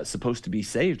was supposed to be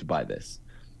saved by this.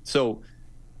 So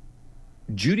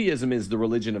Judaism is the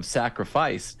religion of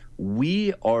sacrifice.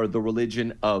 We are the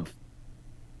religion of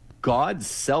God's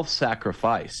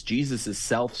self-sacrifice, Jesus'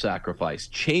 self-sacrifice,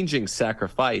 changing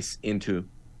sacrifice into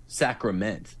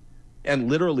sacrament. And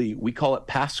literally, we call it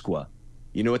Pasqua.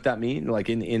 You know what that means? Like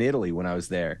in Italy, when I was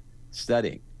there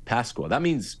studying, Pasqua. That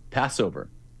means Passover.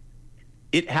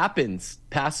 It happens,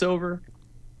 Passover,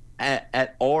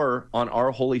 on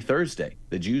our Holy Thursday.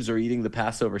 The Jews are eating the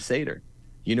Passover Seder.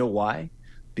 You know why?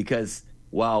 Because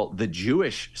while the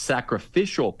Jewish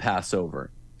sacrificial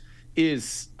Passover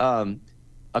is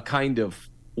a kind of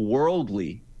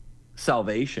worldly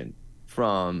salvation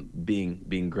from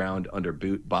being ground under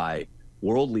boot by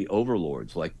worldly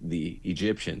overlords like the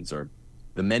Egyptians or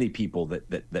the many people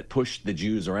that pushed the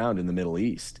Jews around in the Middle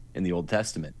East in the Old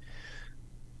Testament.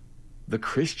 The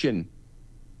Christian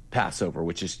Passover,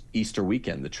 which is Easter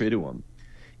weekend, the Triduum,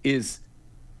 is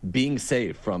being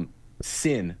saved from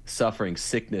sin, suffering,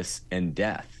 sickness, and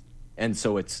death. And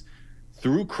so it's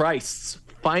through Christ's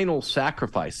final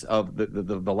sacrifice of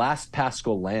the last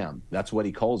Paschal lamb. That's what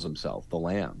he calls himself, the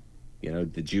lamb.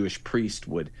 The Jewish priest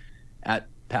would, at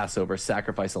Passover,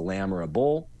 sacrifice a lamb or a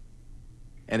bull,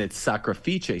 and it's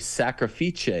sacrifice.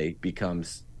 Sacrifice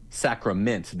becomes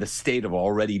sacrament, the state of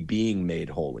already being made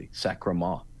holy,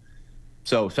 sacrament.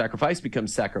 So sacrifice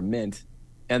becomes sacrament,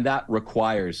 and that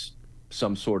requires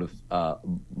some sort of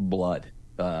blood,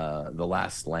 the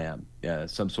last lamb,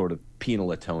 some sort of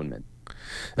penal atonement.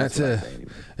 It's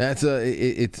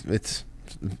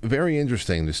very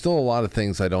interesting. There's still a lot of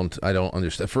things I don't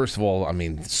understand. First of all, I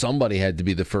mean, somebody had to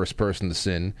be the first person to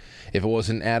sin. If it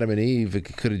wasn't Adam and Eve,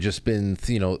 it could have just been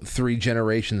 3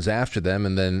 generations after them,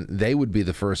 and then they would be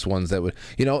the first ones that would.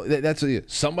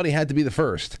 Somebody had to be the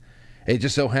first. It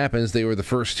just so happens they were the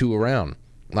first 2 around.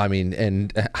 I mean,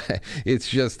 and it's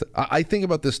just, I think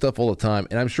about this stuff all the time,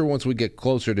 and I'm sure once we get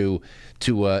closer to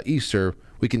Easter,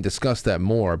 we can discuss that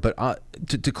more. But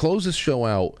to close this show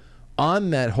out on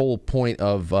that whole point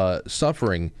of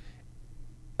suffering,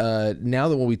 now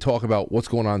that when we talk about what's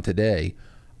going on today,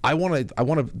 I want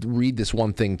to read this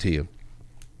one thing to you.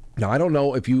 Now, I don't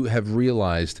know if you have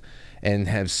realized and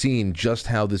have seen just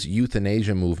how this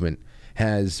euthanasia movement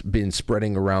has been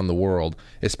spreading around the world,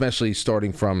 especially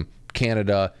starting from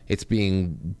Canada. It's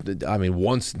being,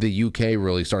 once the UK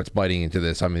really starts biting into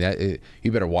this,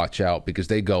 you better watch out, because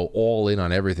they go all in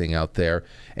on everything out there.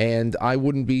 And I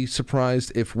wouldn't be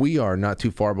surprised if we are not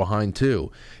too far behind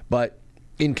too. But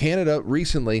in Canada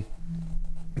recently,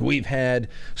 we've had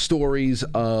stories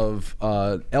of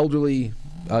elderly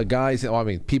guys,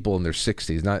 people in their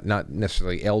 60s, not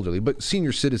necessarily elderly, but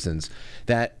senior citizens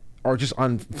that are just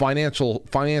on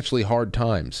financially hard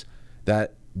times,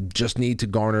 that just need to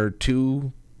garner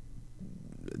two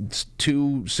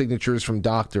signatures from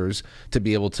doctors to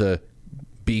be able to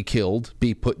be killed,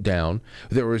 be put down.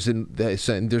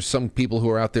 There's some people who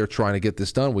are out there trying to get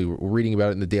this done. We were reading about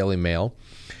it in the Daily Mail.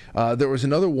 There was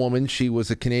another woman. She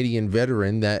was a Canadian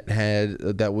veteran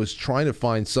that was trying to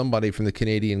find somebody from the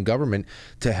Canadian government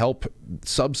to help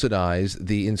subsidize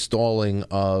the installing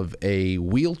of a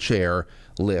wheelchair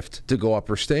lift to go up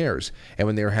her stairs. And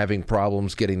when they were having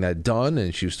problems getting that done,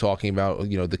 and she was talking about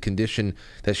the condition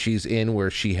that she's in, where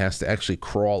she has to actually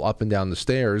crawl up and down the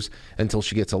stairs until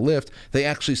she gets a lift, they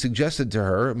actually suggested to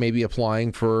her maybe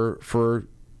applying for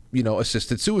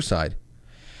assisted suicide.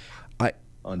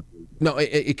 No,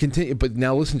 it continued. But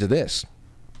now listen to this.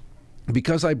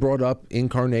 because I brought up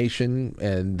incarnation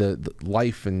and the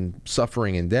life and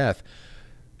suffering and death,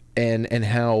 and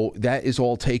how that is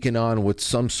all taken on with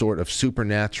some sort of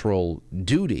supernatural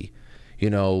duty,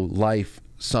 life,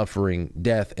 suffering,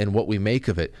 death, and what we make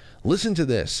of it. Listen to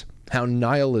this, how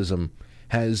nihilism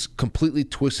has completely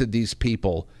twisted these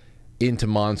people into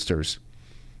monsters.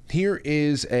 Here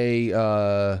is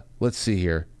let's see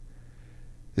here.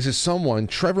 This is someone,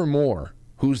 Trevor Moore,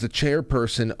 who's the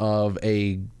chairperson of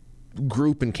a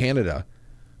group in Canada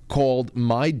called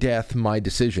My Death, My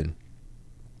Decision.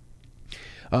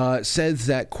 Says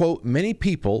that, quote, many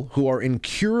people who are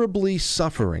incurably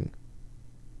suffering,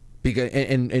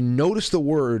 and notice the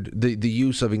word, the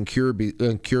use of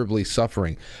incurably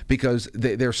suffering, because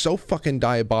they're so fucking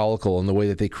diabolical in the way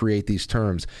that they create these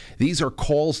terms. These are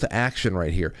calls to action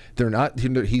right here. They're not,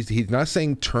 he's not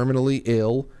saying terminally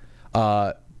ill,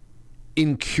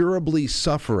 incurably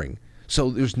suffering. So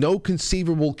there's no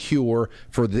conceivable cure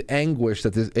for the anguish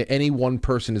that any one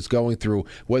person is going through,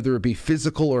 whether it be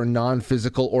physical or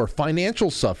non-physical or financial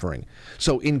suffering.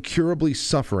 So incurably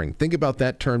suffering. Think about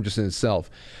that term just in itself.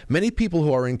 Many people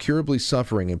who are incurably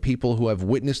suffering and people who have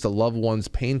witnessed a loved one's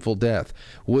painful death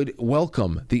would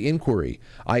welcome the inquiry.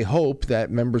 I hope that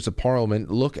members of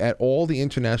Parliament look at all the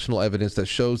international evidence that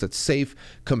shows that safe,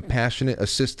 compassionate,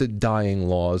 assisted dying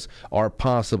laws are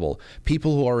possible.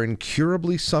 People who are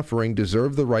incurably suffering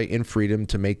deserve the right and freedom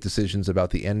to make decisions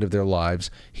about the end of their lives,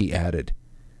 he added.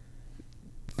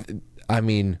 I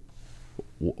mean,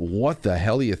 what the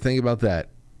hell do you think about that?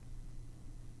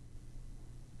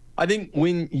 I think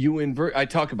when you invert, I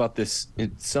talk about this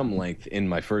in some length in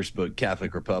my first book,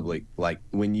 Catholic Republic, like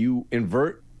when you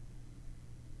invert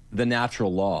the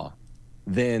natural law,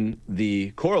 then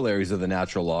the corollaries of the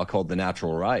natural law, called the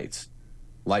natural rights,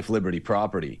 life, liberty,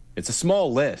 property, it's a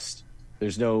small list.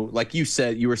 There's no, like you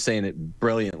said, you were saying it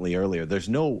brilliantly earlier, there's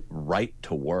no right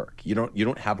to work. You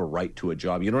don't have a right to a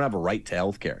job. You don't have a right to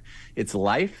health care. It's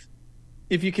life,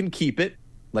 if you can keep it,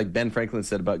 like Ben Franklin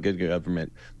said about good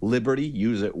government. Liberty,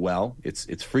 use it well.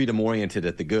 It's freedom oriented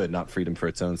at the good, not freedom for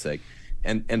its own sake.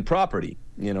 And property,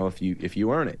 if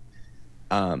you earn it.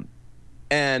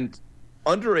 And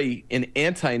under an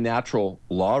anti-natural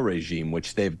law regime,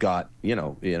 which they've got,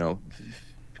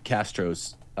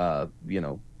 Castro's,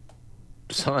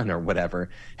 son or whatever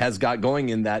has got going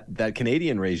in that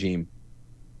Canadian regime,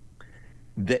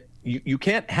 that you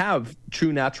can't have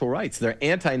true natural rights. They're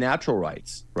anti-natural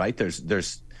rights, right? There's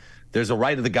a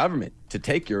right of the government to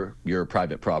take your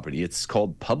private property. It's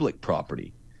called public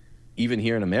property. Even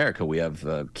here in America, we have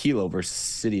Kelo versus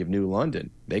City of New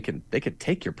London. They could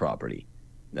take your property,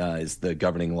 is the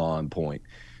governing law on point.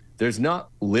 There's not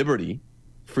liberty,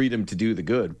 freedom to do the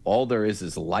good. All there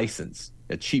is license,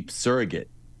 a cheap surrogate,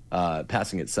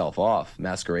 passing itself off,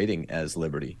 masquerading as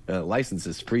liberty. License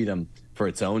is freedom for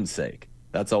its own sake.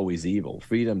 That's always evil.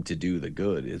 Freedom to do the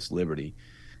good is liberty.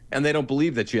 And they don't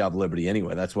believe that you have liberty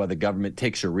anyway. That's why the government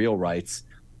takes your real rights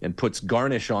and puts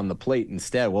garnish on the plate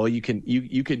instead. Well, you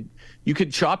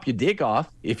could chop your dick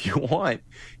off if you want.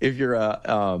 If you're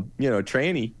a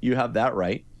trainee, you have that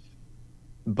right.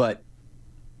 But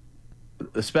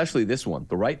especially this one,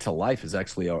 the right to life is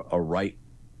actually a right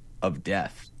of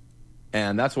death.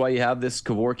 And that's why you have this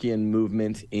Kevorkian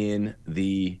movement in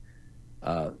the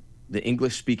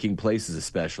English-speaking places,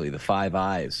 especially the Five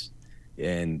Eyes,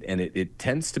 and it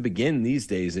tends to begin these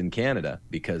days in Canada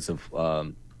because of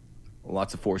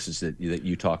lots of forces that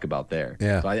you talk about there.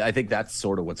 Yeah. So I think that's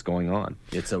sort of what's going on.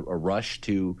 It's a rush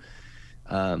to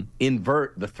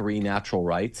invert the three natural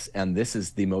rights, and this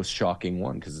is the most shocking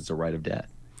one because it's a right of death.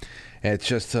 It's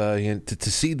just to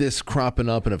see this cropping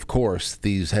up, and of course,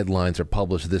 these headlines are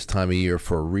published this time of year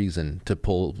for a reason, to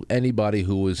pull anybody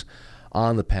who is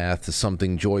on the path to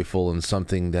something joyful and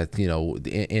something that,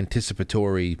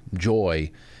 anticipatory joy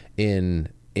in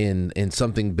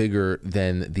something bigger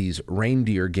than these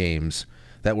reindeer games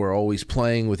that we're always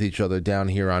playing with each other down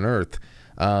here on Earth.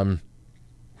 Man,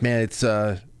 it's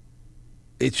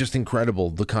just incredible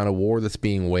the kind of war that's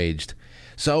being waged.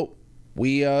 So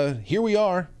here we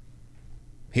are.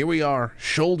 Here we are,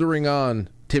 shouldering on,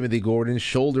 Timothy Gordon,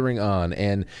 shouldering on.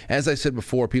 And as I said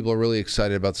before, people are really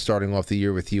excited about starting off the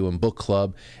year with you in book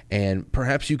club. And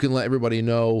perhaps you can let everybody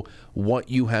know what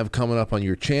you have coming up on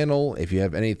your channel. If you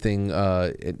have anything,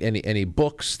 any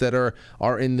books that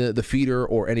are in the feeder,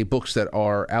 or any books that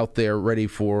are out there ready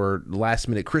for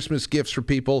last-minute Christmas gifts for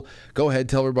people, go ahead,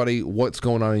 tell everybody what's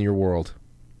going on in your world.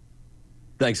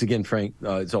 Thanks again, Frank.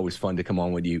 It's always fun to come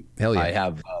on with you. Hell yeah. I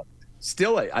have...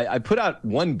 Still, I put out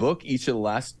one book each of the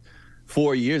last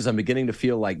 4 years, I'm beginning to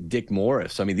feel like Dick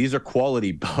Morris. I mean, these are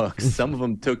quality books. Some of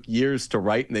them took years to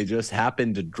write, and they just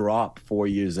happened to drop 4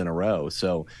 years in a row.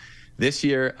 So this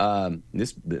year,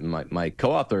 my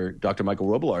co-author, Dr. Michael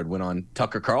Robillard, went on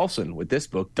Tucker Carlson with this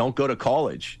book, Don't Go to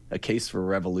College, A Case for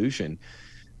Revolution.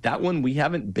 That one we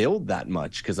haven't billed that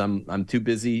much because I'm too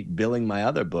busy billing my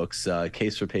other books,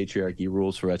 Case for Patriarchy,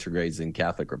 Rules for Retrogrades, and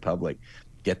Catholic Republic.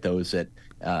 Get those at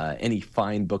any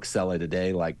fine bookseller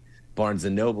today, like Barnes &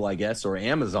 Noble, I guess, or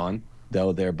Amazon,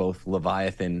 though they're both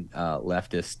Leviathan,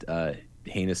 leftist,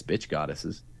 heinous bitch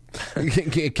goddesses.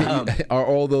 Are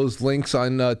all those links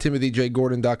on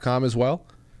timothyjgordon.com as well?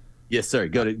 Yes, sir.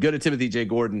 Go to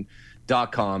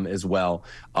timothyjgordon.com as well.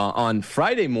 On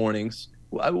Friday mornings,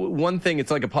 one thing,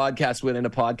 it's like a podcast within a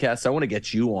podcast. I want to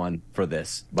get you on for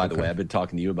this, by the way. I've been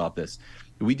talking to you about this.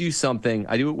 We do something.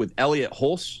 I do it with Elliot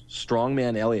Hulse,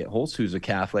 strongman Elliot Hulse, who's a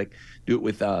Catholic. Do it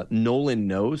with Nolan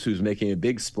Knows, who's making a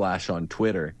big splash on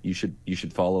Twitter. You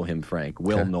should follow him, Frank.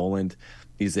 Will Noland.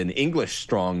 He's an English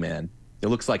strongman. It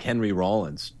looks like Henry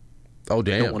Rollins. Oh,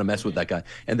 damn. I don't want to mess with that guy.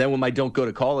 And then when my Don't Go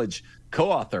to College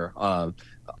co-author,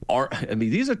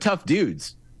 these are tough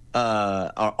dudes.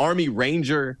 Our Army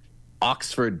Ranger,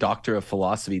 Oxford Doctor of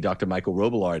Philosophy, Dr. Michael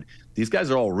Robillard. These guys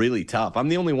are all really tough. I'm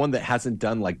the only one that hasn't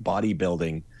done like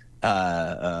bodybuilding,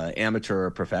 amateur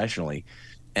or professionally.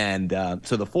 And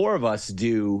so the four of us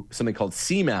do something called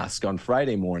C-Mask on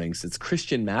Friday mornings. It's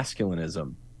Christian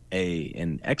masculinism,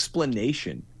 an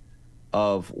explanation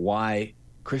of why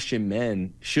Christian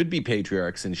men should be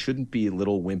patriarchs and shouldn't be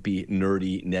little wimpy,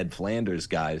 nerdy Ned Flanders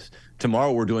guys.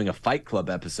 Tomorrow we're doing a Fight Club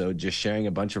episode, just sharing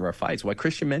a bunch of our fights. Why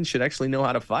Christian men should actually know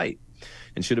how to fight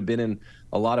and should have been in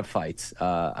a lot of fights.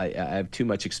 I have too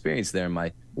much experience there in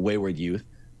my wayward youth,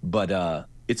 but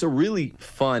it's a really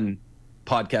fun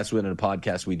podcast within a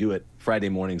podcast. We do it Friday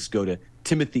mornings. Go to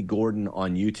Timothy Gordon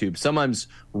on YouTube. Sometimes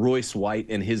Royce White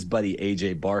and his buddy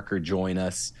AJ Barker join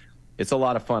us. It's a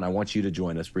lot of fun. I want you to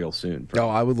join us real soon. Oh,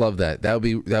 I would love that. That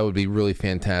would be really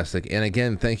fantastic. And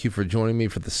again, thank you for joining me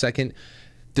for the second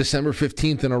December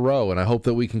 15th in a row. And I hope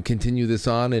that we can continue this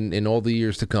on in all the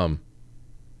years to come.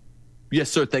 Yes,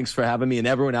 sir. Thanks for having me. And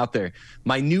everyone out there,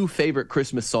 my new favorite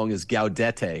Christmas song is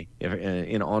Gaudete,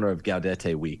 in honor of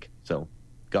Gaudete week. So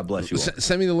God bless you all.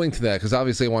 Send me the link to that, because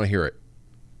obviously I want to hear it.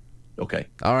 Okay.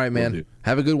 All right, man.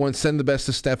 Have a good one. Send the best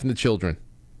to Steph and the children.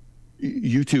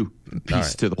 You too.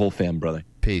 Peace to the whole fam, brother.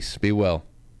 Peace. Be well.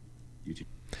 You too.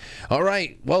 All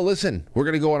right. Well, listen, we're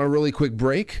going to go on a really quick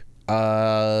break. What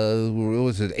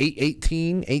was it?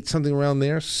 8:18, 8 something around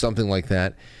there, something like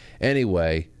that.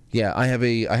 Anyway, yeah, I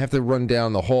have to run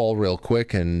down the hall real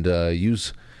quick and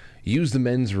use the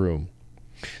men's room.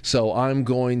 So I'm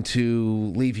going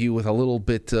to leave you with a little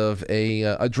bit of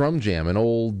a drum jam, an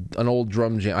old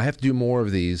drum jam. I have to do more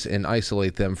of these and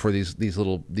isolate them for these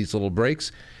little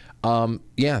breaks.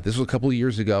 Yeah, this was a couple of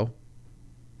years ago,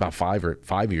 about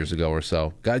 5 years ago or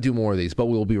so. Got to do more of these, but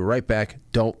we'll be right back.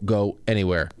 Don't go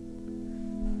anywhere.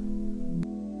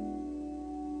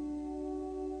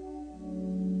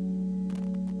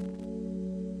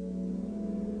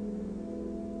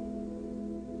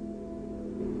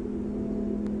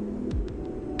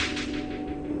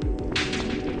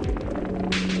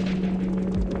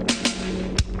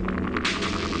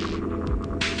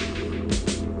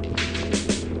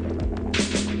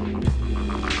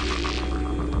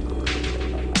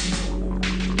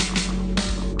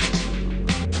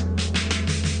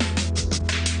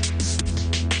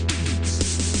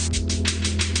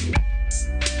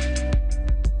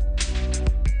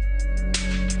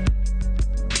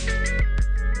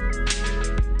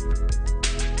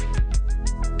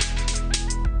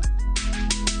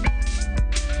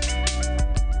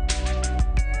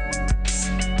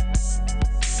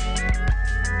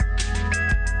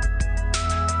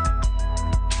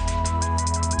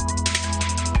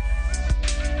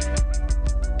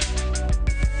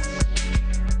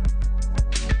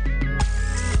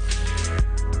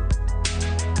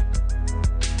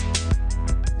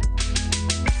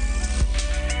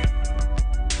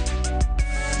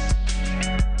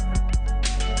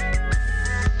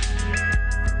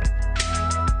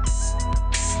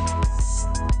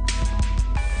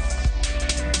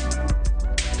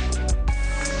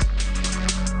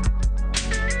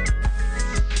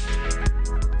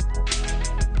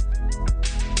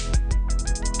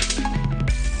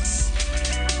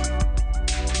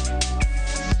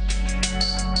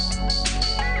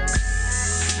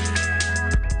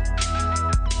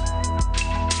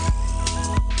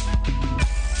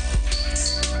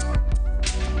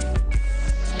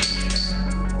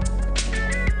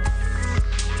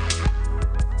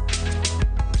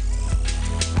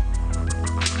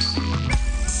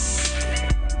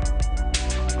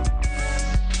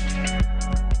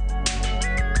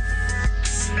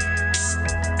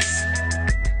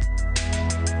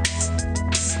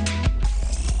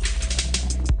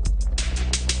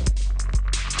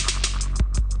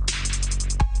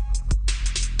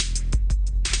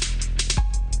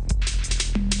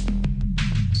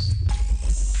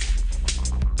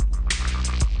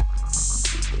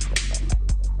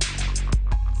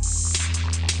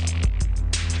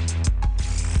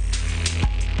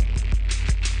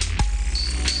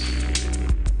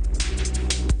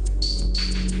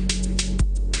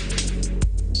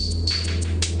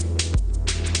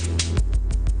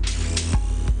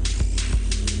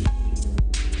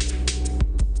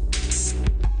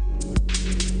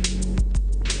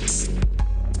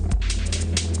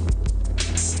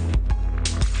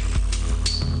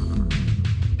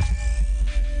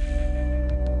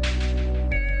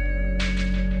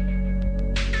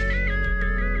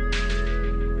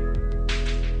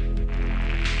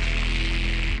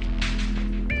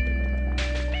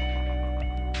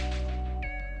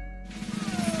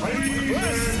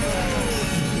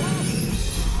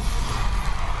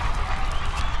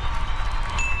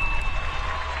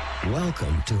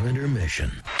 Welcome to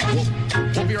intermission.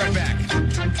 We'll be right back.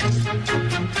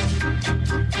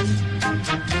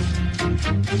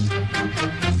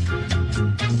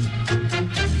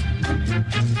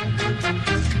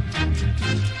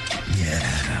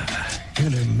 Yeah,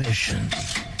 intermission.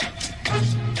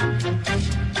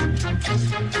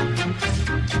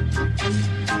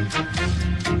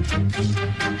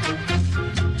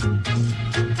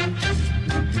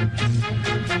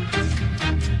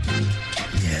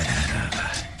 Yeah,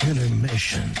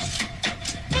 intermission.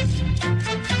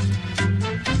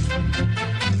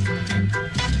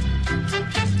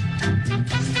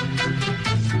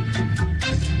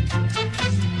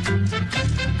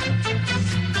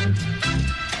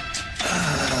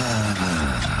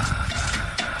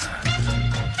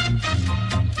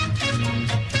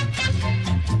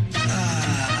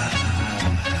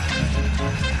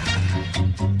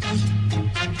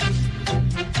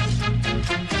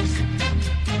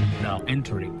 Now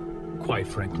entering, quite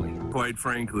frankly. Quite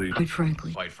frankly. Quite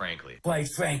frankly. Quite frankly.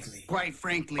 Quite frankly. Quite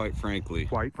frankly. Quite frankly.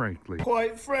 Quite frankly.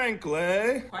 Quite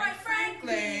frankly. Quite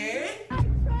frankly.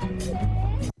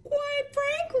 Quite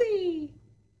frankly.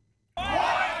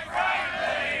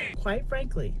 Quite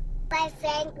frankly. Quite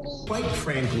frankly. Quite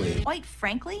frankly. Quite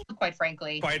frankly. Quite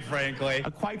frankly. Quite frankly.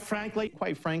 Quite frankly.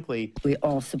 Quite frankly. We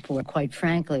all support quite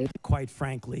frankly. Quite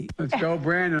frankly. Let's go,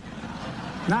 Brandon.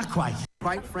 Not quite.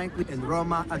 Quite frankly in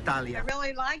Roma, Italia. I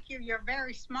really like you. You're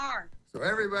very smart. So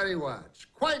everybody watch.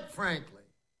 Quite frankly.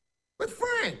 With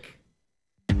Frank.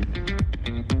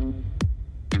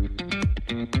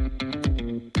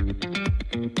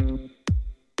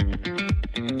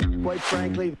 Quite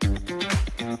frankly.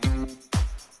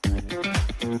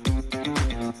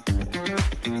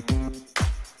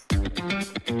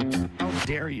 How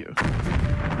dare you?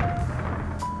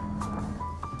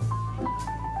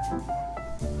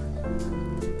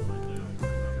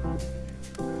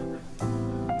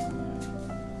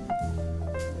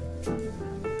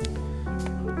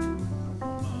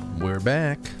 We're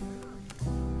back.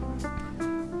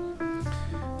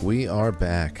 We are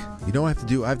back. You know what I have to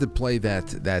do? I have to play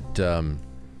that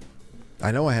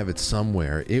I know I have it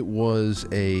somewhere. It was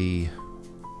a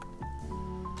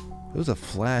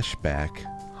flashback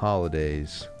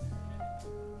holidays.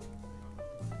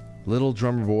 Little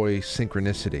Drummer Boy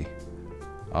Synchronicity.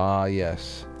 Ah,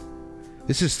 yes.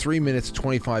 This is 3 minutes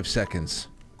 25 seconds.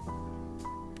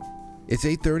 It's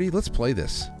 8:30. Let's play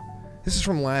this. This is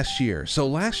from last year. So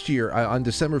last year on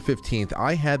December 15th,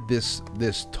 I had this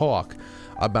talk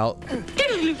about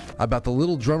the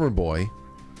Little Drummer Boy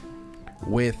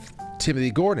with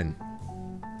Timothy Gordon.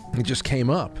 It just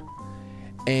came up.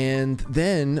 And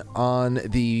then on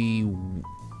the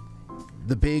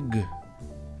big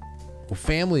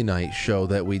family night show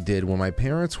that we did when my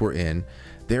parents were in,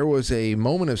 there was a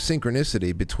moment of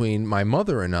synchronicity between my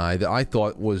mother and I that I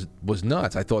thought was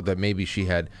nuts. I thought that maybe she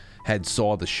had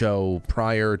saw the show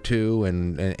prior to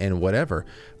and whatever.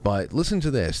 But listen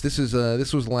to this. This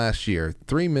was last year.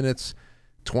 3 minutes,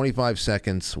 25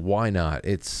 seconds. Why not?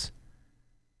 It's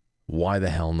why the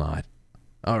hell not?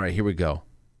 All right, here we go.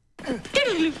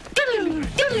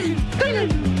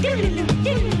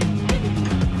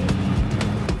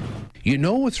 You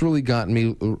know what's really gotten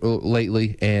me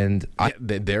lately? And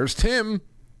there's Tim.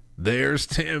 There's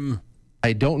Tim.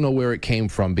 I don't know where it came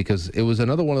from because it was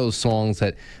another one of those songs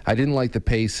that I didn't like the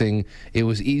pacing. It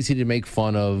was easy to make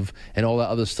fun of and all that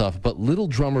other stuff. But Little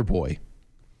Drummer Boy,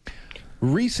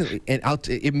 recently, and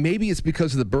maybe it's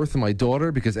because of the birth of my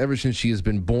daughter, because ever since she has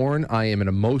been born, I am an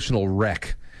emotional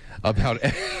wreck about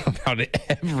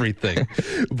everything.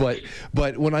 But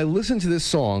when I listen to this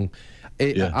song,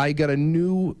 I got a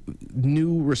new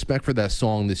respect for that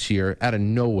song this year out of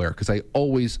nowhere because I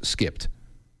always skipped.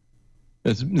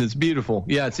 It's beautiful.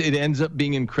 Yeah, it ends up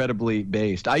being incredibly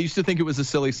based. I used to think it was a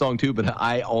silly song too, but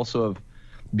I also have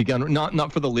begun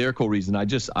not for the lyrical reason.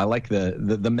 I like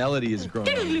the melody is growing.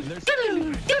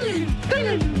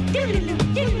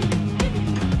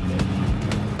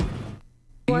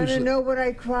 Want to know what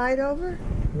I cried over?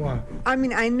 What? I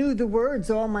mean, I knew the words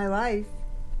all my life.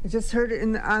 I just heard it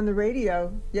on the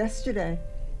radio yesterday,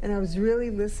 and I was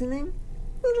really listening.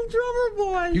 Little Drummer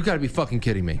Boy. You got to be fucking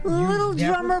kidding me. Little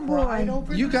Drummer Boy.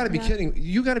 You got to be kidding.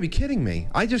 You got to be kidding me.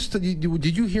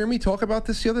 Did you hear me talk about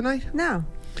this the other night? No.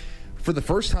 For the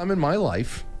first time in my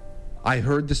life, I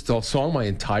heard this song my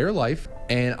entire life,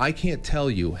 and I can't tell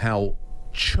you how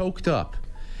choked up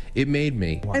it made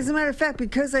me. As a matter of fact,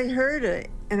 because I heard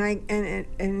it and it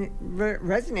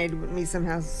resonated with me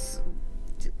somehow,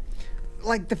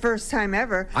 like the first time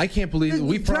ever. I can't believe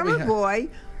we probably Drummer Boy.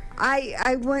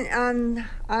 I went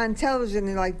on television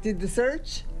and like did the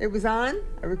search. It was on.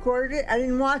 I recorded it. I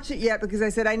didn't watch it yet because I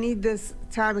said I need this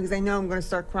time because I know I'm going to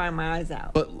start crying my eyes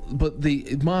out. But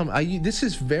the mom, this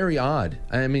is very odd.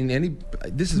 I mean,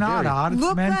 this is not very odd. It's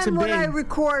Look meant on to what be. I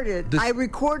recorded. I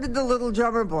recorded the little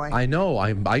drummer boy. I know.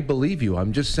 I believe you.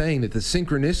 I'm just saying that the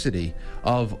synchronicity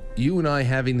of you and I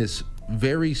having this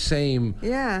very same.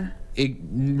 Yeah.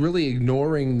 Really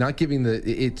ignoring, not giving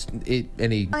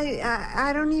any.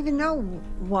 I don't even know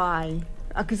why,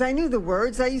 because I knew the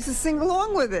words. I used to sing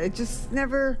along with it. It just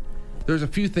never. There's a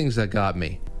few things that got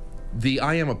me. The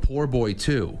I am a poor boy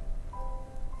too.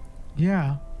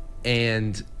 Yeah.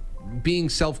 And being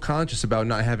self-conscious about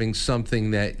not having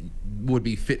something that would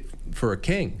be fit for a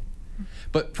king.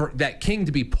 But for that king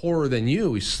to be poorer than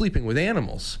you, he's sleeping with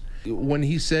animals. When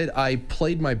he said, I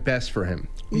played my best for him.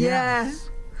 Yeah.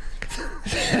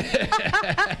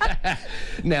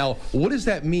 Now, what does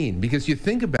that mean? Because you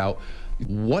think about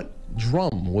what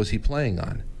drum was he playing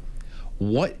on?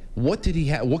 What did he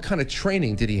have? What kind of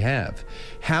training did he have?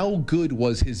 How good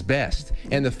was his best?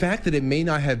 And the fact that it may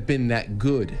not have been that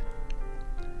good,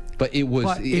 but it was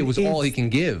all he can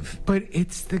give. But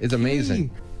it's the It's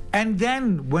amazing. And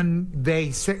then when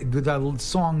they say the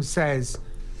song says,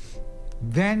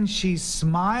 then she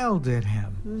smiled at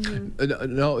him.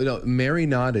 No, Mary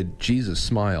nodded, Jesus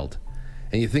smiled.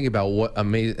 And you think about what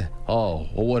amazing,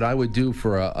 what I would do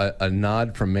for a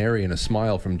nod from Mary and a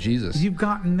smile from Jesus. You've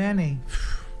gotten many.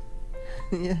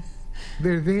 Yeah.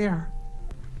 They're there.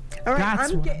 All right,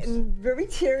 That's I'm what getting very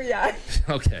teary-eyed.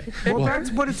 Okay. Well,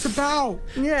 that's what it's about.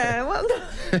 Yeah, well.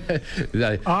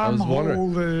 I was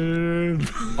wondering.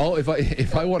 Oh,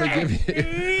 if I want to give you,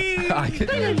 I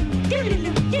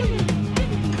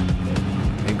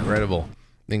Incredible.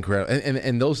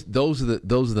 And those are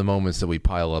the moments that we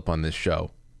pile up on this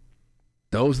show.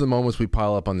 Those are the moments we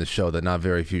pile up on this show that not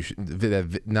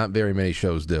very many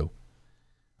shows do.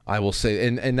 I will say,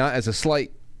 and not as a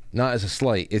slight.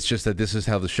 It's just that this is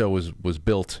how the show was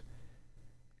built.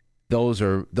 Those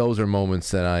are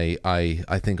moments that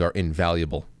I think are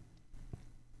invaluable.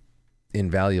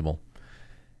 Invaluable.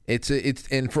 It's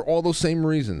and for all those same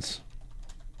reasons.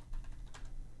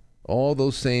 All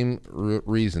those same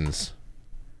reasons.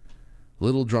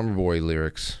 Little Drummer Boy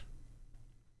lyrics.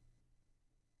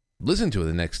 Listen to it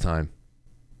the next time.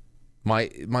 My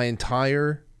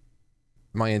entire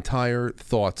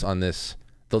thoughts on this,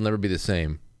 they'll never be the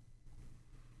same.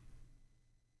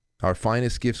 Our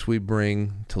finest gifts we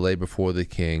bring to lay before the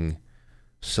King,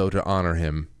 so to honor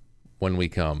him when we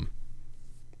come.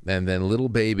 And then, little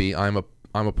baby, I'm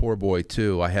a poor boy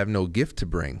too. I have no gift to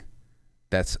bring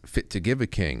that's fit to give a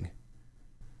king.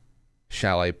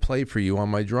 Shall I play for you on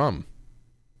my drum?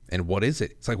 And what is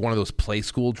it? It's like one of those play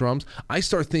school drums. I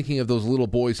start thinking of those little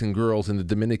boys and girls in the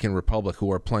Dominican Republic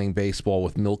who are playing baseball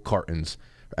with milk cartons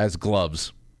as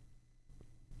gloves.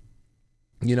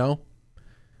 You know?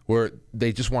 Where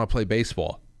they just want to play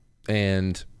baseball.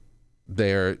 And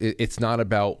it's not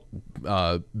about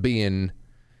feeling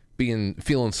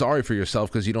sorry for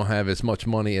yourself because you don't have as much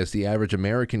money as the average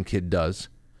American kid does.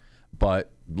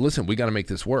 But listen, we got to make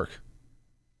this work.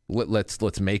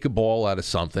 Let's make a ball out of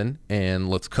something, and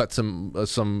let's cut some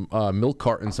milk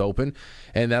cartons open,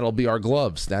 and that'll be our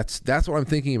gloves. That's what I'm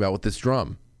thinking about with this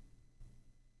drum.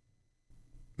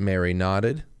 Mary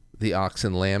nodded. The ox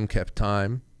and lamb kept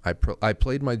time. I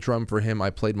played my drum for him. I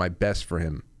played my best for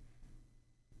him.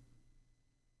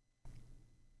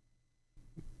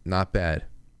 Not bad.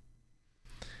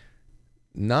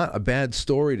 Not a bad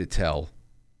story to tell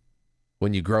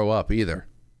when you grow up either.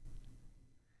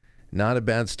 Not a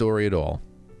bad story at all.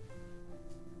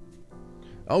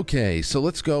 Okay, so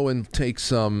let's go and take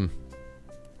some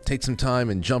time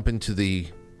and jump into the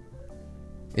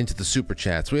super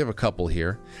chats. We have a couple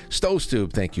here.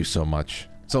 Stove, thank you so much.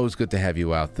 It's always good to have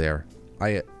you out there.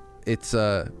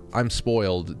 I'm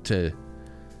spoiled to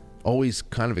always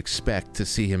kind of expect to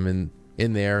see him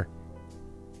in there.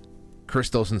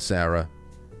 Christos and Sarah,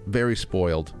 very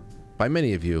spoiled by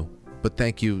many of you. But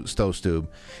thank you, Stove.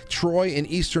 Troy in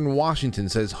Eastern Washington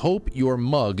says, hope your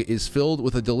mug is filled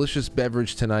with a delicious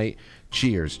beverage tonight.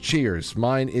 Cheers. Cheers.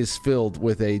 Mine is filled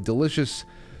with a delicious,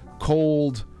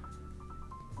 cold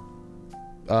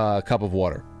cup of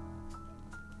water.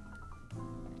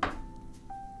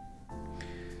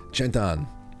 Chentan.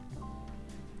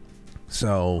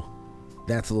 So,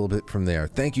 that's a little bit from there.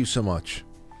 Thank you so much.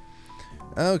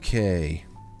 Okay.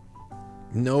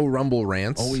 No Rumble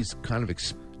Rants. Always kind of...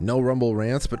 No Rumble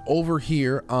Rants, but over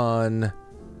here on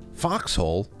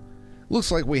Foxhole,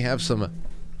 looks like we have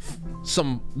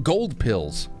some gold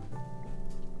pills.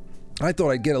 I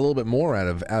thought I'd get a little bit more out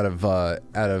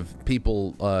of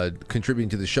people contributing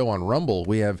to the show on Rumble.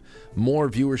 We have more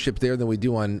viewership there than we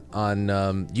do on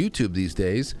YouTube these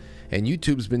days, and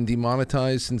YouTube's been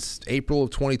demonetized since April of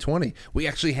 2020. We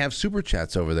actually have super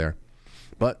chats over there,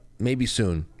 but maybe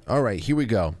soon. All right, here we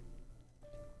go.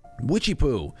 Witchy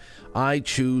Poo, I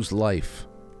choose life.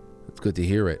 It's good to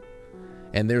hear it.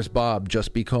 And there's Bob,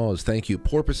 just because. Thank you.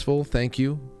 Porpoiseful, thank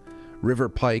you. River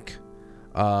Pike,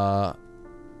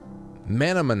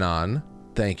 Manamanon,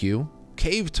 thank you.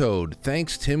 Cave Toad,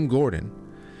 thanks Tim Gordon.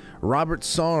 Robert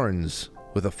Sarnes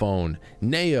with a phone.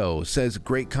 Neo says,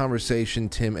 great conversation,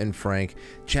 Tim and Frank.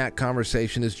 Chat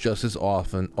conversation is just as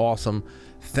awesome.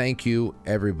 Thank you,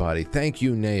 everybody. Thank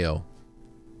you, Neo.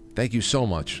 Thank you so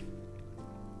much.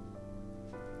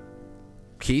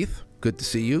 Keith, good to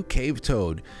see you. Cave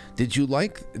Toad, did you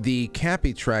like the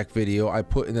Cappy track video I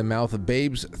put in the Mouth of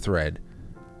Babes thread?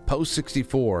 Post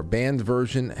 64, banned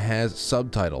version has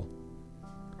subtitle.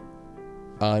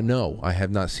 No, I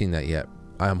have not seen that yet.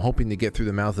 I'm hoping to get through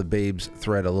the Mouth of Babes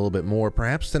thread a little bit more,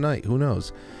 perhaps tonight, who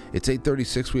knows. It's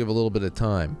 8:36, we have a little bit of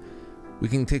time. We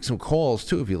can take some calls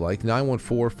too if you like,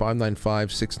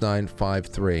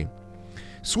 914-595-6953.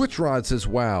 Switch Rod says,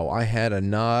 wow, I had a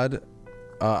nod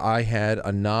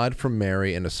from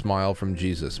Mary and a smile from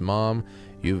Jesus. Mom,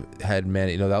 you've had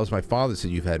many. No, that was my father said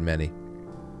you've had many.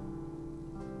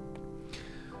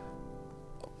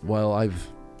 Well,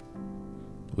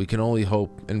 we can only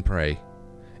hope and pray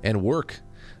and work.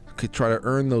 Could try to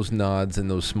earn those nods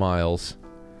and those smiles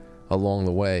along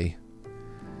the way.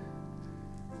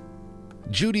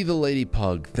 Judy the Lady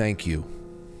Pug, thank you.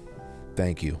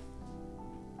 Thank you.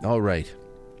 All right.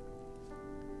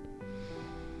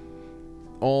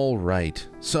 All right.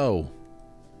 So,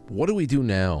 what do we do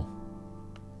now?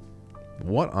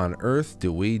 What on earth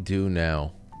do we do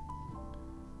now?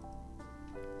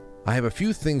 I have a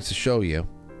few things to show you,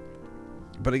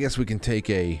 but I guess we can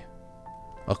take a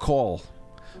call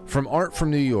from Art from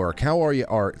New York. How are you,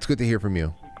 Art? It's good to hear from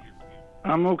you.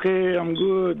 I'm okay. I'm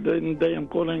good. And I'm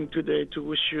calling today to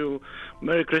wish you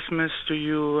Merry Christmas to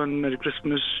you and Merry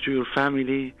Christmas to your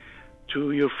family,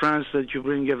 to your friends that you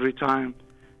bring every time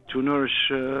to nourish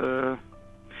the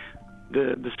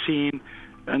scene,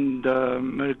 and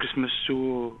Merry Christmas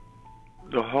to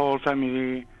the whole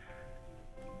family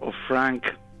of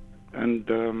Frank.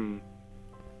 And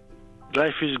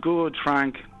life is good,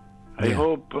 Frank. I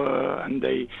hope and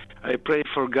I pray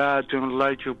for God to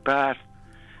enlighten your path.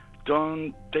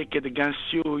 Don't take it against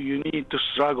you. You need to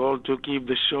struggle to keep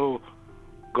the show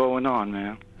going on,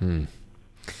 man.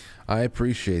 I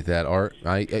appreciate that, Art.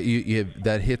 You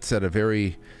that hits at a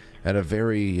very I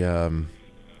don't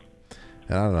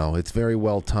know. It's very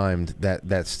well timed,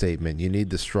 that statement. You need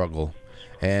the struggle.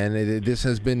 And this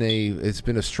has been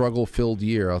a struggle-filled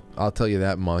year. I'll tell you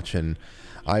that much. And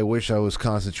I wish I was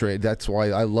concentrated. That's why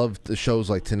I love the shows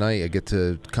like tonight. I get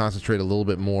to concentrate a little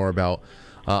bit more about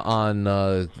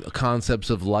on concepts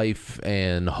of life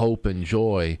and hope and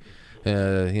joy.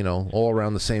 All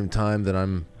around the same time that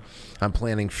I'm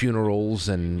planning funerals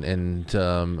and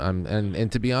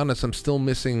to be honest, I'm still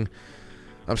missing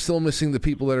the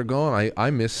people that are gone.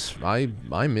 I miss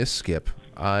Skip.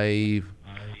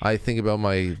 I think about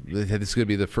this is going to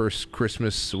be the first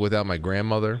Christmas without my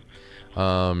grandmother.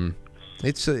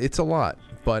 It's a lot,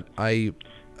 but I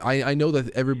know that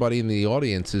everybody in the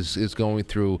audience is going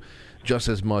through just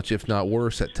as much, if not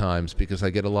worse, at times, because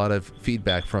I get a lot of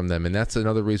feedback from them, and that's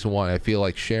another reason why I feel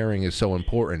like sharing is so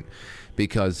important,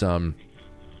 because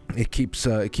it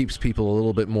keeps people a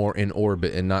little bit more in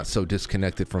orbit and not so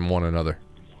disconnected from one another.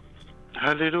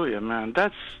 Hallelujah, man.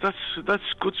 That's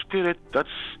good spirit. That's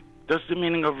the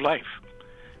meaning of life.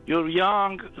 You're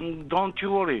young, and don't you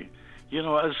worry.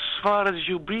 As far as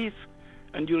you breathe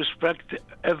and you respect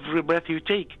every breath you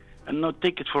take and not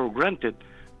take it for granted,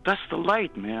 that's the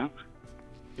light, man.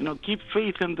 Keep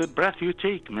faith in the breath you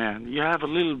take, man. You have a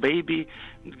little baby,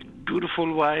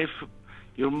 beautiful wife,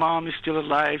 your mom is still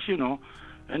alive,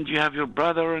 and you have your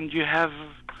brother, and you have,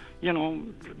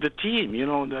 the team,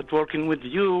 that working with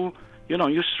you.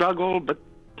 You struggle, but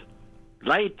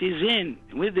light is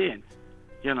within.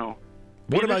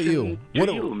 What about you?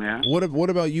 What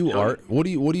about you, Art? What are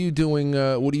you doing?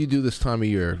 What do you do this time of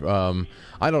year?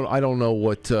 I don't know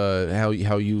what how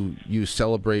you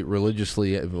celebrate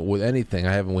religiously with anything.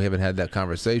 We haven't had that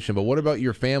conversation. But what about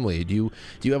your family? Do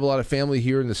you have a lot of family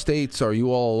here in the States? Are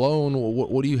you all alone?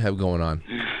 What do you have going on?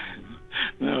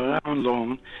 No, I'm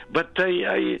alone. But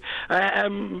I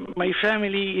my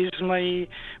family is my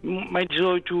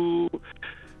joy to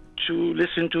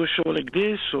listen to a show like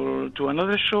this, or to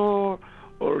another show,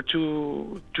 or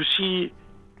to see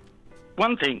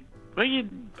one thing.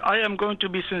 I am going to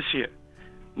be sincere.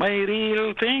 My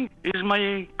real thing is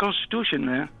my Constitution,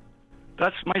 man.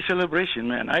 That's my celebration,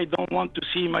 man. I don't want to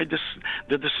see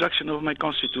the destruction of my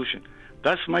Constitution.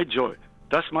 That's my joy.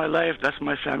 That's my life. That's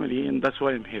my family, and that's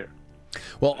why I'm here.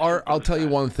 Well, Art, I'll tell you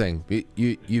one thing.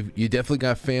 You definitely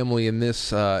got family in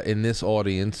this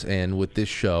audience and with this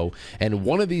show. And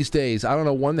one of these days, I don't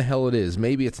know when the hell it is.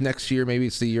 Maybe it's next year. Maybe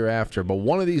it's the year after. But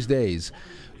one of these days,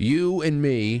 you and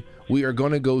me, we are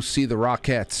going to go see the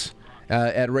Rockettes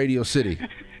at Radio City.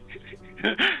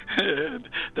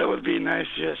 That would be nice.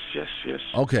 Yes.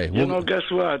 Okay. You know, guess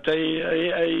what?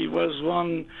 I was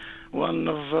one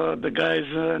of the guys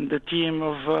in the team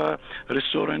of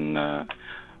restoring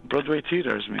Broadway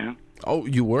theaters, man. Oh,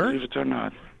 you were? Believe it or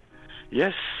not.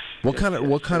 Yes. What kind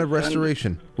of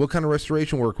restoration? What kind of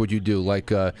restoration work would you do? Like,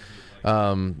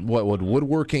 what would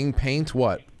woodworking, paint,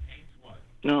 what?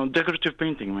 No, decorative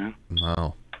painting, man.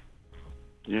 Wow.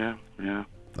 Yeah.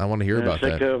 I want to hear about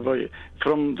that. that.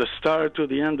 From the start to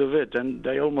the end of it, and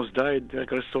I almost died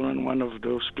restoring one of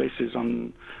those places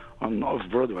on off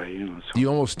Broadway. You know. So. You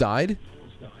almost died?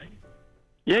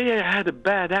 Yeah. I had a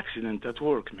bad accident at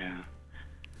work, man.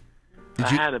 I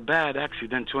had a bad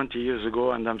accident 20 years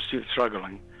ago, and I'm still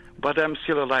struggling. But I'm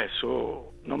still alive,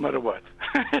 so no matter what.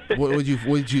 What did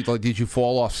you like? Did you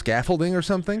fall off scaffolding or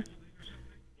something?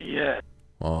 Yeah.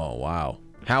 Oh wow!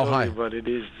 How Sorry, high? But it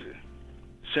is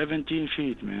 17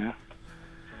 feet, man.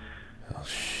 Oh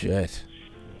shit!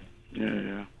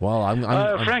 Yeah. Well, I'm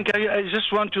Frank, I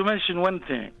just want to mention one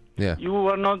thing. Yeah. You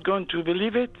are not going to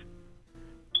believe it,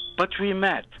 but we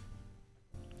met.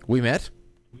 We met?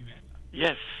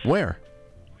 Yes. Where?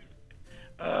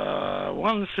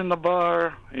 Once in a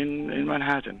bar in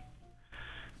Manhattan.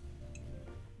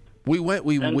 We went.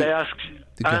 And I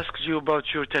asked you about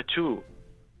your tattoo.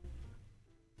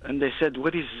 And they said,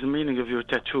 "What is the meaning of your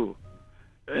tattoo?"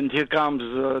 And here comes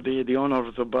the owner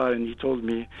of the bar, and he told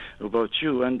me about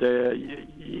you. And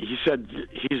he said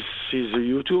he's a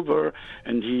YouTuber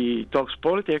and he talks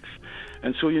politics.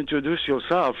 And so you introduced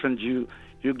yourself, and you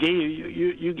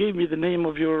gave me the name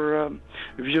of your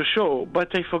show,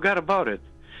 but I forgot about it.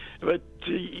 But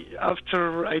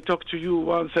after I talked to you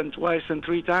once and twice and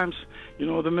three times, you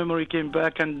know, the memory came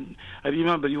back, and I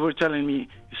remember you were telling me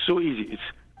it's so easy. It's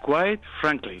quite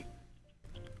frankly.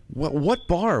 What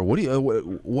bar? What do you?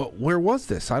 Where was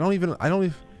this? I don't even.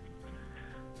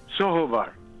 Soho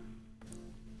Bar.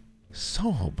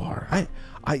 Soho Bar.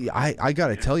 I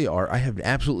gotta tell you, Art, I have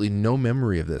absolutely no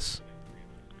memory of this.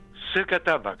 Circa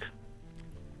Tabak.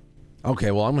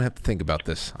 Okay, well, I'm gonna have to think about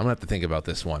this. I'm gonna have to think about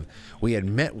this one. We had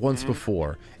met once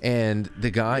before, and the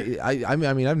guy. I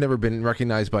mean, I've never been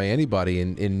recognized by anybody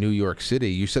in New York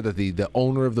City. You said that the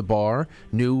owner of the bar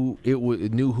knew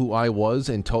who I was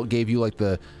and gave you like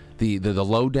the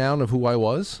lowdown of who I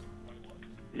was.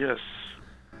 Yes.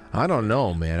 I don't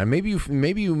know, man. Maybe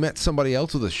you met somebody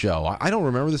else with the show. I don't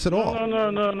remember this at all.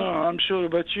 No. I'm sure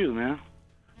about you, man.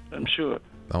 I'm sure.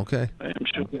 Okay. I am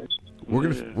sure.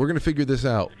 We're gonna figure this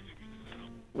out.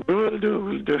 We'll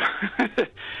do.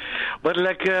 But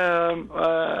like,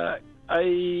 I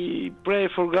pray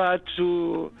for God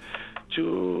to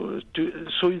so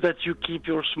that you keep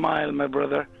your smile, my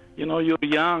brother. You know, you're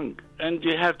young, and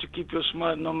you have to keep your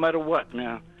smile no matter what,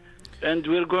 man. And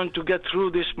we're going to get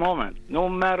through this moment, no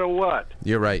matter what.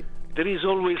 You're right. There is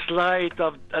always light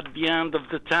at the end of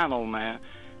the tunnel, man.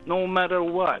 No matter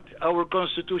what. Our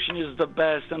Constitution is the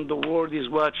best, and the world is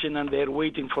watching, and they're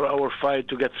waiting for our fight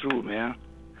to get through, man.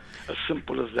 As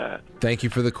simple as that. Thank you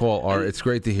for the call, Art. It's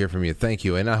great to hear from you. Thank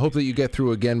you, and I hope that you get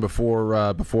through again before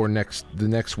the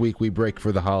next week we break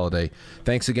for the holiday.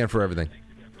 Thanks again for everything.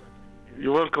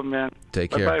 You're welcome, man.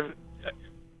 Take care.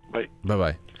 Bye.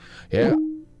 Bye. Yeah.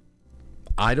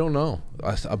 I don't know.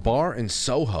 A bar in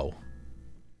Soho.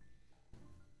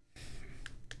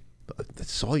 I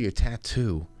saw your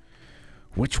tattoo.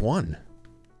 Which one?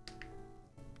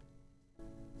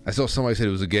 I saw somebody said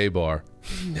it was a gay bar.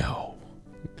 No.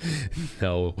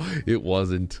 No, it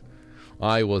wasn't.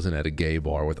 I wasn't at a gay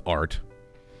bar with Art.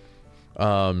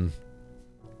 Oh,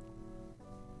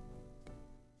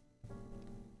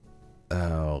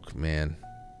 man.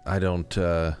 I don't,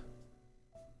 I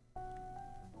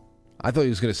thought he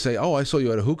was going to say, oh, I saw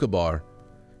you at a hookah bar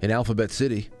in Alphabet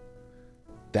City.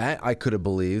 That I could have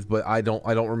believed, but I don't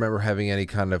remember having any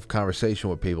kind of conversation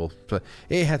with people. So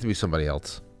it had to be somebody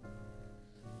else.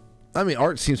 I mean,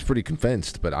 Art seems pretty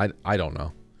convinced, but I don't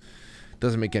know.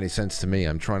 Doesn't make any sense to me.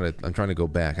 I'm trying to go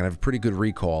back, and I have a pretty good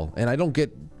recall, and I don't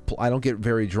get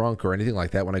very drunk or anything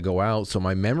like that when I go out, so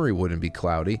my memory wouldn't be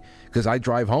cloudy because I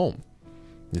drive home.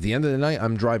 At the end of the night,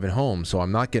 I'm driving home, so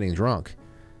I'm not getting drunk.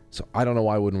 So I don't know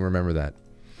why I wouldn't remember that.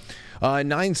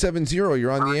 970,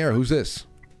 you're on the air. Who's this?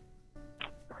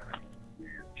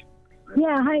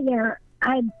 Yeah, hi there.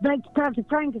 I'd like to talk to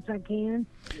Frank if I can.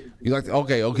 You like?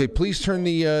 Okay. Please turn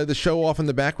the show off in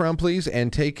the background, please,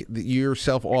 and take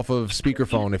yourself off of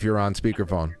speakerphone if you're on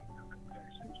speakerphone.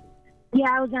 Yeah,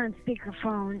 I was on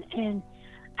speakerphone, and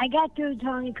I got through,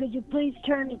 Tony. Could you please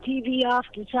turn the TV off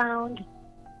the sound?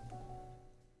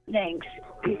 Thanks.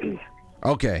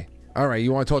 Okay. All right.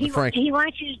 You want to talk to Frank? He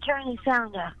wants you to turn the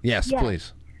sound off. Yes,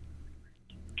 please.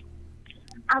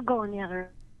 I'll go in the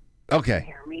other. Okay.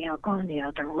 Hear me? I'll go in the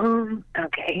other room.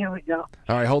 Okay, here we go.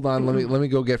 All right. Hold on. Let me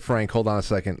go get Frank. Hold on a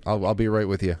second. I'll be right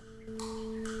with you.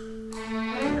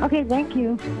 Okay. Thank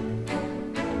you.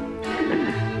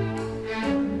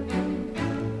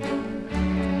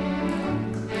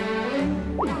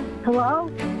 Hello,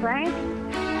 Frank?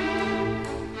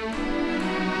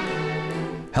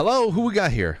 Hello. Who we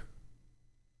got here?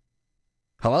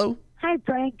 Hello. Hi,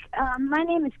 Frank. My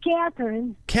name is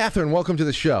Catherine. Catherine, welcome to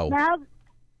the show. Hi,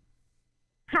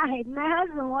 my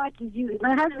husband watches you.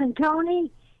 My husband,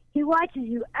 Tony, he watches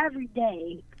you every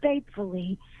day,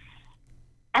 faithfully.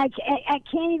 I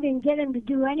can't even get him to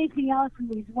do anything else when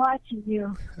he's watching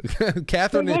you.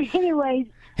 Catherine. Anyways.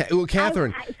 Well,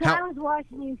 Catherine. I was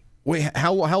watching you. Wait,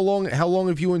 how long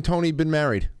have you and Tony been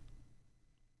married?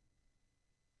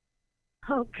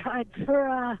 Oh, God,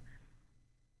 for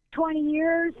 20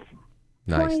 years.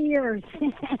 Nice. 20 years.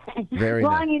 Very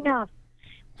long nice. enough.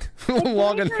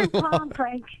 Long enough. Tom,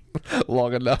 Frank.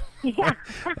 Long enough. Yeah.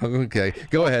 Okay,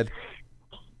 go ahead.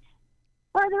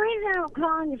 Well, the reason I'm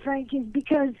calling you, Frank, is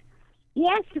because he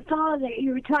asked the fellow that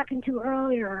you were talking to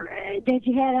earlier that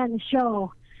you had on the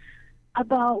show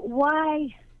about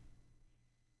why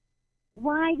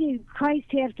did Christ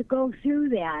have to go through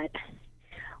that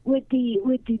with the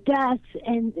deaths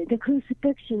and the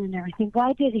crucifixion and everything?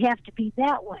 Why did it have to be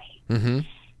that way? Mm-hmm.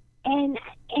 And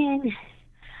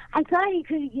I thought he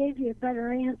could have gave you a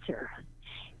better answer,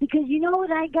 because you know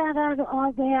what I got out of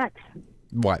all that?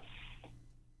 What?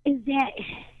 Is that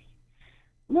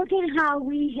look at how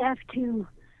we have to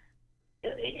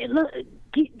look.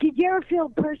 Did you ever feel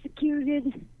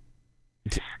persecuted?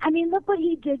 I mean, look what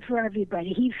he did for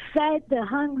everybody. He fed the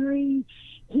hungry.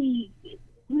 He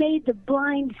made the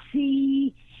blind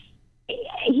see.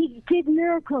 He did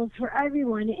miracles for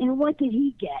everyone. And what did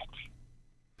he get?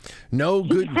 No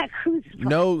good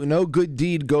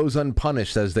deed goes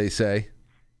unpunished, as they say.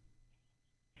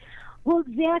 Well,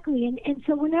 exactly. And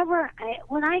so when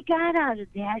I got out of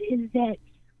that is that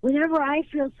whenever I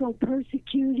feel so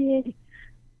persecuted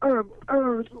or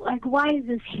like, why is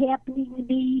this happening to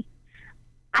me?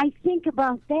 I think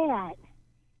about that,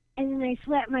 and then I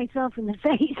slap myself in the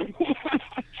face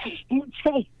and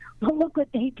say, well, look what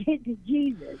they did to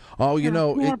Jesus. Oh, you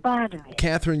know,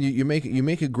 Catherine, you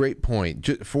make a great point.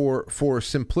 For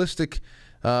simplistic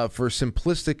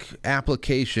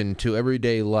application to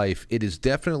everyday life, it is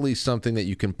definitely something that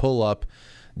you can pull up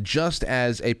just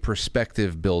as a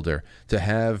perspective builder, to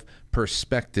have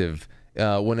perspective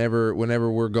whenever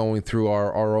we're going through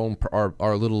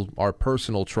our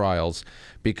personal trials,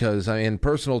 because I mean,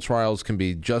 personal trials can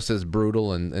be just as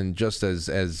brutal and just as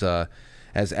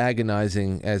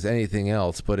agonizing as anything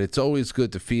else. But it's always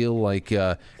good to feel like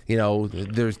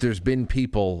there's been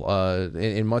people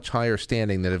in much higher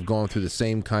standing that have gone through the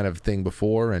same kind of thing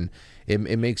before, and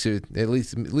it makes it, at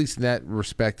least in that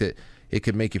respect, it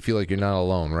could make you feel like you're not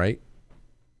alone, right?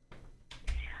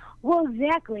 Well,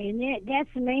 exactly, and that's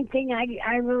the main thing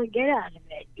I really get out of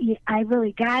it. I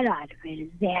really got out of it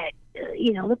is that,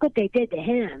 look what they did to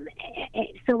him.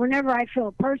 So whenever I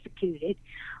feel persecuted,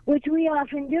 which we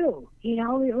often do,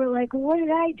 we're like, well, what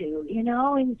did I do?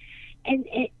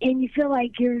 And you feel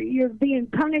like you're being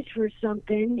punished for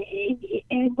something,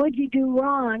 and what'd you do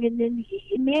wrong? And then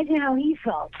imagine how he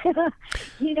felt.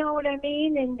 You know what I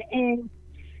mean? And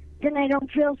then I don't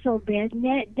feel so bad. And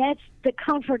that's the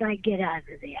comfort I get out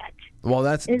of that. Well,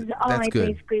 that's good.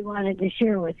 Basically wanted to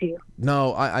share with you.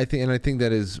 No, I think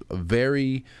that is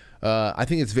very. I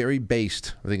think it's very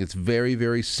based. I think it's very,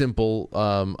 very simple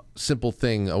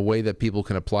thing, a way that people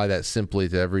can apply that simply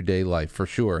to everyday life, for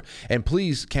sure. And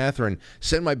please, Catherine,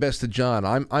 send my best to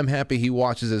John. I'm happy he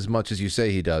watches as much as you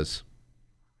say he does.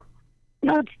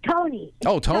 No, it's Tony.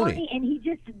 Tony. And he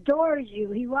just adores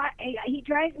you. He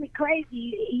drives me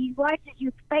crazy. He watches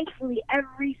you faithfully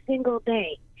every single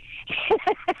day.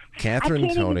 Catherine, I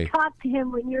can't Tony. even talk to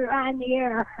him when you're on the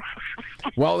air.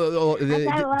 Well,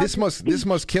 this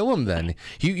must kill him then.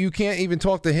 You can't even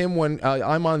talk to him when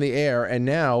I'm on the air, and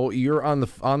now you're on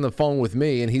the phone with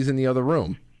me, and he's in the other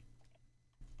room.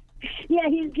 Yeah,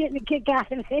 he's getting a kick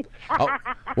out of it. Oh,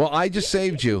 well, I just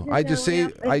saved you. I just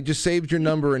saved your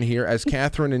number in here as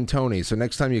Catherine and Tony. So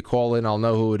next time you call in, I'll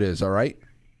know who it is. All right.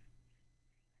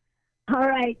 All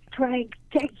right, Frank.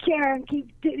 Take care and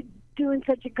keep doing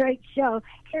such a great show.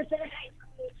 Here's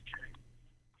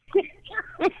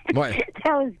What?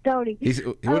 That was Tony.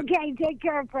 What? Okay, take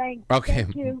care, Frank. Okay.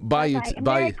 Thank you. Bye. You Bye-bye.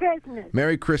 bye. Merry Christmas.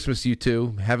 Merry Christmas, you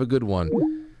two. Have a good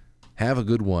one. Have a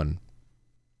good one.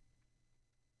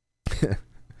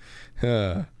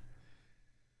 Here's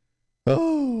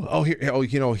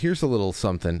a little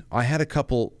something. I had a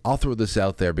couple. I'll throw this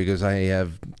out there because I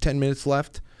have 10 minutes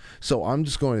left. So I'm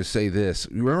just going to say this.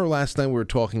 Remember last night we were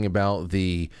talking about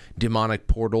the demonic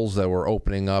portals that were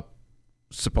opening up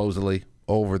supposedly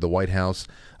over the White House,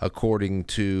 according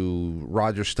to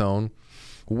Roger Stone?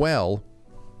 Well,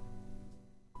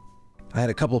 I had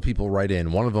a couple of people write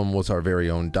in. One of them was our very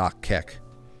own Doc Keck.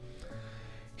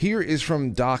 Here is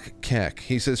from Doc Keck.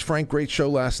 He says, Frank, great show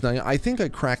last night. I think I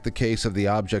cracked the case of the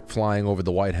object flying over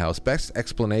the White House. Best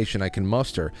explanation I can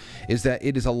muster is that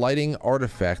it is a lighting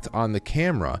artifact on the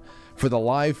camera for the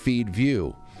live feed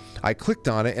view. I clicked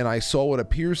on it and I saw what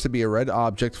appears to be a red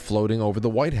object floating over the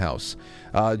White House.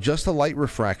 Just a light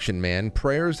refraction, man.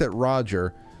 Prayers that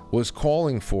Roger was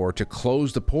calling for to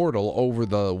close the portal over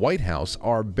the White House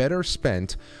are better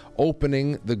spent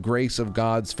opening the grace of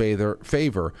God's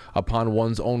favor upon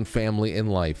one's own family in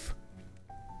life.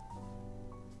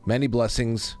 Many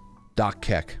blessings, Doc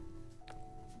Keck.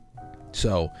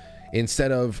 So,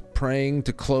 instead of praying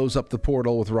to close up the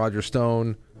portal with Roger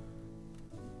Stone,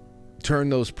 turn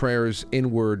those prayers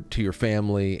inward to your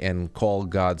family and call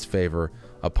God's favor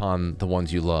upon the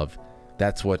ones you love.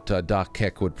 That's what Doc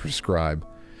Keck would prescribe.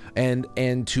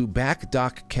 And to back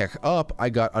Doc Keck up, I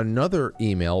got another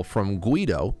email from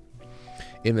Guido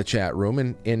in the chat room,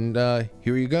 and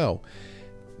here you go.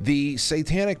 The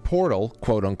satanic portal,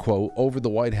 quote unquote, over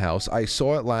the White House, I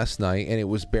saw it last night and it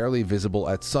was barely visible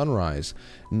at sunrise,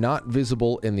 not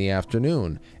visible in the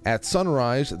afternoon. At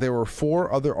sunrise, there were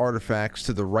 4 other artifacts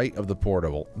to the right of the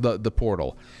portal. The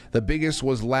portal. The biggest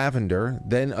was lavender,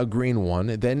 then a green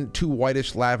one, then 2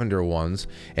 whitish lavender ones,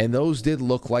 and those did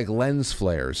look like lens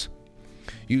flares.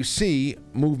 You see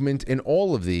movement in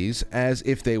all of these as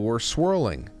if they were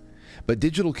swirling. But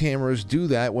digital cameras do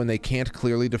that when they can't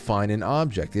clearly define an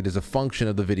object. It is a function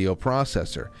of the video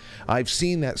processor. I've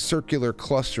seen that circular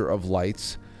cluster of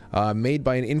lights made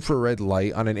by an infrared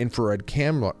light on an infrared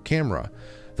camera.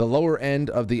 The lower end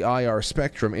of the IR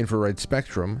spectrum, infrared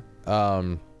spectrum,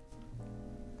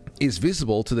 is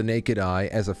visible to the naked eye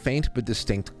as a faint but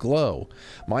distinct glow.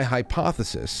 My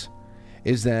hypothesis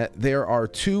is that there are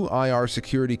 2 IR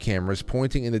security cameras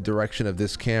pointing in the direction of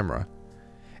this camera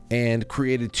and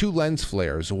created 2 lens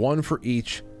flares, one for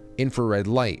each infrared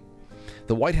light.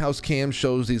 The White House cam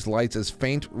shows these lights as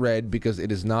faint red because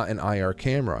it is not an IR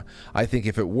camera. I think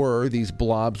if it were, these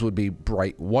blobs would be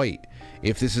bright white.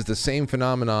 If this is the same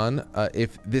phenomenon,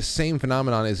 if this same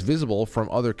phenomenon is visible from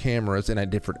other cameras and at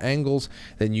different angles,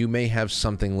 then you may have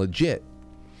something legit.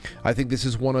 I think this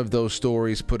is one of those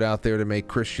stories put out there to make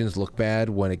Christians look bad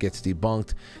when it gets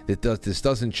debunked. This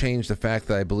doesn't change the fact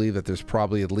that I believe that there's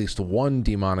probably at least one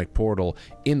demonic portal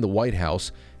in the White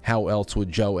House. How else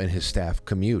would Joe and his staff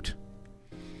commute?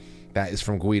 That is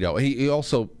from Guido. He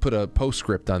also put a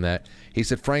postscript on that. He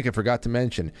said, Frank, I forgot to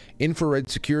mention, infrared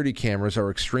security cameras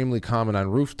are extremely common on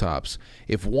rooftops.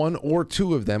 If 1 or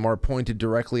 2 of them are pointed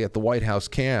directly at the White House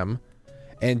cam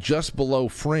and just below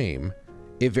frame,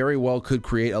 it very well could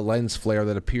create a lens flare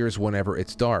that appears whenever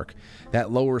it's dark.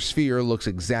 That lower sphere looks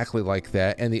exactly like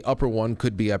that, and the upper one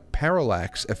could be a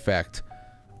parallax effect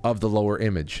of the lower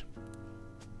image.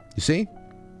 You see?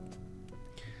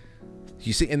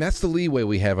 You see, and that's the leeway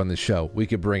we have on the show. We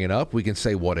could bring it up. We can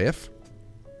say, what if?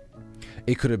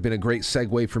 It could have been a great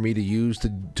segue for me to use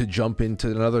to jump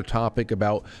into another topic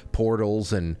about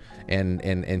portals and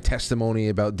testimony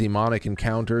about demonic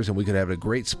encounters, and we could have a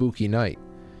great spooky night.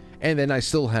 And then I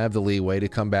still have the leeway to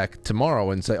come back tomorrow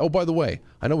and say, oh, by the way,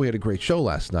 I know we had a great show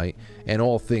last night, and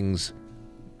all things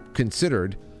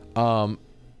considered,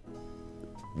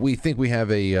 we think we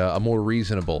have a more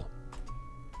reasonable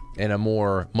and a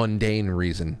more mundane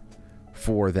reason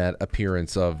for that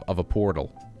appearance of a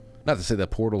portal. Not to say that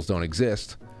portals don't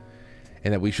exist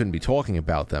and that we shouldn't be talking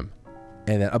about them.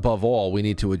 And that above all, we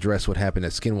need to address what happened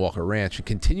at Skinwalker Ranch and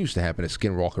continues to happen at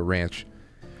Skinwalker Ranch.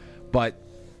 But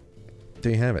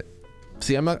there you have it.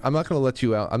 See, I'm not going to let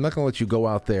you out. I'm not going to let you go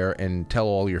out there and tell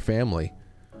all your family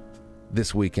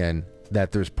this weekend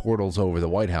that there's portals over the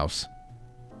White House.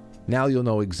 Now you'll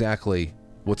know exactly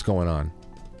what's going on.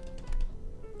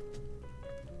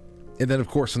 And then, of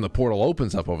course, when the portal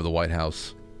opens up over the White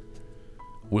House,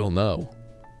 will know.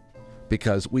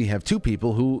 Because we have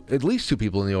at least two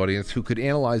people in the audience who could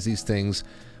analyze these things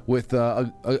with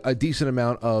a decent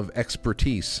amount of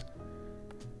expertise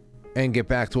and get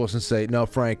back to us and say, no,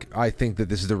 Frank, I think that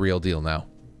this is the real deal now.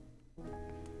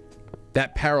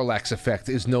 That parallax effect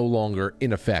is no longer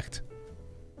in effect.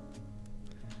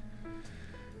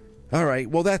 All right,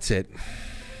 well, that's it.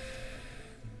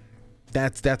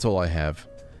 That's all I have.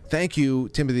 Thank you,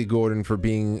 Timothy Gordon, for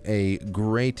being a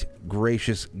great,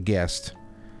 gracious guest.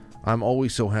 I'm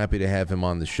always so happy to have him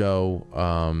on the show.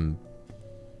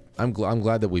 I'm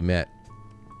glad that we met.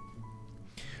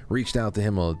 Reached out to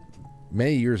him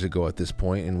many years ago at this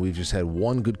point, and we've just had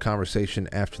one good conversation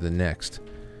after the next.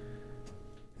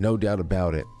 No doubt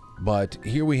about it. But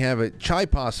here we have it. Chai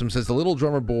Possum says the little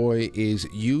drummer boy is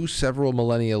you several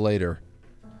millennia later.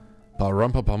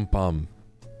 Ba-rum-pa-pum-pum.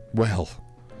 Well,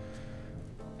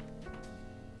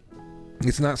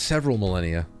 it's not several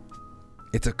millennia.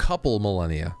 It's a couple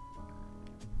millennia.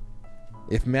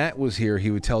 If Matt was here,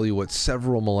 he would tell you what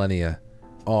several millennia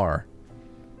are.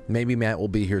 Maybe Matt will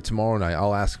be here tomorrow night.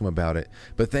 I'll ask him about it.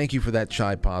 But thank you for that,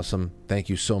 Chai Possum. Thank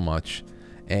you so much.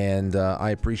 And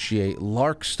I appreciate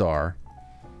Larkstar.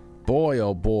 Boy,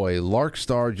 oh boy,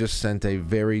 Larkstar just sent a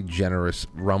very generous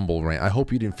Rumble rant. I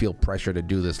hope you didn't feel pressure to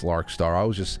do this, Larkstar. I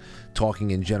was just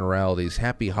talking in generalities.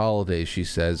 Happy holidays, she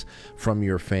says, from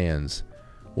your fans.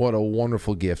 What a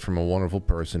wonderful gift from a wonderful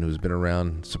person who's been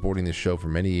around supporting this show for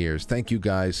many years. Thank you,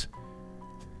 guys.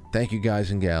 Thank you,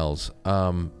 guys and gals.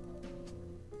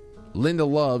 Linda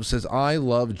Love says, I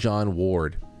love John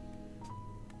Ward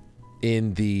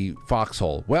in the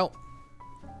foxhole. Well,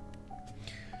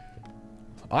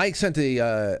 I sent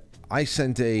a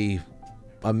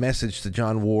message to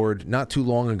John Ward not too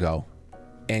long ago,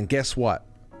 and guess what?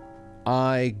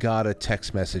 I got a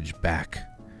text message back.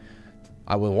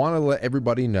 I would want to let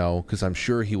everybody know, because I'm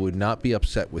sure he would not be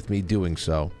upset with me doing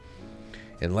so,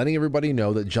 and letting everybody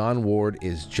know that John Ward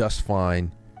is just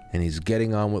fine, and he's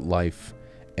getting on with life,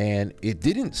 and it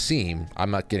didn't seem,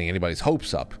 I'm not getting anybody's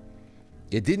hopes up,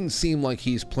 it didn't seem like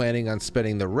he's planning on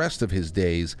spending the rest of his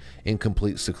days in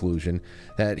complete seclusion,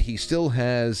 that he still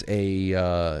has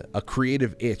a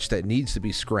creative itch that needs to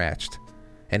be scratched,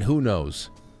 and who knows?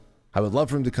 I would love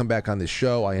for him to come back on this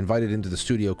show. I invited him to the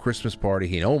studio Christmas party.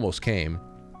 He almost came.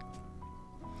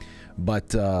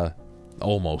 But,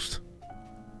 almost.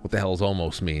 What the hell does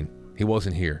almost mean? He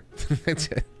wasn't here.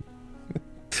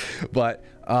 But,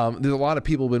 there's a lot of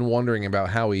people been wondering about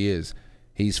how he is.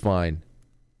 He's fine.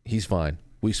 He's fine.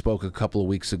 We spoke a couple of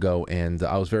weeks ago, and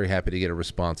I was very happy to get a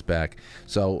response back.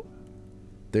 So,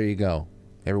 there you go.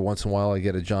 Every once in a while, I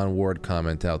get a John Ward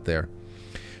comment out there.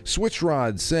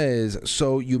 Switchrod says,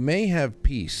 so you may have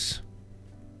peace.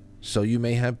 So you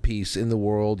may have peace in the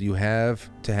world. You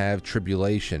have to have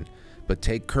tribulation. But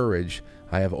take courage.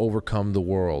 I have overcome the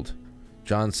world.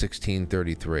 John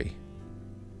 16:33.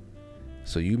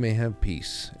 So you may have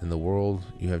peace in the world.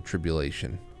 You have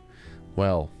tribulation.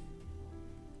 Well,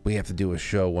 we have to do a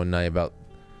show one night about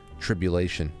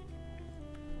tribulation.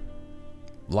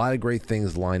 A lot of great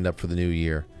things lined up for the new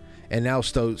year. And now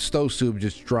Stosub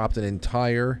just dropped an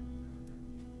entire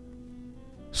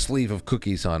sleeve of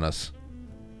cookies on us.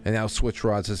 And now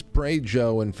Switchrod says, pray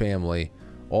Joe and family,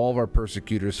 all of our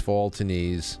persecutors fall to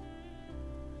knees,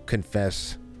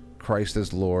 confess Christ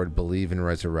as Lord, believe in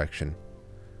resurrection.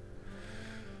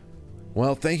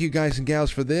 Well, thank you guys and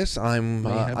gals for this.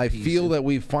 I feel that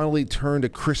we've finally turned a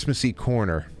Christmassy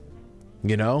corner,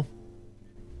 you know?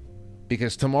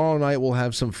 Because tomorrow night we'll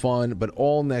have some fun, but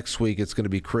all next week it's going to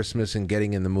be Christmas and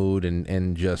getting in the mood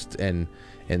and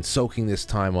soaking this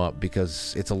time up,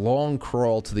 because it's a long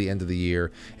crawl to the end of the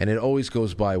year, and it always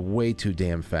goes by way too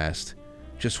damn fast.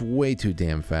 Just way too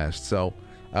damn fast. So,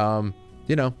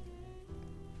 you know.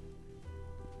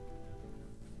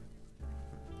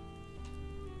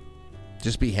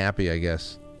 Just be happy, I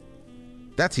guess.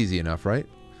 That's easy enough, right?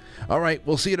 All right,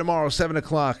 we'll see you tomorrow, 7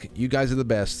 o'clock. You guys are the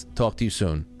best. Talk to you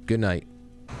soon. Good night.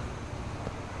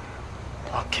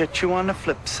 I'll catch you on the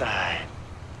flip side.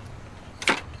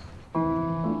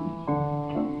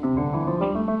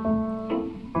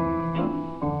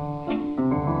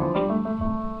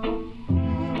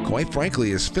 Quite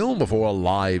Frankly is filmed before a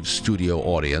live studio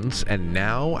audience, and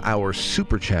now our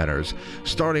super chatters,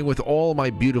 starting with all my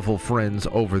beautiful friends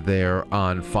over there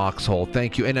on Foxhole.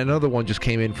 Thank you. And another one just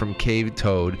came in from Cave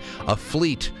Toad, a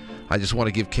fleet. I just want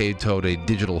to give Cave Toad a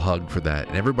digital hug for that,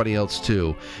 and everybody else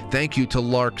too. Thank you to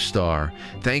Larkstar.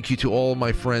 Thank you to all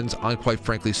my friends on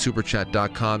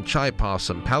QuiteFranklySuperChat.com, Chai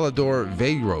Possum, Palador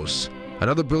Veyros,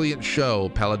 Another brilliant show,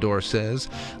 Palador says.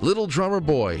 Little Drummer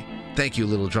Boy. Thank you,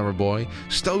 Little Drummer Boy.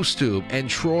 Stowstube and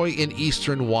Troy in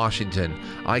Eastern Washington.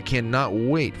 I cannot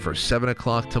wait for 7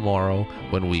 o'clock tomorrow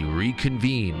when we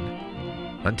reconvene.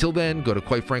 Until then, go to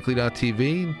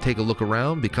quitefrankly.tv, take a look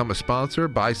around, become a sponsor,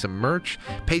 buy some merch,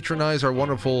 patronize our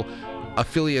wonderful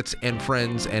affiliates and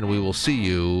friends, and we will see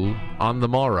you on the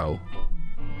morrow.